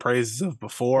sang the praises of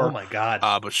before. Oh my God.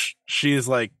 But she is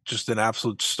like just an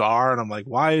absolute star. And I'm like,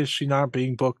 why is she not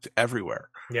being booked everywhere?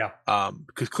 Yeah.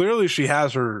 Because clearly she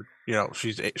has her,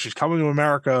 she's coming to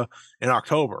America in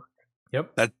October.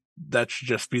 Yep. That should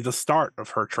just be the start of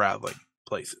her traveling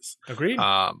places. Agreed.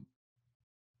 And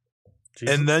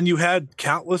then you had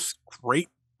countless great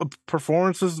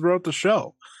performances throughout the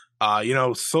show.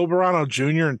 Soberano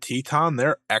Jr. and Teton,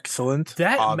 they're excellent.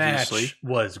 That obviously. Match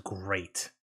was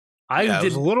great. It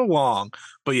was a little long,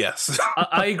 but yes.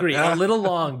 I agree. A little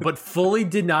long, but fully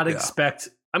did not expect.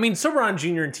 I mean, Soberano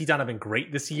Jr. and Teton have been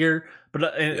great this year,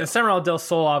 but Samuel Del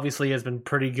Sol obviously has been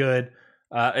pretty good,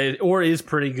 or is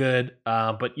pretty good,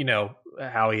 but you know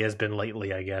how he has been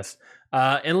lately, I guess.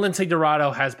 And Lindsay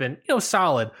Dorado has been,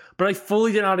 solid, but I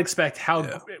fully did not expect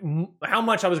how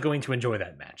much I was going to enjoy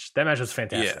that match. That match was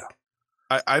fantastic.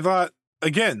 Yeah. I thought,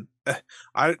 again,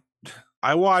 I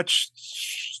watched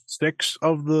 6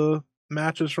 of the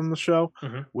matches from the show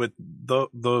with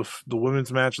the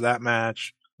women's match, that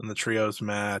match, and the trios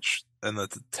match, and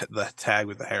the tag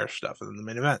with the hair stuff, and then the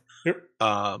main event. Yep.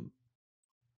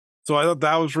 So I thought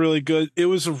that was really good. It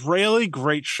was a really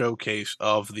great showcase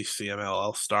of the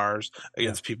CMLL stars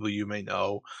against people you may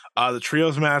know. The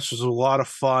trios match was a lot of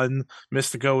fun.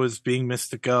 Mystico was being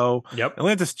Mystico. Yep.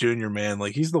 Atlantis Jr., man,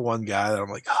 like he's the one guy that I'm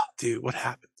like, oh, dude, what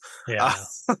happened? Yeah.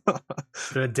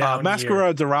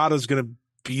 Mascara Dorado is going to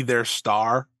be their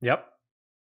star. Yep.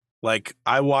 Like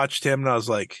I watched him and I was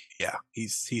like, yeah,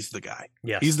 he's the guy.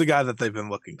 Yes. He's the guy that they've been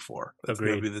looking for. That's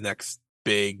going to be the next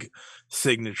big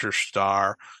signature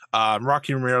star.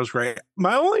 Rocky Romero's great.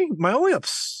 My only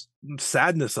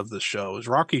sadness of this show is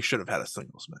Rocky should have had a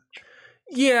singles match.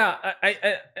 Yeah,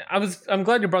 I'm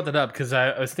glad you brought that up because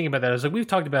I was thinking about that. I was like, we've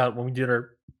talked about when we did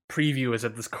our preview is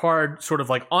that this card sort of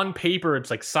like on paper it's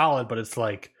like solid, but it's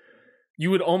like you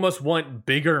would almost want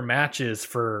bigger matches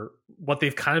for what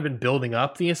they've kind of been building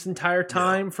up this entire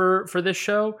time for this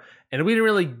show, and we didn't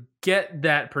really get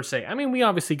that per se. I mean, we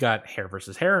obviously got hair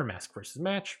versus hair and mask versus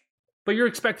match, but you're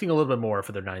expecting a little bit more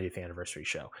for their 90th anniversary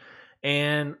show,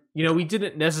 and we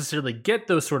didn't necessarily get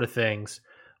those sort of things,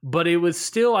 but it was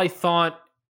still, I thought,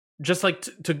 just like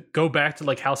to go back to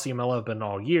like how CMLL have been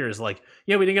all years, like,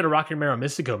 we didn't get a Rocky Romero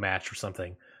Mystico match or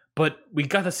something, but we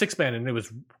got the 6-man and it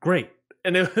was great.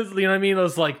 And it was, what I mean? It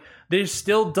was like, they're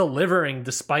still delivering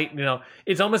despite,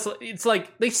 it's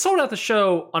like they sold out the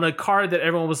show on a card that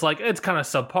everyone was like, it's kind of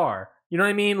subpar. You know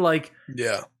what I mean? Like,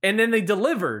 yeah. And then they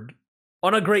delivered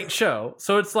on a great show.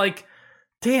 So it's like,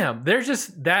 damn, they're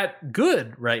just that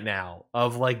good right now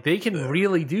of like, they can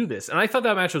really do this. And I thought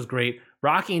that match was great.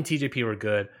 Rocky and TJP were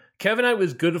good. Kevin Knight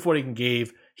was good with what he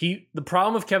gave. The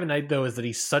problem with Kevin Knight, though, is that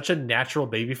he's such a natural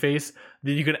babyface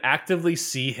that you can actively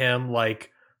see him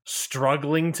like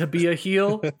struggling to be a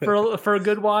heel for a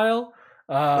good while.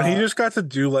 But he just got to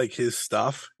do like his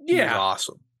stuff. He's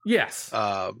awesome. Yes.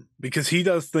 Because he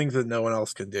does things that no one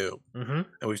else can do. Mm-hmm.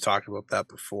 And we've talked about that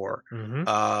before.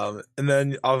 Mm-hmm. And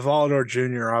then Osvaldo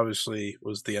Jr. obviously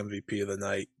was the MVP of the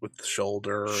night with the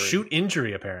shoulder. Shoot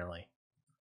injury, apparently.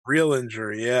 Real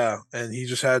injury, yeah. And he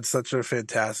just had such a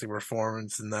fantastic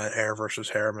performance in that hair versus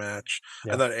hair match.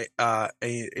 Yeah. I thought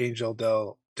Angel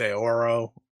Del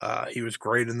Oro, he was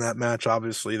great in that match.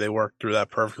 Obviously, they worked through that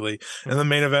perfectly. Mm-hmm. And the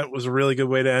main event was a really good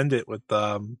way to end it with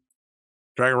Dragon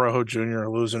Rojo Jr.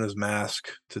 losing his mask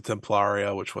to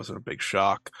Templario, which wasn't a big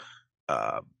shock.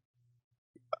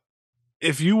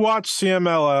 If you watch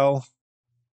CMLL,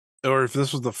 or if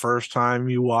this was the first time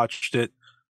you watched it,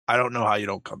 I don't know how you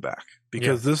don't come back.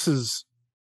 Because this is,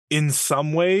 in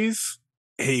some ways,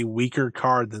 a weaker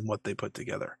card than what they put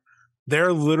together.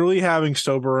 They're literally having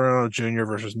Soberano Jr.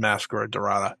 versus Mascara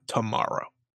Dorada tomorrow.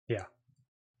 Yeah.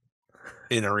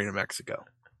 In Arena Mexico.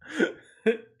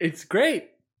 It's great.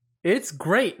 It's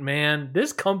great, man.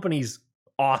 This company's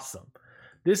awesome.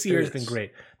 This year has been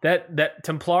great. That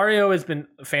Templario has been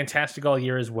fantastic all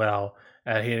year as well.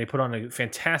 They put on a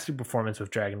fantastic performance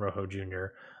with Dragon Rojo Jr.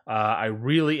 I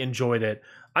really enjoyed it.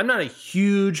 I'm not a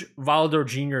huge Volador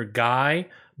Jr. guy,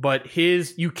 but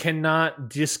you cannot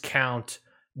discount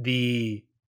the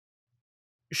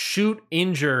shoot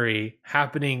injury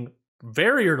happening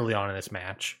very early on in this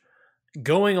match,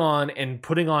 going on and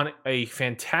putting on a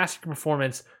fantastic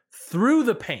performance through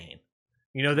the pain.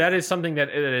 That is something that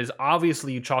is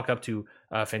obviously you chalk up to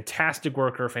a fantastic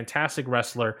worker, fantastic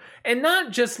wrestler, and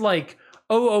not just like,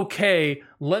 oh, okay,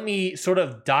 let me sort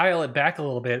of dial it back a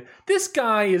little bit. This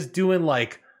guy is doing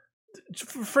like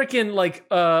freaking like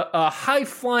high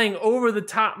flying over the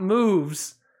top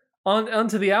moves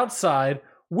onto the outside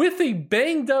with a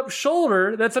banged up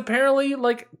shoulder that's apparently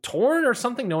like torn or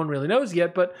something. No one really knows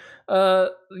yet, but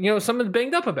something's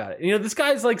banged up about it. This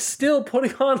guy's like still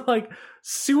putting on like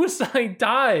suicide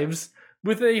dives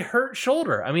with a hurt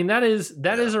shoulder. I mean, that is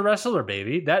a wrestler,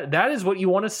 baby. That is what you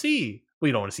want to see. Well,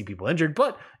 you don't want to see people injured,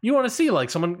 but you want to see like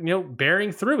someone,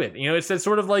 bearing through it. It's that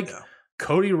sort of like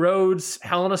Cody Rhodes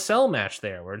Hell in a Cell match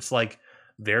there, where it's like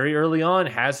very early on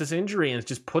has this injury and it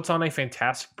just puts on a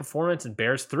fantastic performance and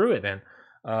bears through it. And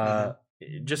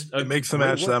it makes the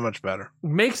match that much better.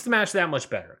 Makes the match that much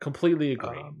better. Completely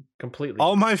agree. Completely.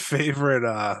 All my favorite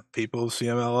people of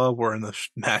CMLL were in the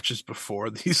matches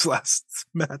before these last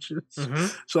matches. Mm-hmm.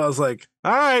 So I was like,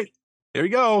 all right, here we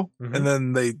go. Mm-hmm. And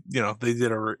then they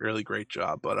did a really great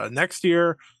job. But next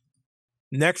year,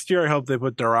 I hope they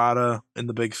put Dorada in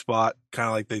the big spot, kind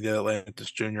of like they did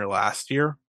Atlantis Jr. last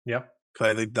year. Yep. because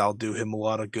I think that'll do him a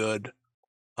lot of good.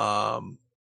 But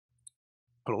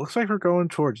it looks like we're going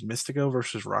towards Mystico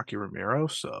versus Rocky Romero,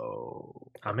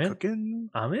 so I'm in. cooking.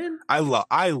 I'm in. I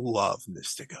love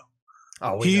Mystico.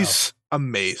 Oh, he's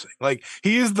amazing. Like,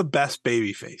 he is the best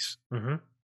babyface. Mm-hmm.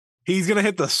 He's gonna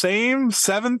hit the same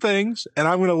 7 things, and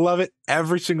I'm gonna love it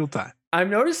every single time. I'm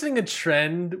noticing a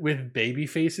trend with baby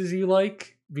faces you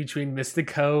like between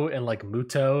Mystico and like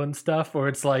Muto and stuff, where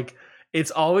it's like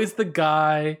it's always the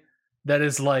guy that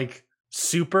is like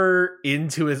super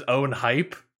into his own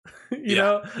hype. You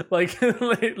know, like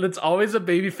it's always a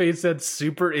baby face that's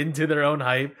super into their own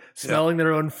hype, smelling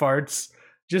their own farts,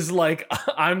 just like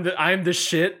I'm the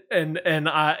shit, and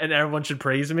everyone should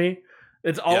praise me.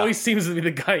 It always seems to be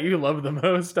the guy you love the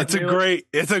most. It's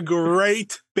a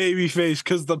great baby face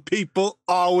because the people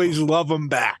always love him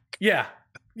back. Yeah,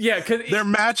 because their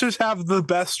matches have the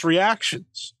best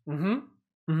reactions.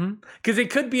 Because it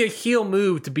could be a heel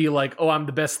move to be like, oh, I'm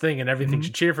the best thing and everything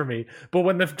should cheer for me. But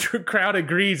when the crowd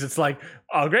agrees, it's like,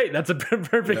 oh, great, that's a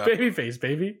perfect baby face,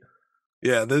 baby.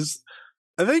 Yeah,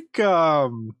 I think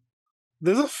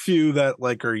there's a few that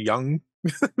like are young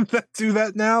that do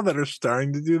that now, that are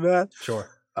starting to do that. Sure.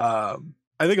 I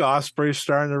think Osprey's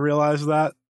starting to realize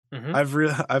that.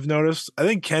 I've noticed. I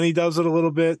think Kenny does it a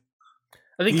little bit.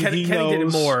 I think Kenny did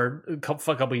it more a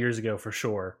couple years ago for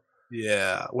sure.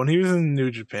 Yeah, when he was in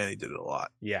New Japan, he did it a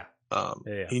lot. Yeah.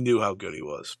 He knew how good he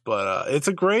was. But it's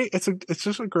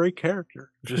just a great character.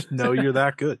 Just know you're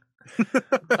that good.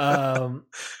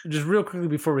 Just real quickly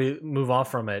before we move on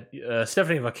from it,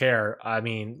 Stephanie Vaquer, I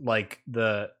mean, like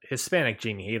the Hispanic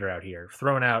Jamie Hayter out here,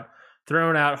 throwing out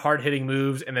hard hitting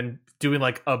moves and then doing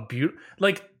like a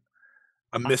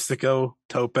Mystico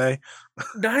tope.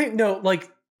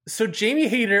 So Jamie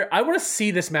Hayter, I want to see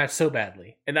this match so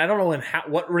badly, and I don't know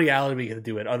what reality we can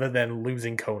do it other than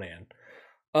losing Conan.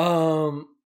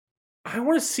 I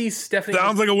want to see Stephanie.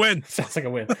 Sounds like a win. Sounds like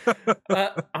a win.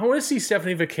 I want to see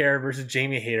Stephanie Vaquer versus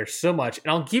Jamie Hayter so much,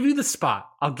 and I'll give you the spot.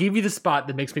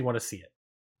 That makes me want to see it.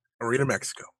 Arena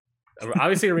Mexico.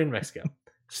 Obviously, Arena Mexico.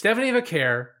 Stephanie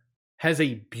Vaquer has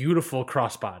a beautiful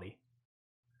crossbody,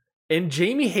 and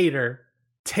Jamie Hayter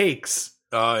takes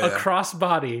a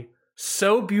crossbody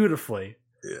so beautifully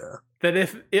that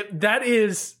if that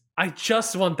is, I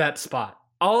just want that spot.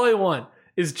 All I want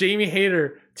is Jamie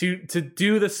Hayter to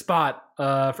do the spot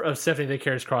of Stephanie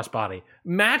Vaquer's crossbody.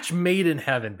 Match made in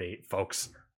heaven, folks.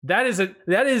 That is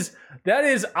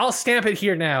I'll stamp it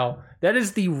here now. That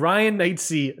is the Ryan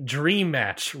Knightsey dream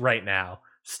match right now.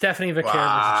 Stephanie Vaquer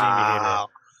versus Jamie Hayter.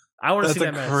 I want to see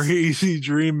that match. That's a crazy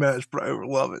dream match, but I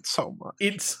love it so much.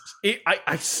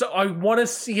 I want to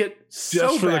see it so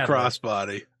just for badly. the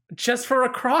crossbody. Just for a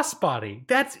crossbody.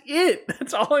 That's it.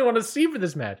 That's all I want to see for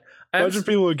this match. A bunch of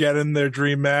people would get in their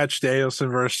dream match, Danielson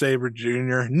versus Sabre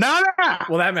Jr. Nada!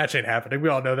 Well, that match ain't happening. We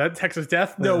all know that. Texas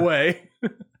Death? No way.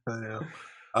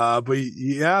 But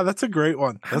yeah, that's a great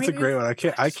one. That's a great one.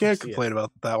 I can't complain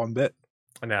about that one bit.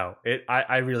 No,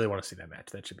 I really want to see that match.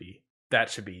 That should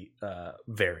be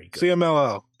very good.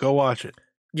 CMLL, go watch it.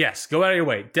 Yes, go out of your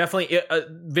way. Definitely a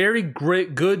very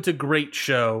good to great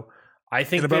show. I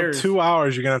think in about 2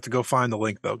 hours, you're gonna have to go find the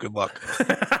link, though. Good luck.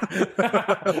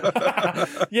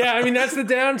 Yeah, I mean that's the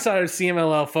downside of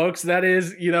CMLL, folks. That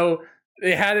is,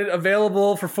 they had it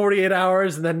available for 48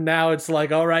 hours, and then now it's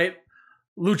like, all right,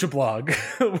 Lucha Blog.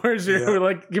 Where's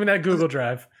your give me that Google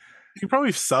Drive? You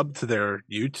probably sub to their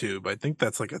YouTube. I think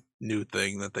that's like a new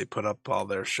thing that they put up all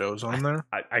their shows on there.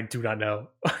 I do not know.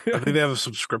 I think they have a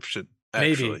subscription.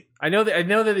 Actually. Maybe I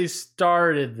know that they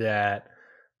started that.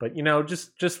 But,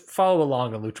 just follow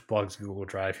along on Lucha Blog's Google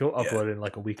Drive. He'll upload it in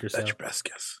like a week or so. That's your best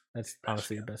guess. That's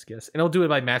honestly your best guess. And he'll do it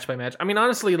by match. I mean,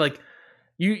 honestly, like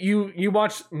you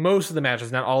watch most of the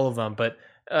matches, not all of them, but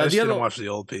I just didn't watch the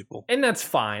old people. And that's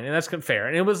fine. And that's fair.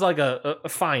 And it was like a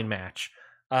fine match.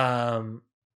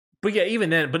 But yeah,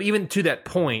 even to that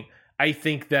point, I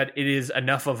think that it is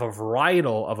enough of a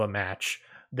varietal of a match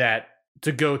that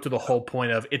to go to the whole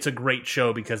point of it's a great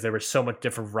show because there was so much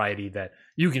different variety that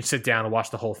you can sit down and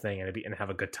watch the whole thing and have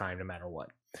a good time no matter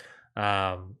what.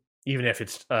 Even if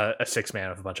it's a 6-man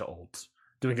with a bunch of olds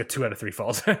doing a 2 out of 3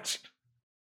 falls match,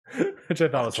 which I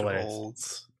thought was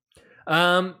hilarious.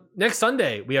 Next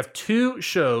Sunday, we have 2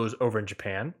 shows over in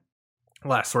Japan.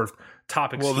 Last sort of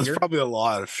topics Well, there's here. probably a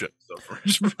lot of shit over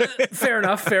in Japan. Fair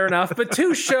enough. But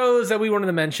 2 shows that we wanted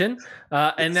to mention,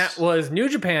 and that was New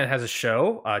Japan has a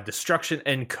show, Destruction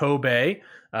in Kobe,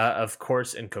 of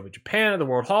course, in Kobe, Japan, at the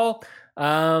World Hall.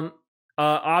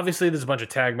 Obviously, there's a bunch of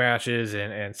tag matches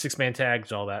and 6-man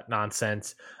tags and all that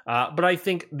nonsense. But I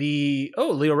think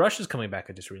Leo Rush is coming back,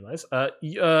 I just realized. But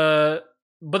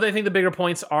I think the bigger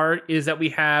points is that we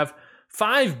have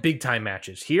 5 big time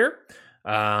matches here.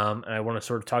 And I want to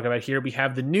sort of talk about here. We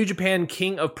have the New Japan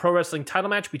King of Pro Wrestling title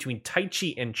match between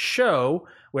Taichi and Sho,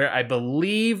 where I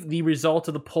believe the result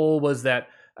of the poll was that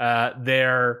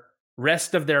their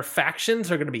rest of their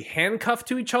factions are going to be handcuffed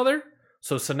to each other.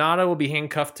 So Sonata will be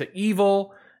handcuffed to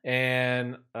Evil,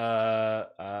 and so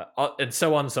on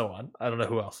and so on. I don't know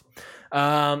who else.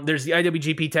 There's the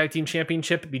IWGP Tag Team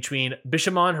Championship between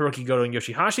Bishamon, Hiroki Goto, and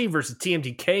Yoshihashi versus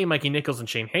TMDK, Mikey Nichols, and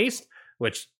Shane Haste,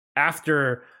 which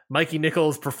after Mikey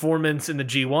Nichols' performance in the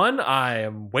G1, I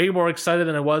am way more excited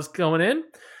than I was going in.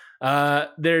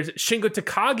 There's Shingo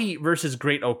Takagi versus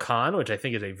Great Okan, which I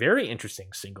think is a very interesting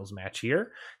singles match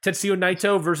here. Tetsuya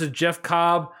Naito versus Jeff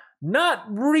Cobb, not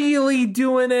really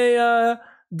doing a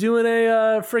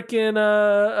freaking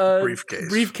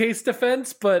briefcase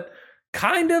defense, but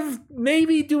kind of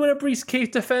maybe doing a briefcase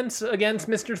defense against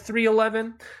Mr.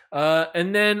 311.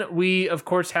 And then we, of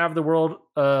course, have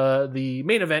the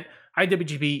main event,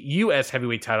 IWGP US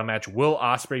Heavyweight Title match, Will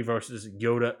Ospreay versus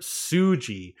Yota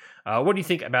Tsuji. What do you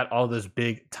think about all those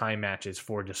big time matches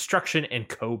for Destruction and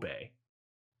Kobe?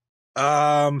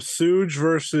 Suge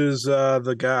versus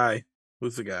the guy.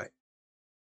 Who's the guy?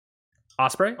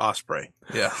 Ospreay.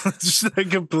 Yeah, I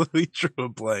completely drew a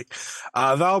blank.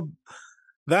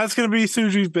 That's going to be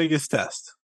Suji's biggest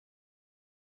test.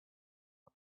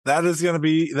 That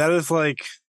is like,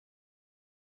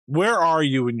 where are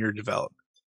you in your development?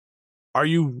 Are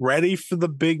you ready for the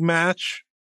big match,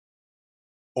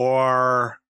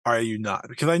 or are you not?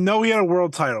 Because I know he had a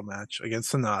world title match against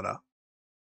Sonata,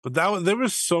 but there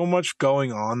was so much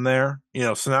going on there. You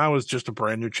know, Sonata was just a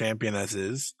brand new champion as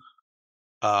is,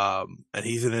 and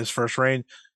he's in his first reign.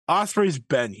 Ospreay's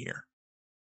been here.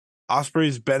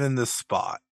 Ospreay's been in this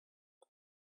spot.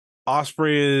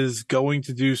 Ospreay is going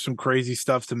to do some crazy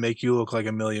stuff to make you look like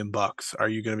 $1 million. Are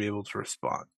you going to be able to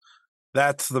respond?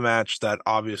 That's the match that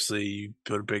obviously you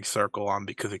put a big circle on,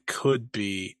 because it could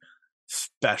be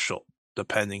special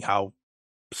depending how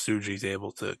Tsuji's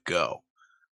able to go.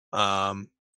 And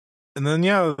then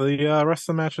the rest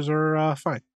of the matches are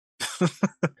fine.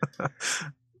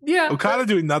 Yeah, Okada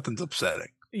doing nothing's upsetting.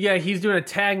 Yeah, he's doing a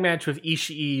tag match with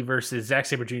Ishii versus Zack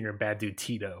Sabre Jr. and Bad Dude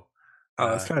Tito. Oh,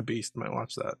 that's kind of beast. Might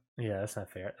watch that. Yeah, that's not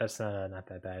fair. That's not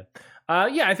that bad.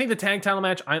 Yeah, I think the tag title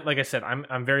match, like I said,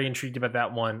 I'm very intrigued about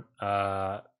that one.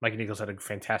 Mikey Nichols had a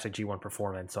fantastic G1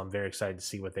 performance, so I'm very excited to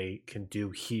see what they can do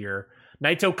here.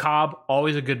 Naito Cobb,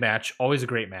 always a good match, always a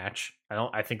great match.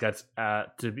 I think that's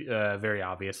very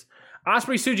obvious.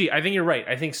 Ospreay Tsuji, I think you're right.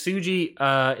 I think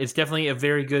Tsuji is definitely a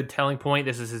very good telling point.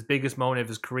 This is his biggest moment of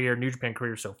his career, New Japan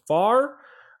career so far.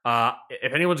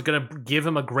 If anyone's going to give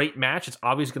him a great match, it's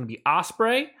obviously going to be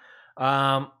Ospreay.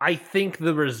 I think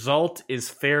the result is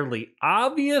fairly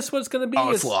obvious what it's going to be.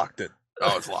 It's locked in.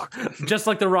 It's locked in. Just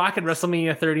like The Rock at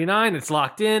WrestleMania 39, it's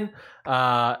locked in.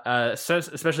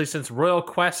 Especially since Royal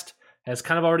Quest has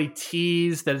kind of already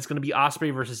teased that it's going to be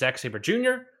Ospreay versus Zack Sabre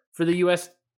Jr. for the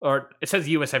U.S., or it says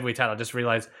the U.S. heavyweight title. I just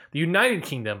realized the United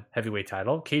Kingdom heavyweight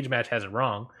title. Cage Match has it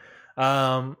wrong.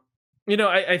 I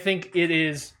think it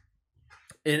is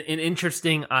an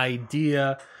interesting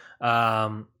idea.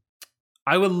 I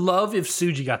would love if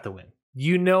Tsuji got the win.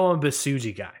 I'm a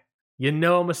Tsuji guy.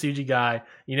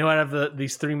 Out of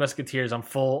these three musketeers, I'm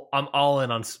all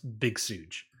in on Big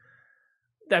Suge.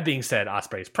 That being said,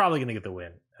 Ospreay is probably going to get the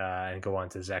win and go on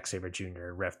to Zack Sabre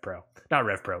Jr. Royal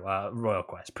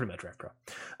Quest, pretty much Rev Pro.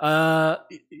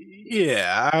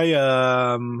 Yeah, I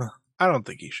don't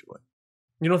think he should win.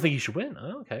 You don't think he should win?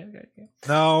 Oh, okay.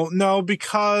 No,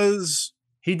 because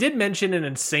he did mention an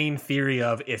insane theory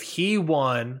of if he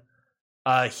won,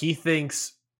 he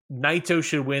thinks Naito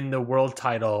should win the world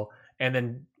title and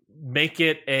then make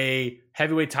it a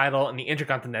heavyweight title and the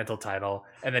Intercontinental title,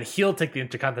 and then he'll take the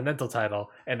Intercontinental title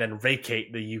and then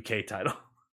vacate the UK title.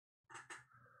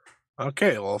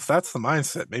 Okay, well, if that's the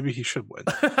mindset, maybe he should win.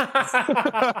 The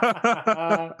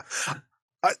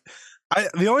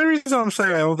only reason I'm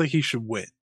saying I don't think he should win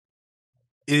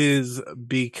is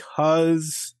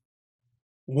because,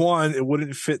 one, it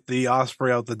wouldn't fit the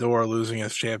Ospreay out the door losing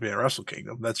as champion at Wrestle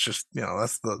Kingdom. That's just,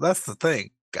 that's the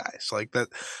thing, guys. Like that,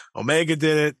 Omega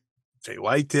did it, Jay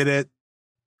White did it.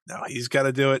 Now he's got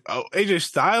to do it. Oh, AJ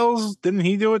Styles, didn't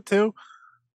he do it too?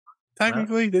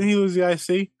 Technically, didn't he lose the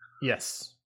IC?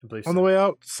 Yes, I believe on the way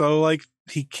out. So like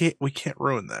we can't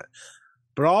ruin that.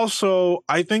 But also,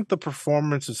 I think the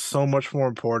performance is so much more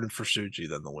important for Tsuji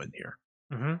than the win here.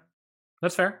 Mm-hmm.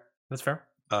 That's fair.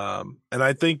 And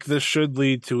I think this should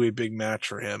lead to a big match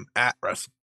for him at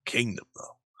Wrestle Kingdom,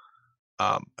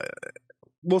 though.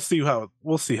 We'll see how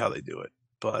they do it.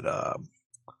 But I'm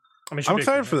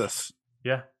excited for this.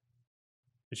 Yeah.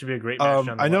 It should be a great match.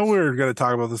 I know we're going to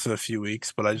talk about this in a few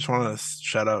weeks, but I just want to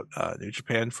shout out New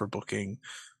Japan for booking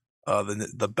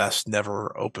the best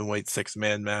never open weight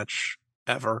 6-man match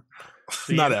ever.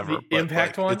 Not ever, the but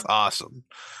Impact one. It's awesome.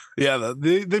 Yeah,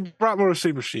 they brought Motor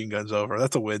City Machine Guns over.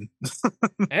 That's a win.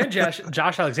 And Josh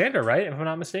Alexander, right? If I'm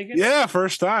not mistaken. Yeah,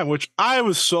 first time. Which I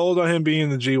was sold on him being in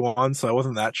the G1, so I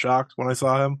wasn't that shocked when I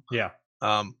saw him. Yeah.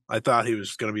 I thought he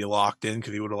was going to be locked in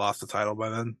because he would have lost the title by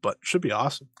then, but should be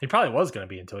awesome. He probably was going to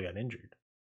be until he got injured.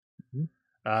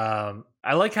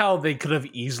 I like how they could have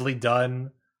easily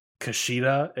done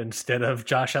Kushida instead of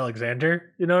Josh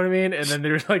Alexander. You know what I mean? And then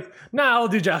they're like, "Nah, I'll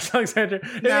do Josh Alexander."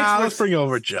 Let's bring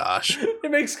over Josh.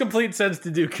 It makes complete sense to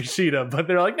do Kushida, but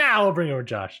they're like, "Nah, we'll bring over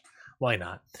Josh." Why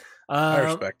not? I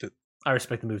respect it. I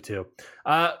respect the move too.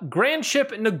 Grand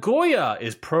Ship Nagoya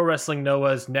is Pro Wrestling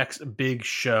Noah's next big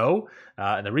show.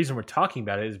 And the reason we're talking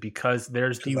about it is because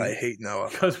I hate Noah.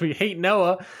 Because we hate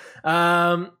Noah.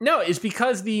 No, it's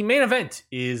because the main event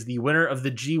is the winner of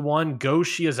the G1, Go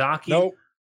Shiozaki.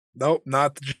 Nope,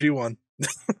 not the G1.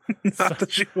 Not the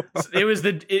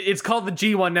G1. It's called the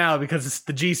G1 now because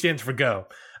the G stands for Go.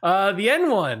 The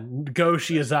N1, Go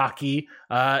Shiozaki,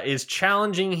 is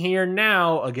challenging here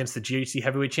now against the GHC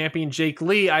heavyweight champion, Jake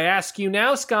Lee. I ask you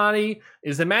now, Scotty,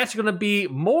 is the match going to be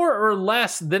more or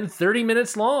less than 30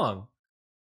 minutes long?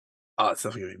 Oh, it's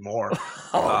definitely going to be more.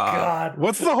 God.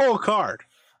 What's the whole card?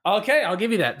 Okay, I'll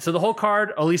give you that. So the whole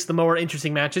card, at least the more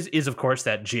interesting matches, is, of course,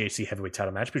 that GHC heavyweight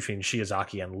title match between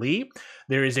Shiozaki and Lee.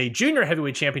 There is a junior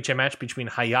heavyweight championship match between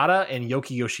Hayata and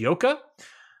Yoki Yoshioka.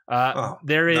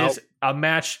 There is a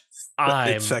match.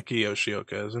 It's Seki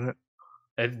Yoshioka, isn't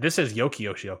it? This is Yoki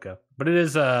Yoshioka, but it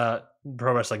is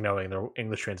Pro Wrestling Knowing, their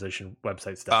English translation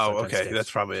website stuff. Oh, okay, that's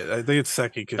probably it. I think it's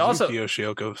Seki because Yoki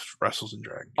Yoshioka wrestles in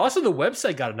Dragon. Also, the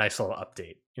website got a nice little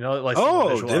update. You know, like a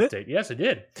visual update. Yes, it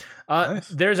did. Nice.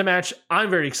 There's a match I'm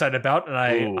very excited about, and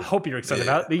I hope you're excited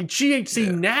about the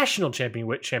GHC National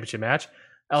Championship match.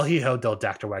 El Hijo del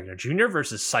Dr. Wagner Jr.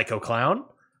 versus Psycho Clown.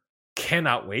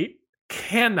 Cannot wait.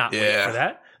 Cannot wait for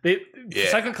that.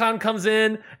 Psycho Clown comes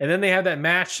in, and then they have that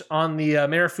match on the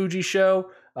Marufuji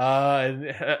show.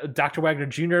 Dr. Wagner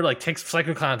Jr. takes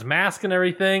Psycho Clown's mask and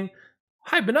everything.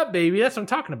 Hyping up, baby. That's what I'm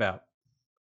talking about.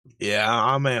 Yeah,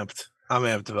 I'm amped. I'm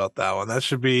amped about that one. That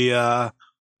should be. I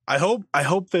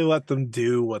hope they let them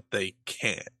do what they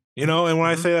can. You know, and when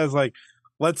I say that, it's like,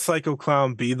 let Psycho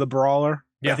Clown be the brawler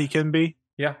that he can be.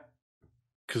 Yeah,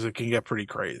 because it can get pretty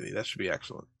crazy. That should be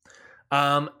excellent.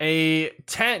 A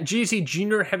GC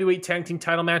Junior Heavyweight Tag Team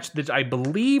title match that I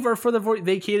believe are for the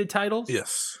vacated titles.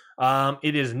 Yes.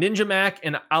 It is Ninja Mac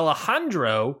and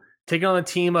Alejandro taking on a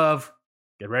team of,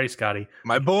 get ready, Scotty,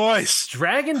 my boys,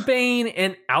 Dragon Bane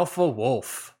and Alpha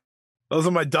Wolf. Those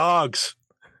are my dogs.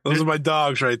 Those are my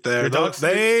dogs right there.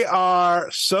 They are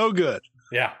so good.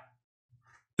 Yeah.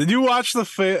 Did you watch the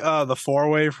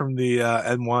 4-way from the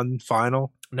N1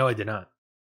 final? No, I did not.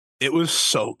 It was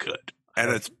so good. And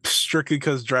it's strictly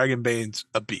because Dragon Bane's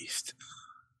a beast.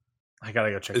 I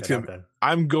gotta go check that out then.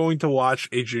 I'm going to watch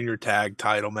a junior tag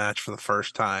title match for the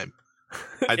first time.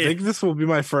 I think this will be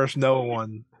my first Noah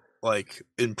one,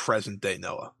 in present day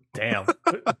Noah. Damn.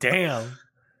 Damn.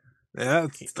 Yeah,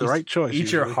 it's the right choice.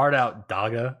 Eat your heart out,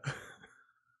 Daga.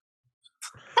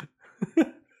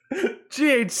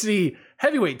 GHC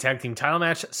heavyweight tag team title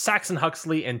match. Saxon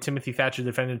Huxley and Timothy Thatcher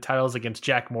defended titles against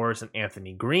Jack Morris and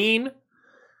Anthony Green.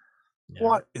 Yeah.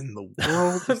 What in the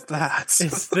world is that?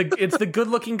 It's the good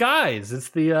looking guys. It's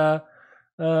the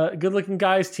good looking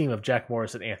guys team of Jack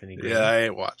Morris and Anthony Green. Yeah, I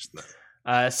ain't watched that.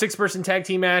 6-person tag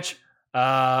team match.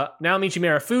 Naomichi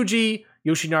Marufuji,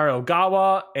 Yoshinari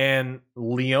Ogawa, and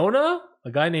Leona.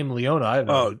 A guy named Leona. I don't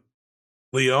know. Oh,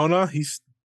 Leona?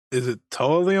 Is it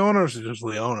Toa Leona or is it just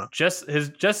Leona? Just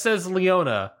says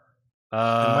Leona. It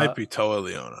might be Toa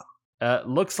Leona.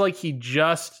 Looks like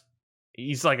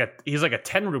he's like a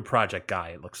Tenru Project guy,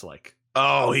 it looks like.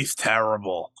 Oh, he's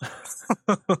terrible.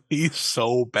 He's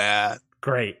so bad.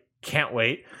 Great. Can't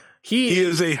wait. He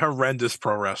is a horrendous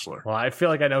pro wrestler. Well, I feel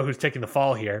like I know who's taking the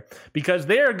fall here because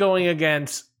they are going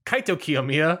against Kaito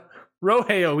Kiyomiya,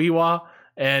 Rohei Oiwa,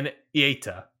 and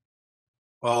Ieta.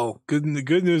 Well, the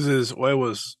good news is Oi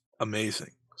was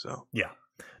amazing. So yeah.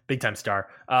 Big time star.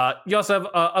 You also have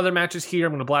other matches here.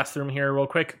 I'm going to blast through them here real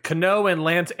quick. Kano and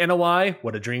Lance Anoa'i,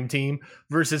 what a dream team,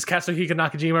 versus Katsuhiko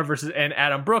Nakajima and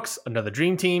Adam Brooks, another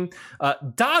dream team.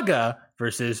 Daga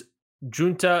versus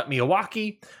Junta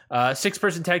Miyawaki.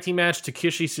 6-person tag team match.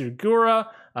 Takeshi Sugura,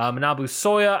 Manabu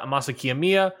Soya, Amasa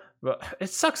Kiyomiya. It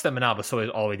sucks that Manabu Soya is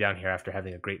all the way down here after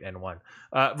having a great N1.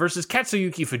 Versus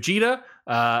Katsuyuki Fujita,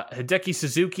 Hideki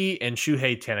Suzuki, and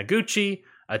Shuhei Taniguchi.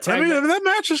 That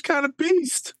match is kind of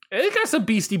beast. It's got some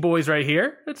Beastie Boys right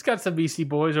here. It's got some Beastie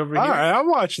Boys over here. All right, I'm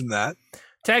watching that.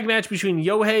 Tag match between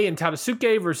Yohei and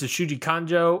Tadasuke versus Shuji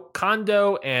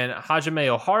Kondo and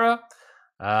Hajime Ohara.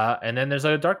 And then there's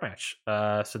a dark match.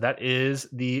 So that is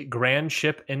the Grand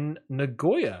Ship in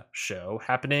Nagoya show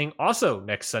happening also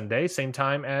next Sunday, same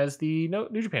time as the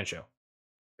New Japan show.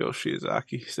 Go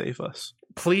Shiozaki, save us.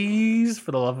 Please,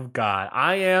 for the love of God.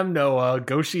 I am Noah.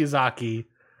 Go Shiozaki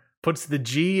puts the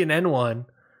G in N1.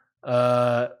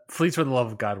 Please, for the love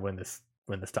of God, win this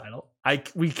title.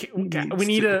 We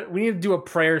need to do a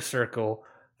prayer circle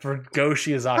for Go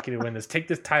Shiozaki to win this. Take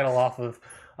this title off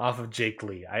of Jake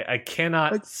Lee. I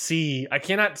cannot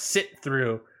sit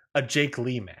through a Jake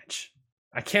Lee match.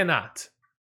 I cannot.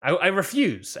 I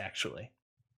refuse, actually.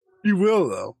 You will,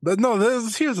 though. But no,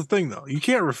 here's the thing, though. You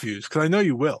can't refuse, because I know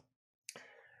you will.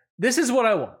 This is what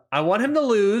I want. I want him to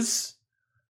lose.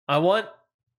 I want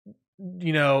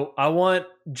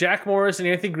Jack Morris and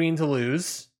Anthony Green to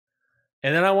lose.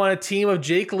 And then I want a team of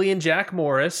Jake Lee and Jack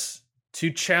Morris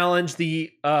to challenge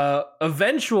the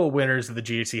eventual winners of the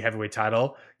GHC heavyweight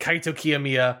title, Kaito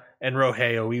Kiyomiya and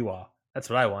Ryohei Oiwa. That's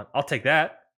what I want. I'll take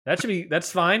that.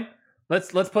 That's fine.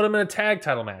 Let's put him in a tag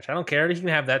title match. I don't care. He can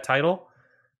have that title.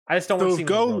 I just don't want to see him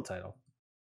win the world title.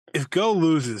 If Go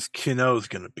loses, Kino's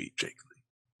going to beat Jake Lee.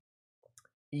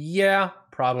 Yeah,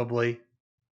 probably.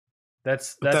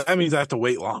 That means I have to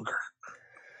wait longer.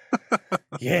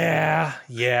 Yeah.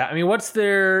 I mean, what's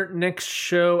their next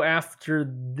show after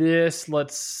this?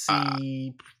 Let's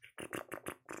see.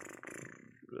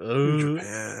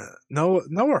 Japan.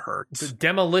 Noah hurts. The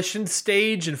Demolition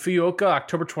Stage in Fukuoka,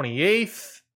 October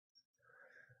 28th.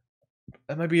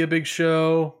 That might be a big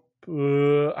show. I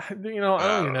don't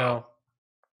even know.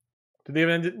 Do they have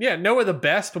ended? Yeah, Noah the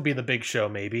Best will be the big show,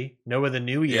 maybe. Noah the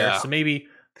New Year. Yeah. So maybe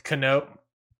the Kano.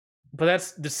 But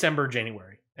that's December,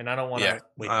 January. And I don't want to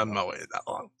wait. I'm not waiting that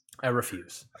long. I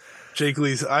refuse. Jake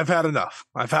Lee's, I've had enough.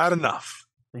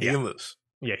 He can lose.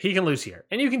 Yeah, he can lose here.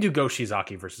 And you can do Go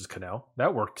Shiozaki versus Kano.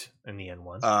 That worked in the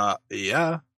N1.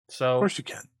 Yeah. So, of course you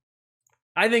can.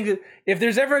 I think that if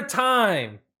there's ever a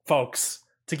time, folks,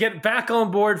 to get back on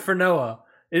board for Noah,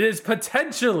 it is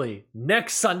potentially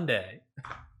next Sunday.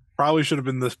 Probably should have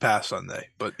been this past Sunday,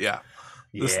 but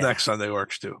this next Sunday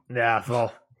works too. Yeah,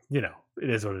 well, it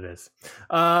is what it is.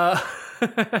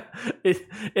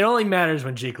 It only matters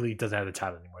when Jake Lee doesn't have the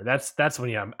title anymore. That's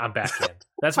when I'm back in.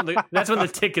 That's when the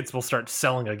tickets will start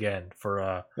selling again for.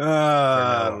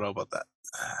 I don't know about that.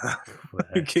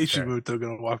 Keisha Muto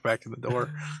gonna walk back in the door.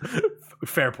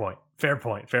 Fair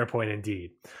point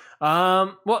indeed.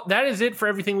 Well, that is it for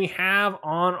everything we have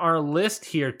on our list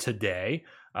here today.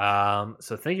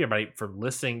 So thank you everybody for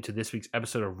listening to this week's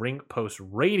episode of Ring Post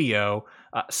Radio.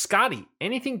 Scotty,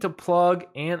 anything to plug?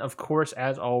 And of course,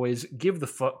 as always, give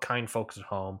the kind folks at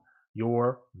home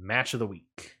your match of the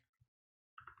week.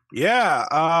 Yeah,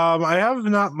 I have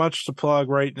not much to plug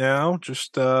right now.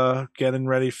 Just getting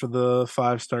ready for the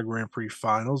 5-star Grand Prix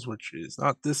finals, which is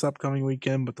not this upcoming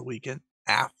weekend, but the weekend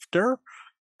after.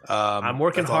 I'm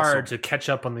working hard to catch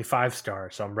up on the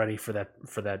 5-star, so I'm ready for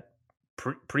that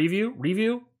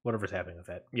review, whatever's happening with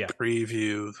that. Yeah,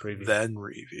 preview. Then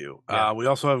review. Yeah. We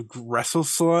also have Wrestle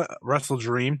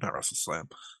Dream, not Wrestle Slam.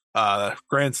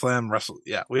 Grand Slam Wrestle.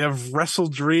 Yeah, we have Wrestle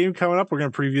Dream coming up. We're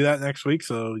gonna preview that next week.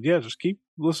 So yeah, just keep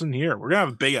listening here. We're gonna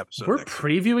have a big episode. We're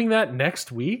previewing that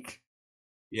next week.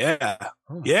 Yeah.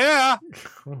 Yeah.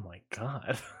 Oh my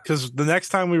God. Because the next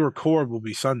time we record will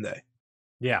be Sunday.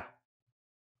 Yeah.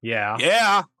 You're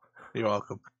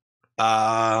welcome.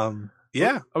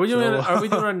 Yeah. Are we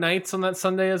doing our nights on that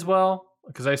Sunday as well?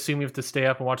 Because I assume you have to stay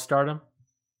up and watch Stardom.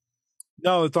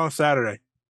 No, it's on Saturday.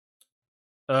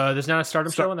 There's not a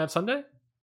Stardom show on that Sunday?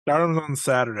 Stardom's on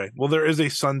Saturday. Well, there is a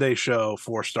Sunday show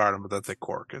for Stardom, but that's at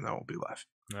Cork, and that won't be live.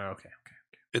 Oh, okay.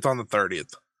 It's on the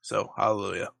 30th. So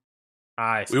hallelujah.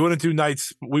 See. We wouldn't do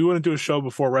nights. We wouldn't do a show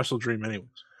before Wrestle Dream anyways.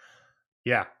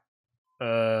 Yeah.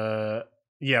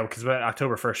 Yeah, because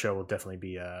October 1st show will definitely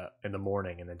be in the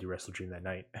morning and then do Wrestle Dream that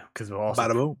night. Because we'll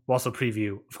also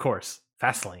preview, of course,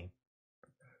 Fastlane.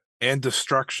 And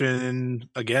Destruction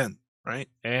again, right?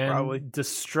 And probably.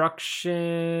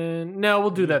 Destruction. No,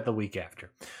 we'll do that the week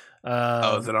after.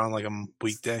 Is it on like a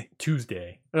weekday?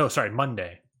 Tuesday. Oh, sorry,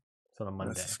 Monday. It's on a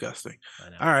Monday. That's disgusting.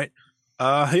 All right.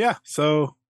 Yeah.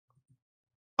 So,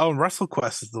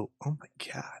 WrestleQuest is the. Oh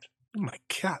my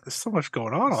God, there's so much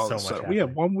going on all of a sudden. We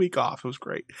had 1 week off. It was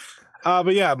great.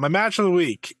 But yeah, my match of the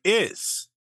week is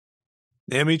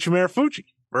Naomichi Marufuji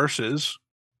versus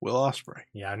Will Ospreay.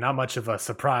 Yeah, not much of a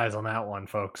surprise on that one,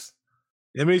 folks.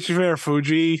 Naomichi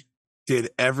Marufuji did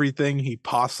everything he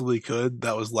possibly could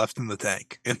that was left in the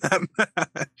tank in that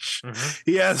match.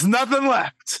 He has nothing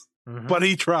left, but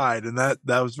he tried, and that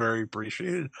was very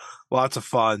appreciated. Lots of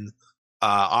fun.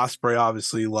 Ospreay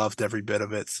obviously loved every bit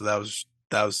of it, so that was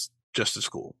just as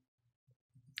cool.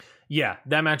 Yeah,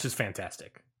 that match is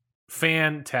fantastic.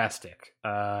 Fantastic.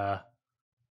 Go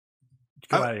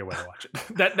out of your way to watch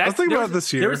it. Let's think about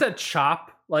this year. There was that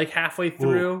chop like halfway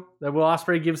through that Will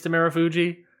Ospreay gives to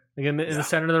Marufuji in the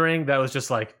center of the ring. That was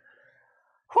just like,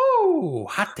 whoo,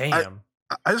 hot damn.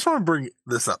 I just want to bring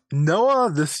this up. Noah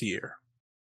this year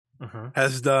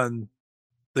has done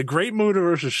the Great Muta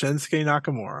versus Shinsuke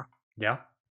Nakamura. Yeah.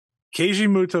 Keiji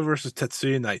Muto versus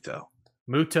Tetsuya Naito.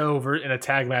 Muto in a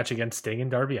tag match against Sting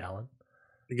and Darby Allin.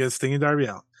 Katsuhiko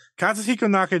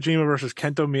Nakajima versus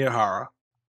Kento Miyahara.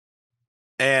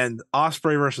 And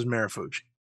Ospreay versus Marufuji.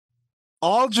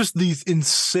 All just these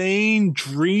insane,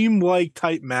 dreamlike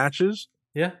type matches.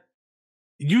 Yeah.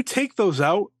 You take those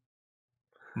out,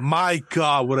 my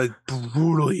God, what a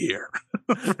brutal year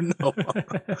for Noah.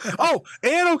 Oh,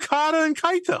 and Okada and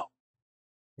Kaito.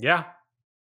 Yeah.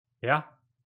 Yeah.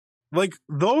 Like,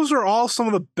 those are all some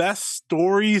of the best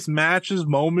stories, matches,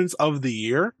 moments of the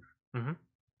year.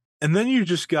 And then you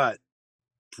just got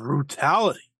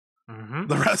brutality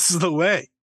the rest of the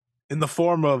way in the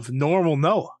form of normal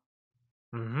Noah.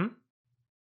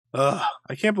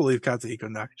 I can't believe Katsuhiko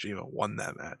Nakajima won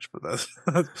that match, but that's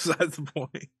besides the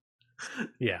point.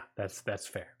 Yeah, that's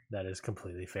fair. That is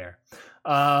completely fair.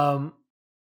 Noah,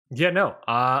 that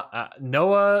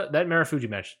Marufuji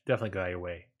match, definitely go out of your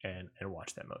way and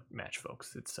watch that match,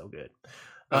 folks. It's so good.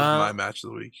 That was my match of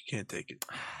the week. You can't take it.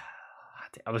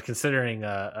 I was considering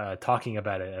talking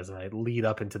about it as I lead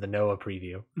up into the Noah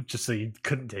preview, just so you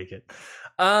couldn't take it.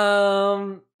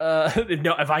 No,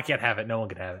 if I can't have it, no one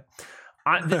can have it.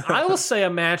 I will say a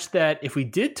match that if we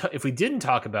didn't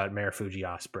talk about Marufuji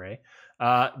Ospreay,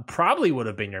 probably would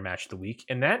have been your match of the week,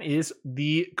 and that is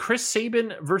the Chris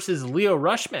Sabin versus Lio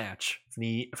Rush match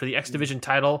for the X Division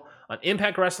title on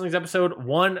Impact Wrestling's episode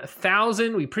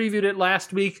 1000. We previewed it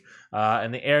last week,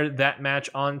 and they aired that match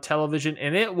on television,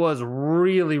 and it was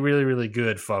really, really, really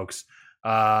good, folks.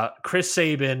 Chris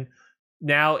Sabin,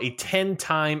 now a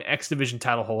 10-time X Division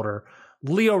title holder.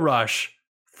 Lio Rush,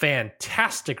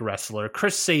 fantastic wrestler.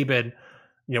 Chris Sabin,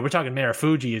 we're talking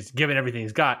Marufuji is giving everything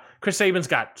he's got. Chris Sabin's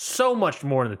got so much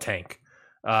more in the tank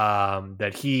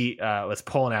that he was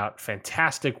pulling out.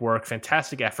 Fantastic work,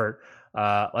 fantastic effort.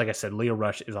 Like I said, Lio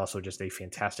Rush is also just a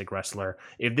fantastic wrestler.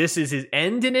 If this is his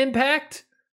end in Impact,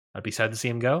 I'd be sad to see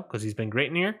him go because he's been great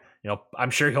in here.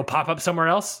 I'm sure he'll pop up somewhere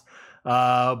else.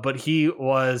 But he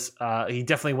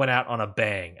definitely went out on a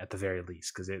bang at the very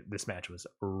least because this match was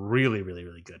really, really,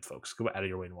 really good, folks. Go out of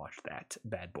your way and watch that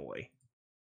bad boy.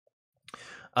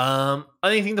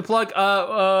 Anything to plug?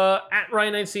 At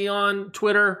Ryan IC on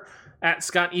Twitter, at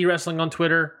Scott E Wrestling on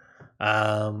Twitter.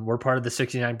 We're part of the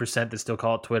 69% that still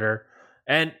call it Twitter.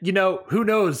 And who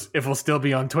knows if we'll still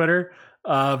be on Twitter,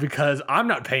 because I'm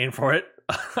not paying for it.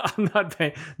 I'm not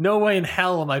paying. No way in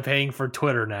hell am I paying for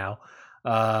Twitter now.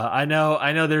 I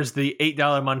know there's the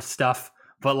 $8 a month stuff,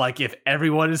 but like if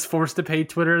everyone is forced to pay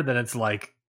Twitter, then it's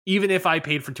like, even if I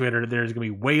paid for Twitter, there's going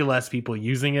to be way less people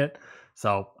using it.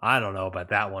 So I don't know about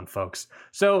that one, folks.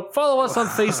 So follow us on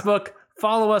Facebook,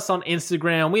 follow us on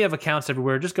Instagram. We have accounts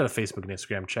everywhere. Just go to Facebook and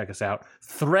Instagram, check us out.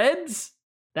 Threads,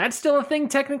 that's still a thing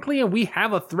technically, and we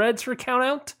have a Threads for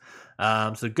Count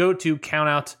Out. So go to Count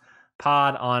Out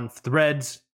Pod on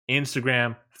Threads,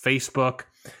 Instagram, Facebook.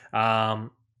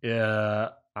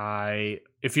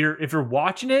 If you're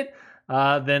watching it,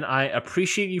 then I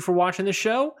appreciate you for watching the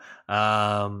show.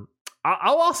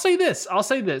 I'll say this. Should I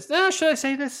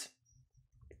say this?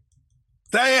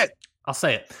 Say it. I'll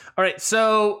say it. All right.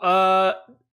 So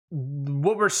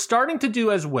what we're starting to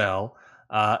do as well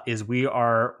is we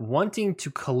are wanting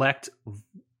to collect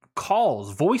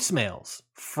calls, voicemails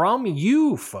from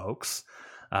you folks.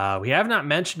 We have not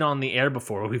mentioned on the air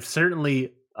before. We've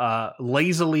certainly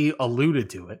lazily alluded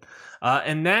to it.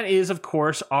 And that is, of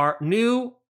course, our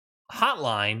new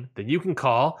hotline that you can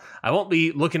call. I won't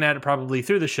be looking at it probably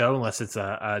through the show unless it's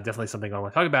definitely something I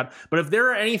want to talk about. But if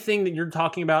there are anything that you're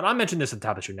talking about, I'll mention this at the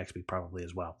top of the show next week probably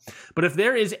as well. But if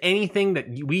there is anything that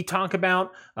we talk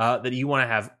about that you want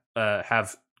to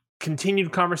have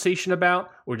continued conversation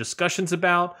about or discussions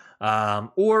about,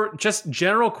 or just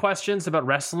general questions about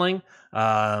wrestling,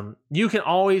 you can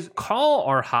always call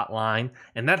our hotline,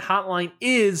 and that hotline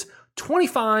is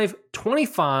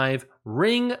 2525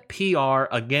 Ring PR.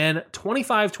 Again,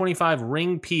 2525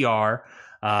 Ring PR.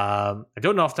 I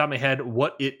don't know off the top of my head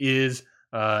what it is,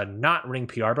 not Ring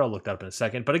PR, but I'll look that up in a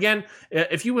second. But again,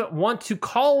 if you want to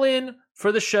call in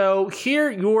for the show, hear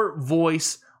your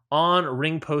voice on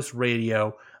Ring Post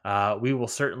Radio. We will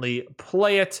certainly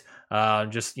play it.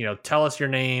 Just tell us your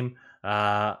name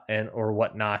and or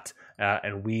whatnot,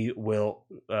 and we will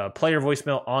play your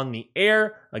voicemail on the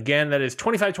air. Again, that is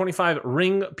 2525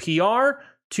 Ring PR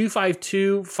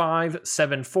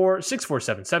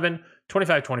 252-574-6477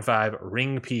 2525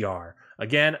 Ring PR.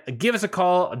 Again, give us a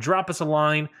call, drop us a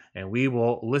line, and we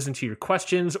will listen to your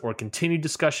questions or continued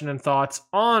discussion and thoughts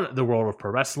on the world of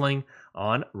pro wrestling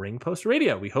on Ring Post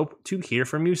Radio. We hope to hear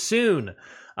from you soon.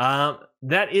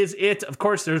 That is it. Of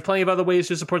course, there's plenty of other ways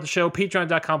to support the show.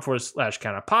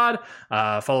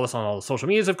 Patreon.com/CountOutPod. Follow us on all the social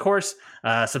medias, of course.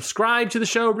 Subscribe to the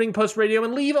show, Ring Post Radio,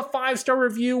 and leave a 5-star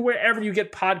review wherever you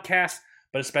get podcasts,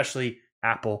 but especially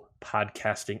Apple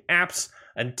podcasting apps.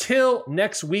 Until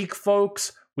next week,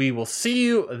 folks, we will see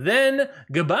you then.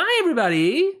 Goodbye,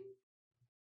 everybody.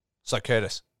 So,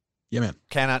 Curtis. Yeah, man.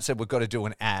 Canart said we've got to do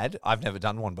an ad. I've never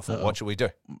done one before. What should we do?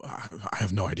 I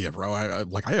have no idea, bro. I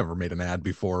ever made an ad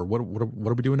before. What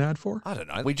do we do an ad for? I don't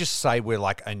know. We just say we're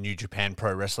like a New Japan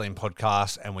Pro Wrestling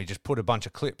podcast, and we just put a bunch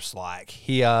of clips like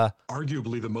here.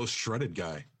 Arguably the most shredded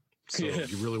guy. So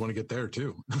you really want to get there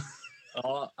too.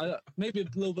 Maybe a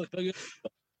little bit bigger.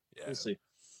 Yeah. We'll see.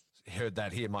 Heard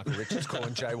that here. Michael Richards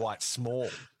calling Jay White small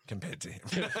compared to him.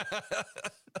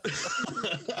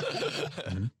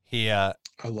 Here.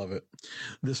 I love it.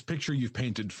 This picture you've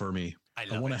painted for me.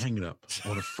 I want to hang it up. I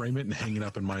want to frame it and hang it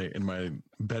up in my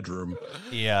bedroom.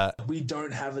 Yeah. We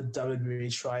don't have a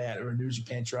WWE tryout or a New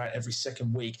Japan tryout every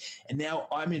second week, and now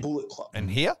I'm in Bullet Club. And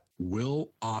here?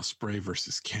 Will Ospreay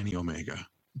versus Kenny Omega.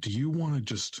 Do you want to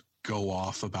just go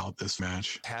off about this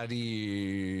match? How do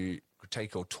you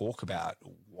take or talk about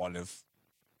one of,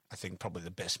 I think, probably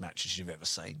the best matches you've ever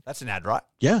seen? That's an ad, right?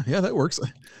 Yeah, that works.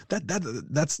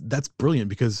 That's brilliant,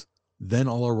 because then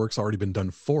all our work's already been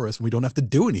done for us and we don't have to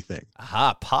do anything.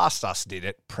 Aha, past us did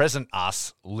it. Present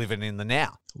us living in the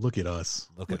now. Look at us.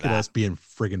 Look at us being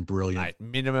friggin' brilliant. Mate,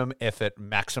 minimum effort,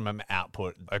 maximum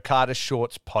output. Okada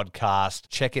Shorts podcast.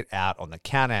 Check it out on the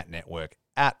Count Out Network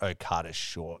at Okada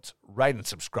Shorts. Rate and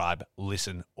subscribe.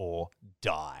 Listen or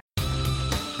die.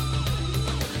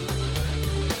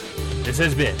 This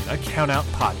has been a Count Out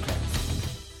podcast.